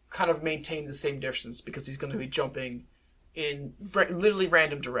or kind of maintain the same distance because he's going to be jumping in literally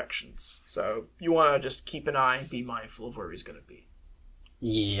random directions. So you want to just keep an eye and be mindful of where he's going to be.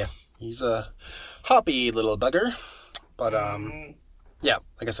 Yeah, he's a hoppy little bugger, but yeah,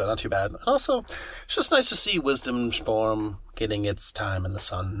 like I said, not too bad. And also, it's just nice to see Wisdom Form getting its time in the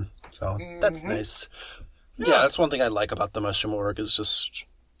sun. So that's nice. Yeah, that's one thing I like about the Mushroom Org is just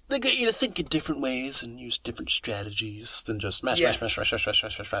they get you to think in different ways and use different strategies than just mash.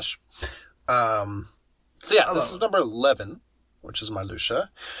 So yeah, this is number 11, which is my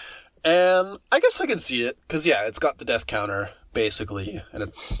Lucia. And I guess I can see it, because it's got the death counter, basically. And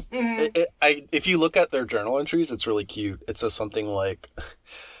it's, if you look at their journal entries, it's really cute. It says something like,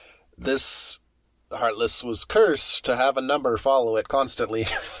 this Heartless was cursed to have a number follow it constantly.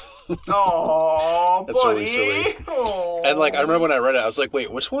 Oh, That's buddy. really silly. Aww. And I remember when I read it, I was like,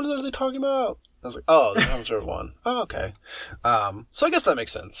 wait, which one are they talking about? I was like, oh, the Helmsworth one. Oh, okay. So I guess that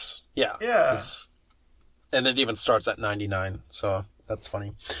makes sense. Yeah. Yeah. And it even starts at 99, so that's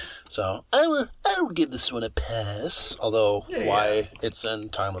funny. So I will give this one a pass. Although why it's in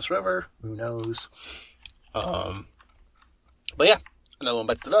Timeless River, who knows? But yeah, another one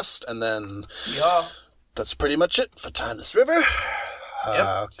bites the dust, and then that's pretty much it for Timeless River.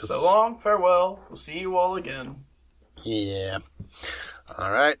 So long, farewell. We'll see you all again. Yeah.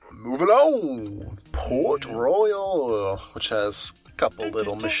 All right, moving on. Port Royal, which has a couple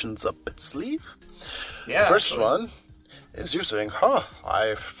little missions up its sleeve. Yeah. The first one is you saying,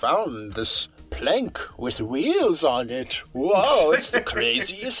 I found this plank with wheels on it. Whoa, it's the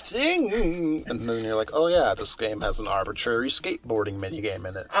craziest thing. And then you're like, oh yeah, this game has an arbitrary skateboarding minigame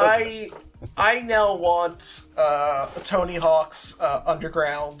in it. I now want Tony Hawk's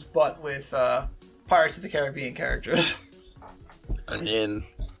Underground, but with Pirates of the Caribbean characters. I mean,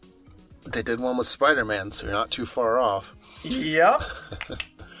 they did one with Spider-Man, so you're not too far off. Yep.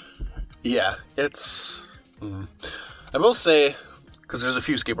 Yeah, it's... I will say, because there's a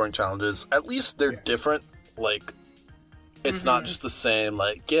few skateboarding challenges, at least they're different. It's not just the same,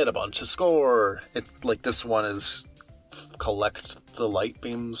 get a bunch of score. This one is collect the light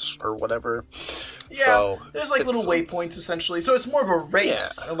beams or whatever. Yeah, So there's like little it's- waypoints essentially. So it's more of a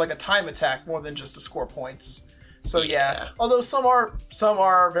race, or like a time attack, more than just to score points. So yeah, although some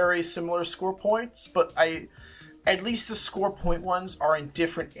are very similar score points, but at least the score point ones are in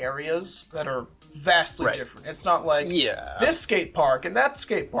different areas that are vastly different. It's not like this skate park and that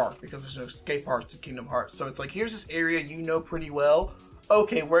skate park, because there's no skate parks in Kingdom Hearts. So it's like, here's this area you know pretty well.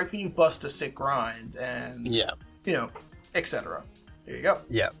 Okay, where can you bust a sick grind? And you know, etc. There you go.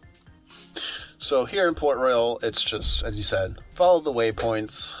 Yeah. So here in Port Royal, it's just, as you said, follow the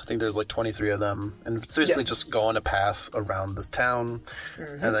waypoints. I think there's like 23 of them. And it's basically just go on a path around this town.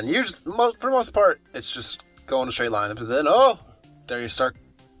 And then for the most part, it's just go in a straight line. And then, there you start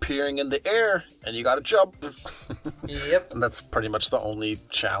peering in the air, and you gotta jump. Yep. And that's pretty much the only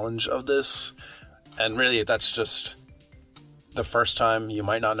challenge of this. And really, that's just the first time. You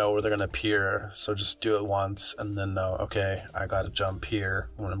might not know where they're gonna appear, so just do it once and then know, okay, I gotta jump here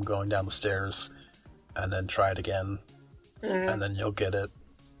when I'm going down the stairs, and then try it again, and then you'll get it.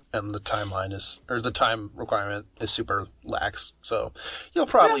 And the the time requirement is super lax, so you'll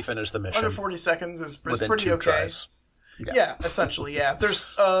probably finish the mission Under 40 seconds is within pretty 2 okay. tries. Yeah, essentially, yeah.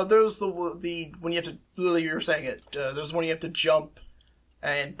 There's the when you have to, literally you were saying it, there's one you have to jump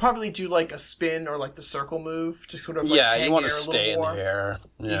and probably do like a spin or like the circle move to sort of like hang you want air to a little stay in more. the air.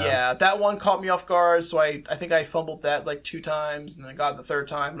 Yeah, that one caught me off guard, so I think I fumbled that like 2 times, and then I got it the third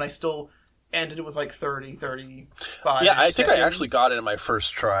time, and I still ended it with like 30, 35 Yeah, I think I seconds. actually got it in my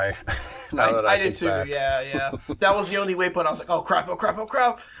first try. I did too, yeah. That was the only waypoint. I was like, oh crap. No,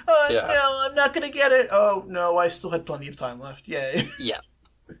 I'm not gonna get it. Oh no, I still had plenty of time left. Yay. Yeah.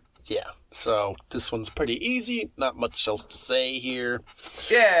 So this one's pretty easy. Not much else to say here.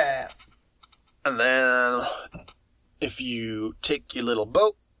 Yeah. And then, if you take your little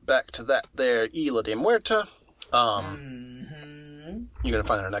boat back to that there Isla de Muerta, you're going to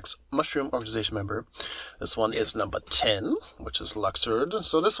find our next Mushroom Organization member. This one is number 10, which is Luxord.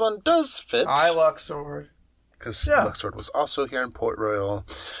 So this one does fit. I Luxord. Because Luxord was also here in Port Royal.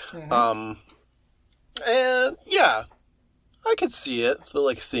 And, yeah, I could see it,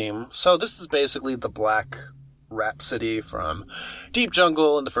 the, theme. So this is basically the Black Rhapsody from Deep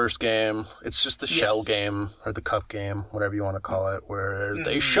Jungle in the first game. It's just the shell game, or the cup game, whatever you want to call it, where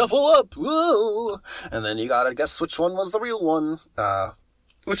they shuffle up, whoa, and then you gotta guess which one was the real one.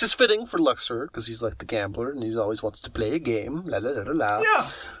 Which is fitting for Luxord, because he's like the gambler, and he always wants to play a game, la la la la la. Yeah.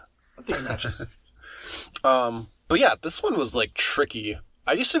 I think it matches. But yeah, this one was, tricky.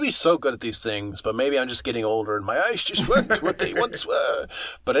 I used to be so good at these things, but maybe I'm just getting older, and my eyes just weren't what they once were.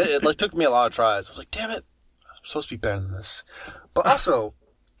 But it took me a lot of tries. I was like, damn it. I'm supposed to be better than this. But also,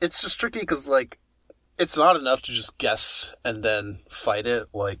 it's just tricky because, it's not enough to just guess and then fight it.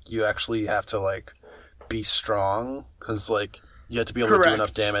 You actually have to, be strong because, you have to be able to do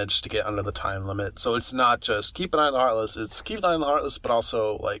enough damage to get under the time limit. So it's not just keep an eye on the Heartless. It's keep an eye on the Heartless, but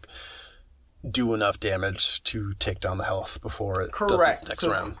also, do enough damage to take down the health before it does its next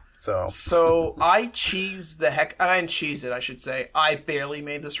round. So I cheesed the heck... I didn't cheese it, I should say. I barely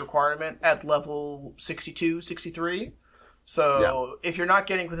made this requirement at level 62, 63. So if you're not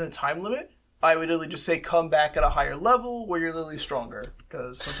getting within the time limit, I would literally just say come back at a higher level where you're literally stronger.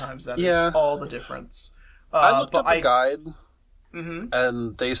 Because sometimes that is all the difference. I looked up a guide,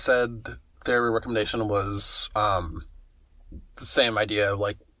 and they said their recommendation was the same idea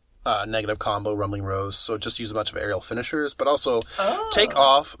of, negative combo, Rumbling Rose, so just use a bunch of aerial finishers, but also take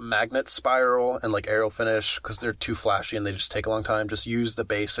off Magnet Spiral and aerial finish because they're too flashy and they just take a long time. Just use the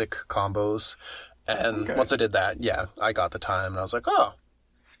basic combos. And once I did that, I got the time and I was like, oh,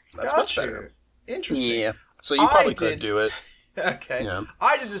 that's much better. Interesting. Yeah. So you probably could do it. Okay. Yeah.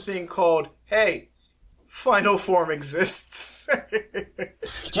 I did this thing called, hey, Final Form exists.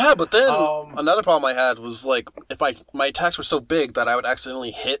 Yeah, but then another problem I had was if my attacks were so big that I would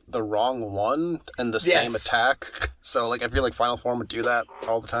accidentally hit the wrong one in the same attack. So I feel like Final Form would do that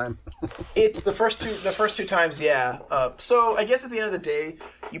all the time. It's the first two times, yeah. So I guess at the end of the day,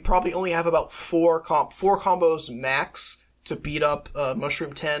 you probably only have about four combos max to beat up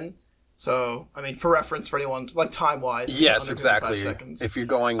Mushroom 10. So I mean, for reference, for anyone time wise, yes, exactly. Seconds. If you're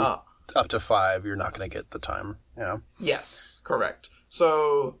going up to 5, you're not going to get the time. Yeah. Yes, correct.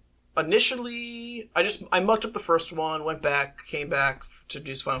 So initially, I mucked up the first one, went back, came back to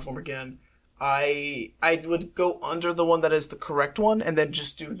do Final Form again. I would go under the one that is the correct one, and then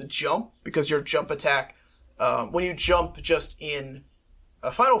just do the jump because your jump attack, when you jump just in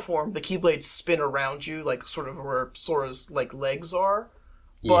a Final Form, the Keyblades spin around you, sort of where Sora's legs are.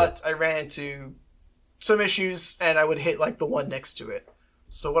 Yeah. But I ran into some issues, and I would hit the one next to it.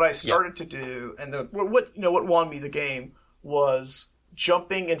 So what I started to do, and what won me the game was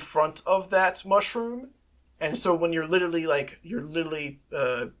jumping in front of that mushroom. And so when you're literally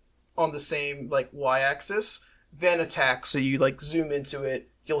on the same like y-axis, then attack. So you like zoom into it.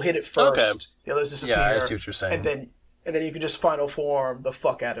 You'll hit it first. The others disappear. Yeah, I see what you're saying. And then you can just final form the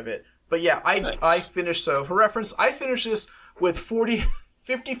fuck out of it. But yeah, I finished. So for reference, I finished this with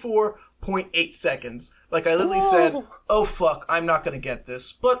 54.8 seconds. Like I literally said, "Oh fuck, I'm not gonna get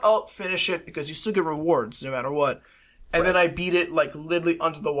this," but I'll finish it because you still get rewards no matter what. And then I beat it like literally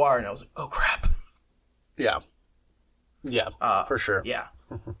under the wire, and I was like, "Oh crap." Yeah. Yeah, for sure. Yeah.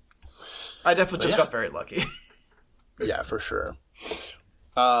 I definitely just got very lucky. Yeah, for sure.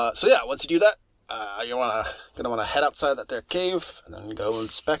 So yeah, once you do that, you're gonna wanna head outside that there cave and then go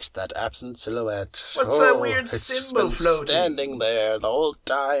inspect that absent silhouette. What's that weird it's just symbol been floating? standing there the whole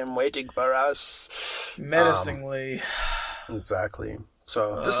time, waiting for us. Menacingly. Exactly.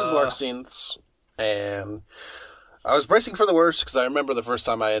 So this is Larxene's, and I was bracing for the worst because I remember the first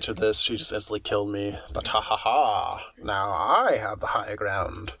time I entered this, she just instantly killed me. But now I have the high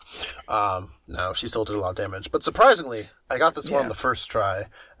ground. No, she still did a lot of damage. But surprisingly, I got this one on the first try.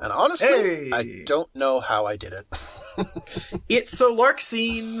 And honestly, I don't know how I did it. So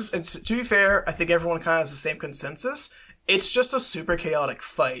Larxene's, and to be fair, I think everyone kind of has the same consensus. It's just a super chaotic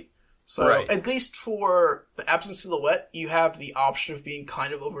fight. So at least for the absent silhouette, you have the option of being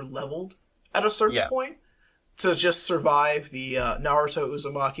kind of over-leveled at a certain point to just survive the Naruto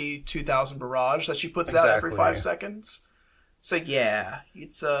Uzumaki 2000 barrage that she puts out every 5 seconds. So yeah,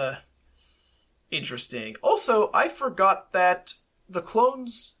 it's interesting. Also, I forgot that the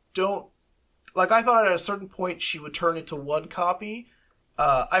clones don't... Like, I thought at a certain point she would turn into one copy.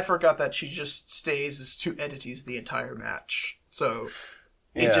 I forgot that she just stays as two entities the entire match. So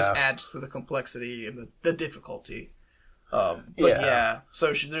it just adds to the complexity and the difficulty. So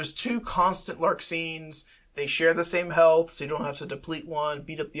there's two constant Larxenes. They share the same health, so you don't have to deplete one,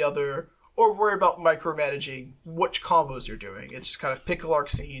 beat up the other, or worry about micromanaging which combos you're doing. It's just kind of pick a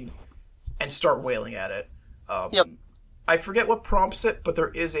Larxene and start wailing at it. I forget what prompts it, but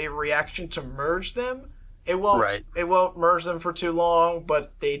there is a reaction to merge them. It won't merge them for too long,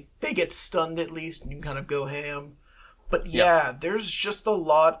 but they get stunned at least, and you can kind of go ham. But yeah, there's just a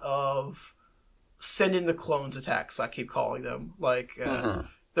lot of send in the clones attacks, I keep calling them. Like,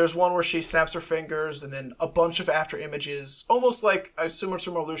 there's one where she snaps her fingers, and then a bunch of after images, almost like, similar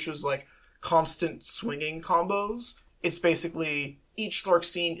to Marluxia's, like, constant swinging combos. It's basically, each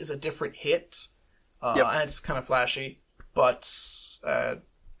Larxene is a different hit, and it's kind of flashy. But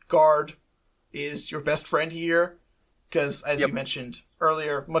Guard is your best friend here, because, as you mentioned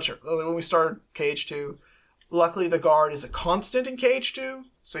earlier, much earlier when we started KH2, luckily the Guard is a constant in KH2,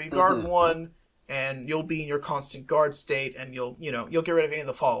 so you guard one, and you'll be in your constant guard state, and you'll get rid of any of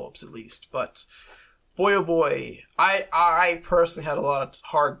the follow-ups at least. But boy, oh boy, I personally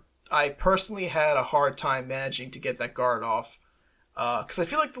had a hard time managing to get that guard off, because I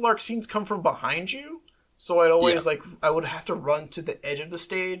feel like the Larxenes come from behind you, so I'd always I would have to run to the edge of the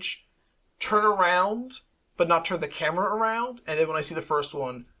stage, turn around, but not turn the camera around, and then when I see the first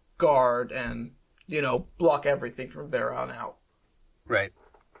one, guard and block everything from there on out. Right.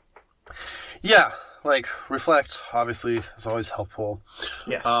 Yeah, like, reflect, obviously, is always helpful.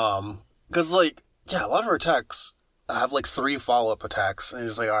 Yes. Because, a lot of her attacks have, 3 follow-up attacks, and you're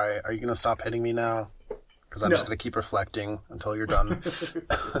just like, alright, are you gonna stop hitting me now? Because I'm just gonna keep reflecting until you're done.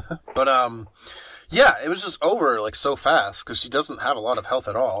 But, yeah, it was just over, so fast, because she doesn't have a lot of health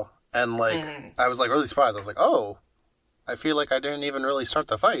at all. And, I was, really surprised. I was like, oh, I feel like I didn't even really start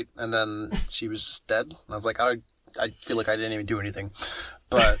the fight. And then she was just dead. And I was like, I feel like I didn't even do anything.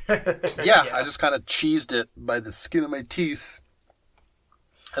 But, yeah, I just kind of cheesed it by the skin of my teeth.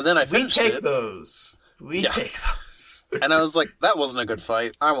 And then I finished it. We take those. And I was like, that wasn't a good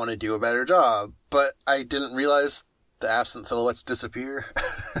fight. I want to do a better job. But I didn't realize the absent silhouettes disappear.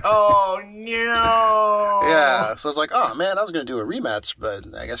 Oh, no! Yeah, so I was like, oh, man, I was going to do a rematch,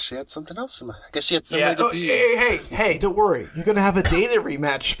 but I guess she had something else. I guess she had something to be. Hey, don't worry. You're going to have a data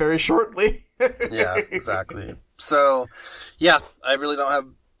rematch very shortly. Yeah, exactly. So, yeah, I really don't have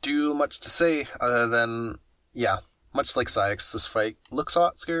too much to say other than, much like Saïx, this fight looks a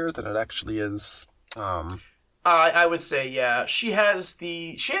lot scarier than it actually is. I would say, yeah. She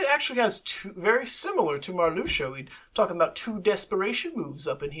actually has two, very similar to Marluxia. We're talking about 2 desperation moves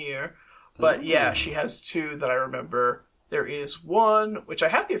up in here. But yeah, she has 2 that I remember. There is one, which I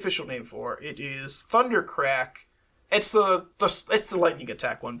have the official name for. It is Thundercrack. It's the lightning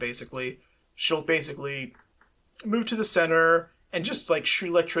attack one, basically. She'll basically move to the center and just, shoot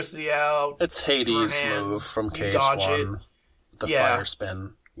electricity out. It's Hades' move from KH1. the Yeah. fire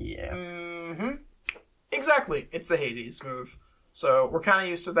spin. Yeah. Exactly. It's the Hades move. So we're kind of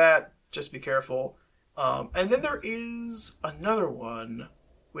used to that. Just be careful. And then there is another one,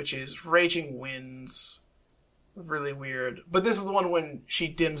 which is Raging Winds. Really weird. But this is the one when she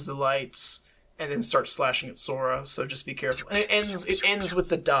dims the lights and then starts slashing at Sora. So just be careful. And it ends with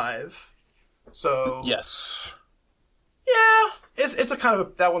the dive. So Yes. yeah, it's a kind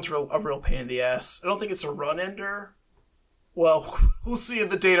of that one's a real pain in the ass. I don't think it's a run ender. Well, we'll see in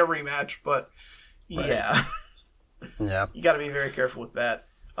the data rematch, but yeah. Yeah. You got to be very careful with that.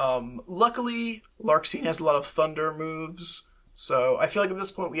 Luckily, Larxene has a lot of thunder moves, so I feel like at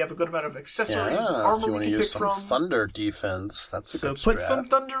this point we have a good amount of accessories and Yeah, if armor you we want to can pick use some from. thunder defense, that's a So good put strat. some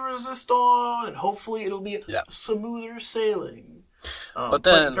thunder resist on, and hopefully it'll be Yeah. smoother sailing. But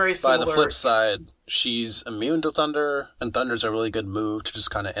then, very by similar, the flip side, she's immune to thunder, and thunder's a really good move to just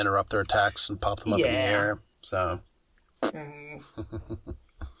kind of interrupt their attacks and pop them up in the Yeah. air. So,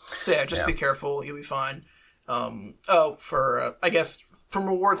 So yeah, just be careful. You'll be fine. I guess from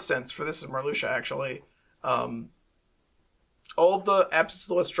reward sense for this is Marluxia actually. All of the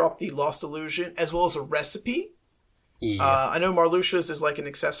Absolutes drop the Lost Illusion as well as a recipe. yeah. I know Marluxia's is like an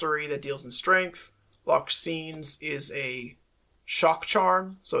accessory that deals in strength. Larxene's is a shock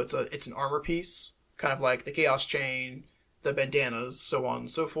charm, so it's an armor piece, kind of like the Chaos Chain, the bandanas, so on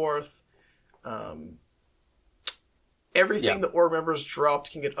and so forth. Everything Yeah. the Orb members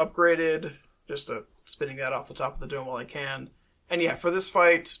dropped can get upgraded. Just spinning that off the top of the dome while I can. And yeah, for this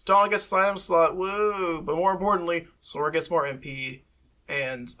fight, Donald gets Slam Slot, woo! But more importantly, Sora gets more MP.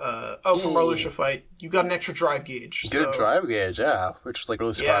 And, for Marluxia fight, you got an extra drive gauge. Good so- drive gauge, yeah, which was like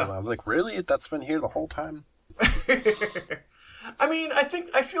really surprising. Yeah. I was like, really? That's been here the whole time? I mean, I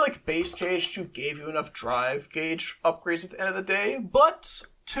feel like base Cage 2 gave you enough drive gauge upgrades at the end of the day, but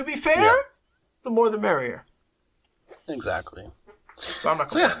to be fair, Yeah. the more the merrier. Exactly. So I'm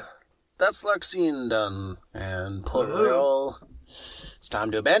not So complaining. yeah, that's Larxene done. And Port Royal, it's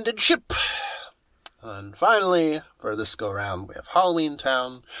time to abandon ship. And finally, for this go-round, we have Halloween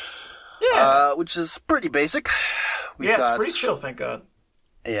Town, which is pretty basic. It's pretty chill, thank God.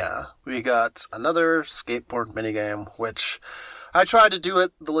 Yeah, we got another skateboard minigame, which I tried to do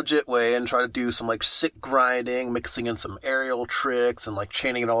it the legit way and try to do some like sick grinding, mixing in some aerial tricks and like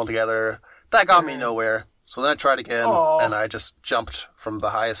chaining it all together. That got me nowhere. So then I tried again, and I just jumped from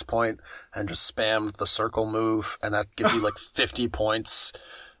the highest point and just spammed the circle move, and that gives you like 50 points.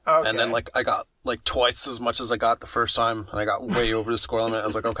 Okay. And then like I got like twice as much as I got the first time, and I got way over the score limit. I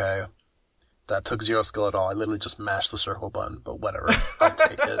was like, okay, that took zero skill at all. I literally just mashed the circle button, but whatever. I'll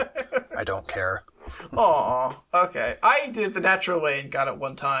take it. I don't care. Aw, okay. I did it the natural way and got it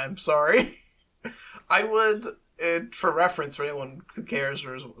one time, sorry. I would, for reference for anyone who cares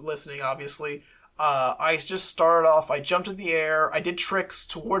or is listening, obviously, I just started off, I jumped in the air, I did tricks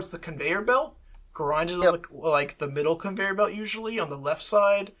towards the conveyor belt, grinded like the middle conveyor belt usually, on the left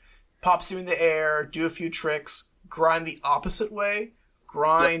side, pops you in the air, do a few tricks, grind the opposite way,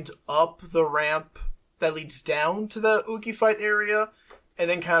 grind up the ramp that leads down to the Oogie fight area, and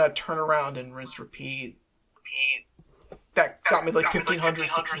then kind of turn around and rinse repeat. That got me like 1,500,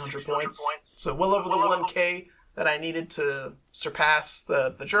 1,600 points. So well over the 1K that I needed to surpass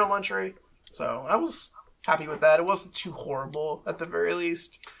the journal entry. So I was happy with that. It wasn't too horrible at the very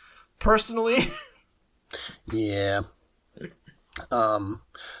least. Personally. Yeah.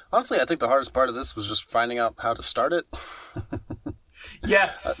 Honestly, I think the hardest part of this was just finding out how to start it.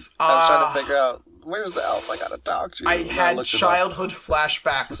 Yes. I was trying to figure out, where's the elf I gotta talk to? I And had looked it up. childhood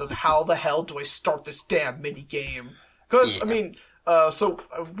flashbacks of how the hell do I start this damn mini game? Because Yeah. I mean,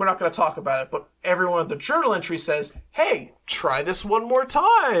 we're not going to talk about it, but everyone at the journal entry says, "Hey, try this one more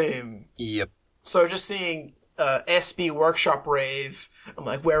time." Yep. So just seeing SB Workshop rave, I'm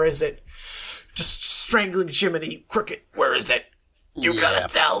like, where is it? Just strangling Jiminy Cricket. Where is it? You Yeah. gotta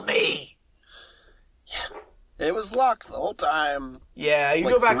tell me. It was locked the whole time. Yeah, you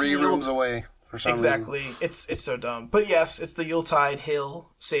Like go back 3 to the rooms away for some reason. Exactly. It's so dumb. But yes, it's the Yuletide Hill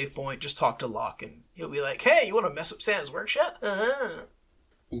save point. Just talk to Locke and he'll be like, "Hey, you want to mess up Santa's workshop?"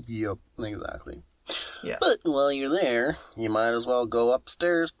 Yep, exactly. Yeah. But while you're there, you might as well go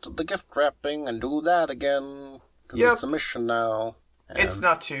upstairs to the gift wrapping and do that again. Because Yep. it's a mission now. And It's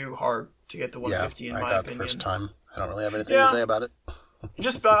not too hard to get to yeah, 150 in I my got opinion. the first time. I don't really have anything Yeah. to say about it.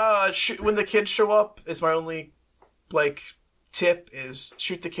 Just when the kids show up is my only tip is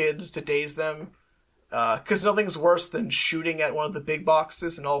shoot the kids to daze them. Because nothing's worse than shooting at one of the big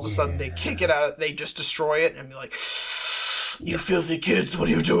boxes and all of a sudden they kick it out, they just destroy it and be like, "You filthy kids, what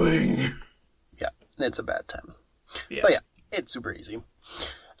are you doing?" Yeah, it's a bad time. Yeah. But yeah, it's super easy. And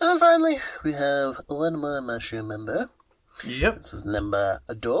then finally, we have one more mushroom member. Yep. This is number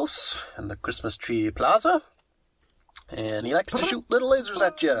dos in the Christmas Tree Plaza. And he likes to shoot little lasers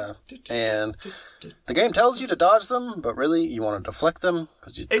at you. And the game tells you to dodge them, but really you want to deflect them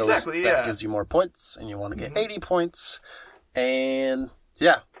because that gives you more points, and you want to get 80 points. And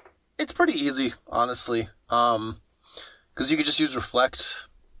yeah, it's pretty easy, honestly. Because you could just use reflect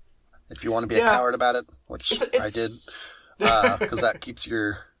if you want to be a coward about it, which I did. Because that keeps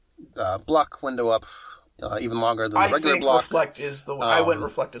your block window up even longer than the regular block. Reflect is the way. I went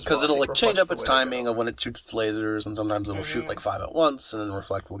reflect as well. Because it'll change up its timing of when it shoots its lasers, and sometimes it'll shoot 5 at once, and then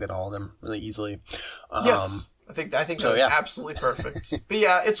reflect will get all of them really easily. Yes, I think that's absolutely perfect. But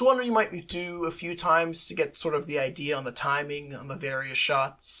yeah, it's one you might do a few times to get sort of the idea on the timing on the various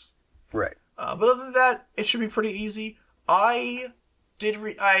shots. Right. But other than that, it should be pretty easy. I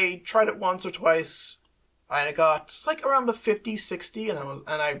tried it once or twice. I got around the 50, 60, and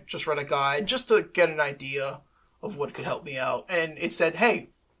I just read a guide just to get an idea of what could help me out. And it said, hey,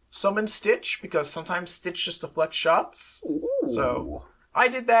 summon Stitch, because sometimes Stitch just deflects shots. Ooh. So I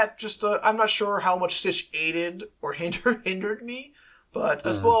did that I'm not sure how much Stitch aided or hindered me, but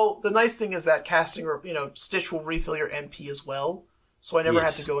as well, the nice thing is that casting, Stitch will refill your MP as well. So I never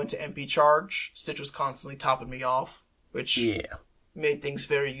had to go into MP charge. Stitch was constantly topping me off, which made things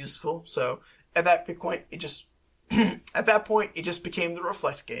very useful. So at that point, it just became the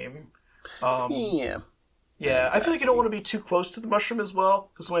reflect game. Yeah, I feel like you don't want to be too close to the mushroom as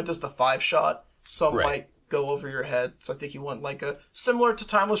well, because when it does the 5-shot, some might go over your head. So I think you want similar to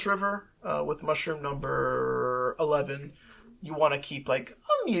Timeless River with mushroom number 11. You want to keep a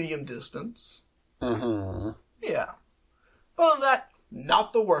medium distance. Mm-hmm. Yeah. Other than that,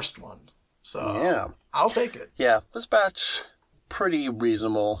 not the worst one. So I'll take it. Yeah, this batch, pretty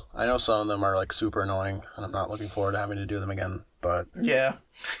reasonable. I know some of them are super annoying, and I'm not looking forward to having to do them again, but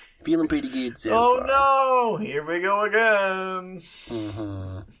feeling pretty good so far. No, here we go again.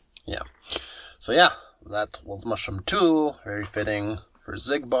 Mm-hmm. Yeah. So yeah, that was Mushroom 2, very fitting for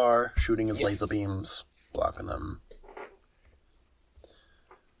Xigbar, shooting his laser beams, blocking them.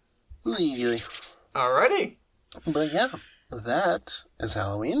 Alrighty. But yeah, that is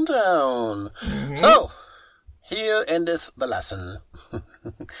Halloween Town. Mm-hmm. So, here endeth the lesson.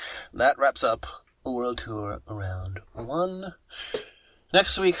 That wraps up World Tour Round 1.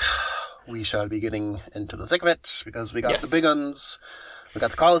 Next week, we shall be getting into the thick of it, because we got the big guns, we got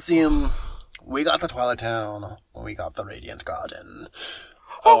the Colosseum, we got the Twilight Town, we got the Radiant Garden.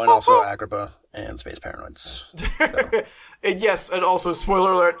 Oh, and also Agrippa and Space Paranoids. So. Yes, and also,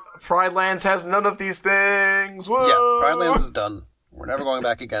 spoiler alert, Pride Lands has none of these things. Whoa! Yeah, Pride Lands is done. We're never going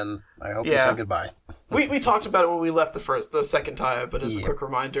back again. I hope you say goodbye. We talked about it when we left the second time, but as a quick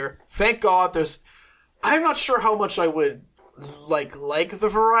reminder, thank God I'm not sure how much I would like the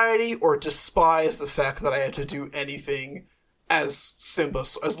variety or despise the fact that I had to do anything as Simba,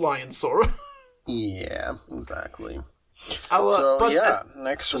 as Lion Sora. Yeah, exactly.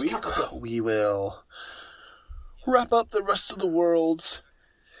 Next week we will wrap up the rest of the worlds.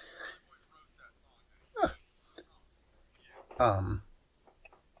 And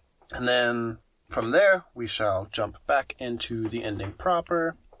then from there we shall jump back into the ending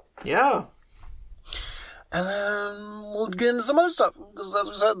proper. Yeah. And then we'll get into some other stuff, because as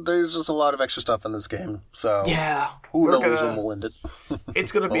we said, there's just a lot of extra stuff in this game. So who knows when we'll end it?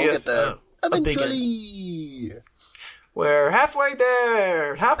 It's gonna be eventually. We're halfway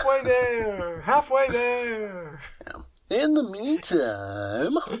there. Yeah. In the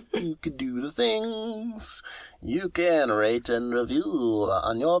meantime, you can do the things. You can rate and review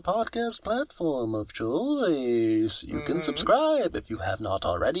on your podcast platform of choice. You can subscribe if you have not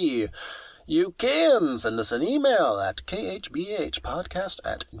already. You can send us an email at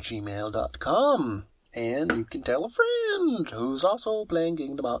khbhpodcast@gmail.com. And you can tell a friend who's also playing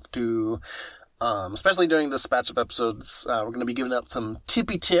Kingdom Hearts 2. Especially during this batch of episodes, we're going to be giving out some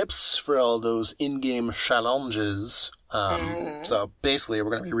tippy tips for all those in-game challenges. So basically, we're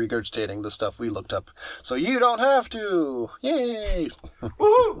going to be regurgitating the stuff we looked up, so you don't have to. Yay!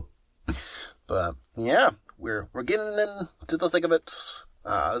 Woohoo! But yeah, we're getting into the thick of it.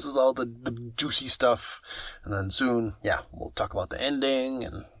 This is all the juicy stuff, and then soon, we'll talk about the ending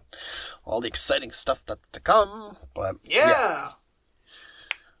and all the exciting stuff that's to come. But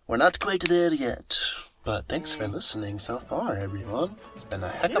we're not quite there yet. But thanks for listening so far, everyone. It's been a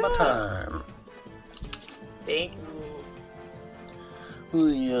heck of a time. Thank you.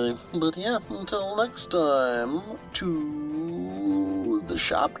 But until next time, to the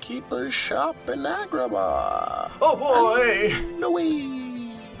shopkeeper's shop in Agrabah. Oh boy! No way!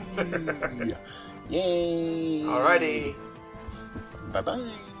 Yay! Alrighty.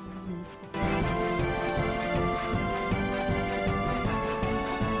 Bye-bye.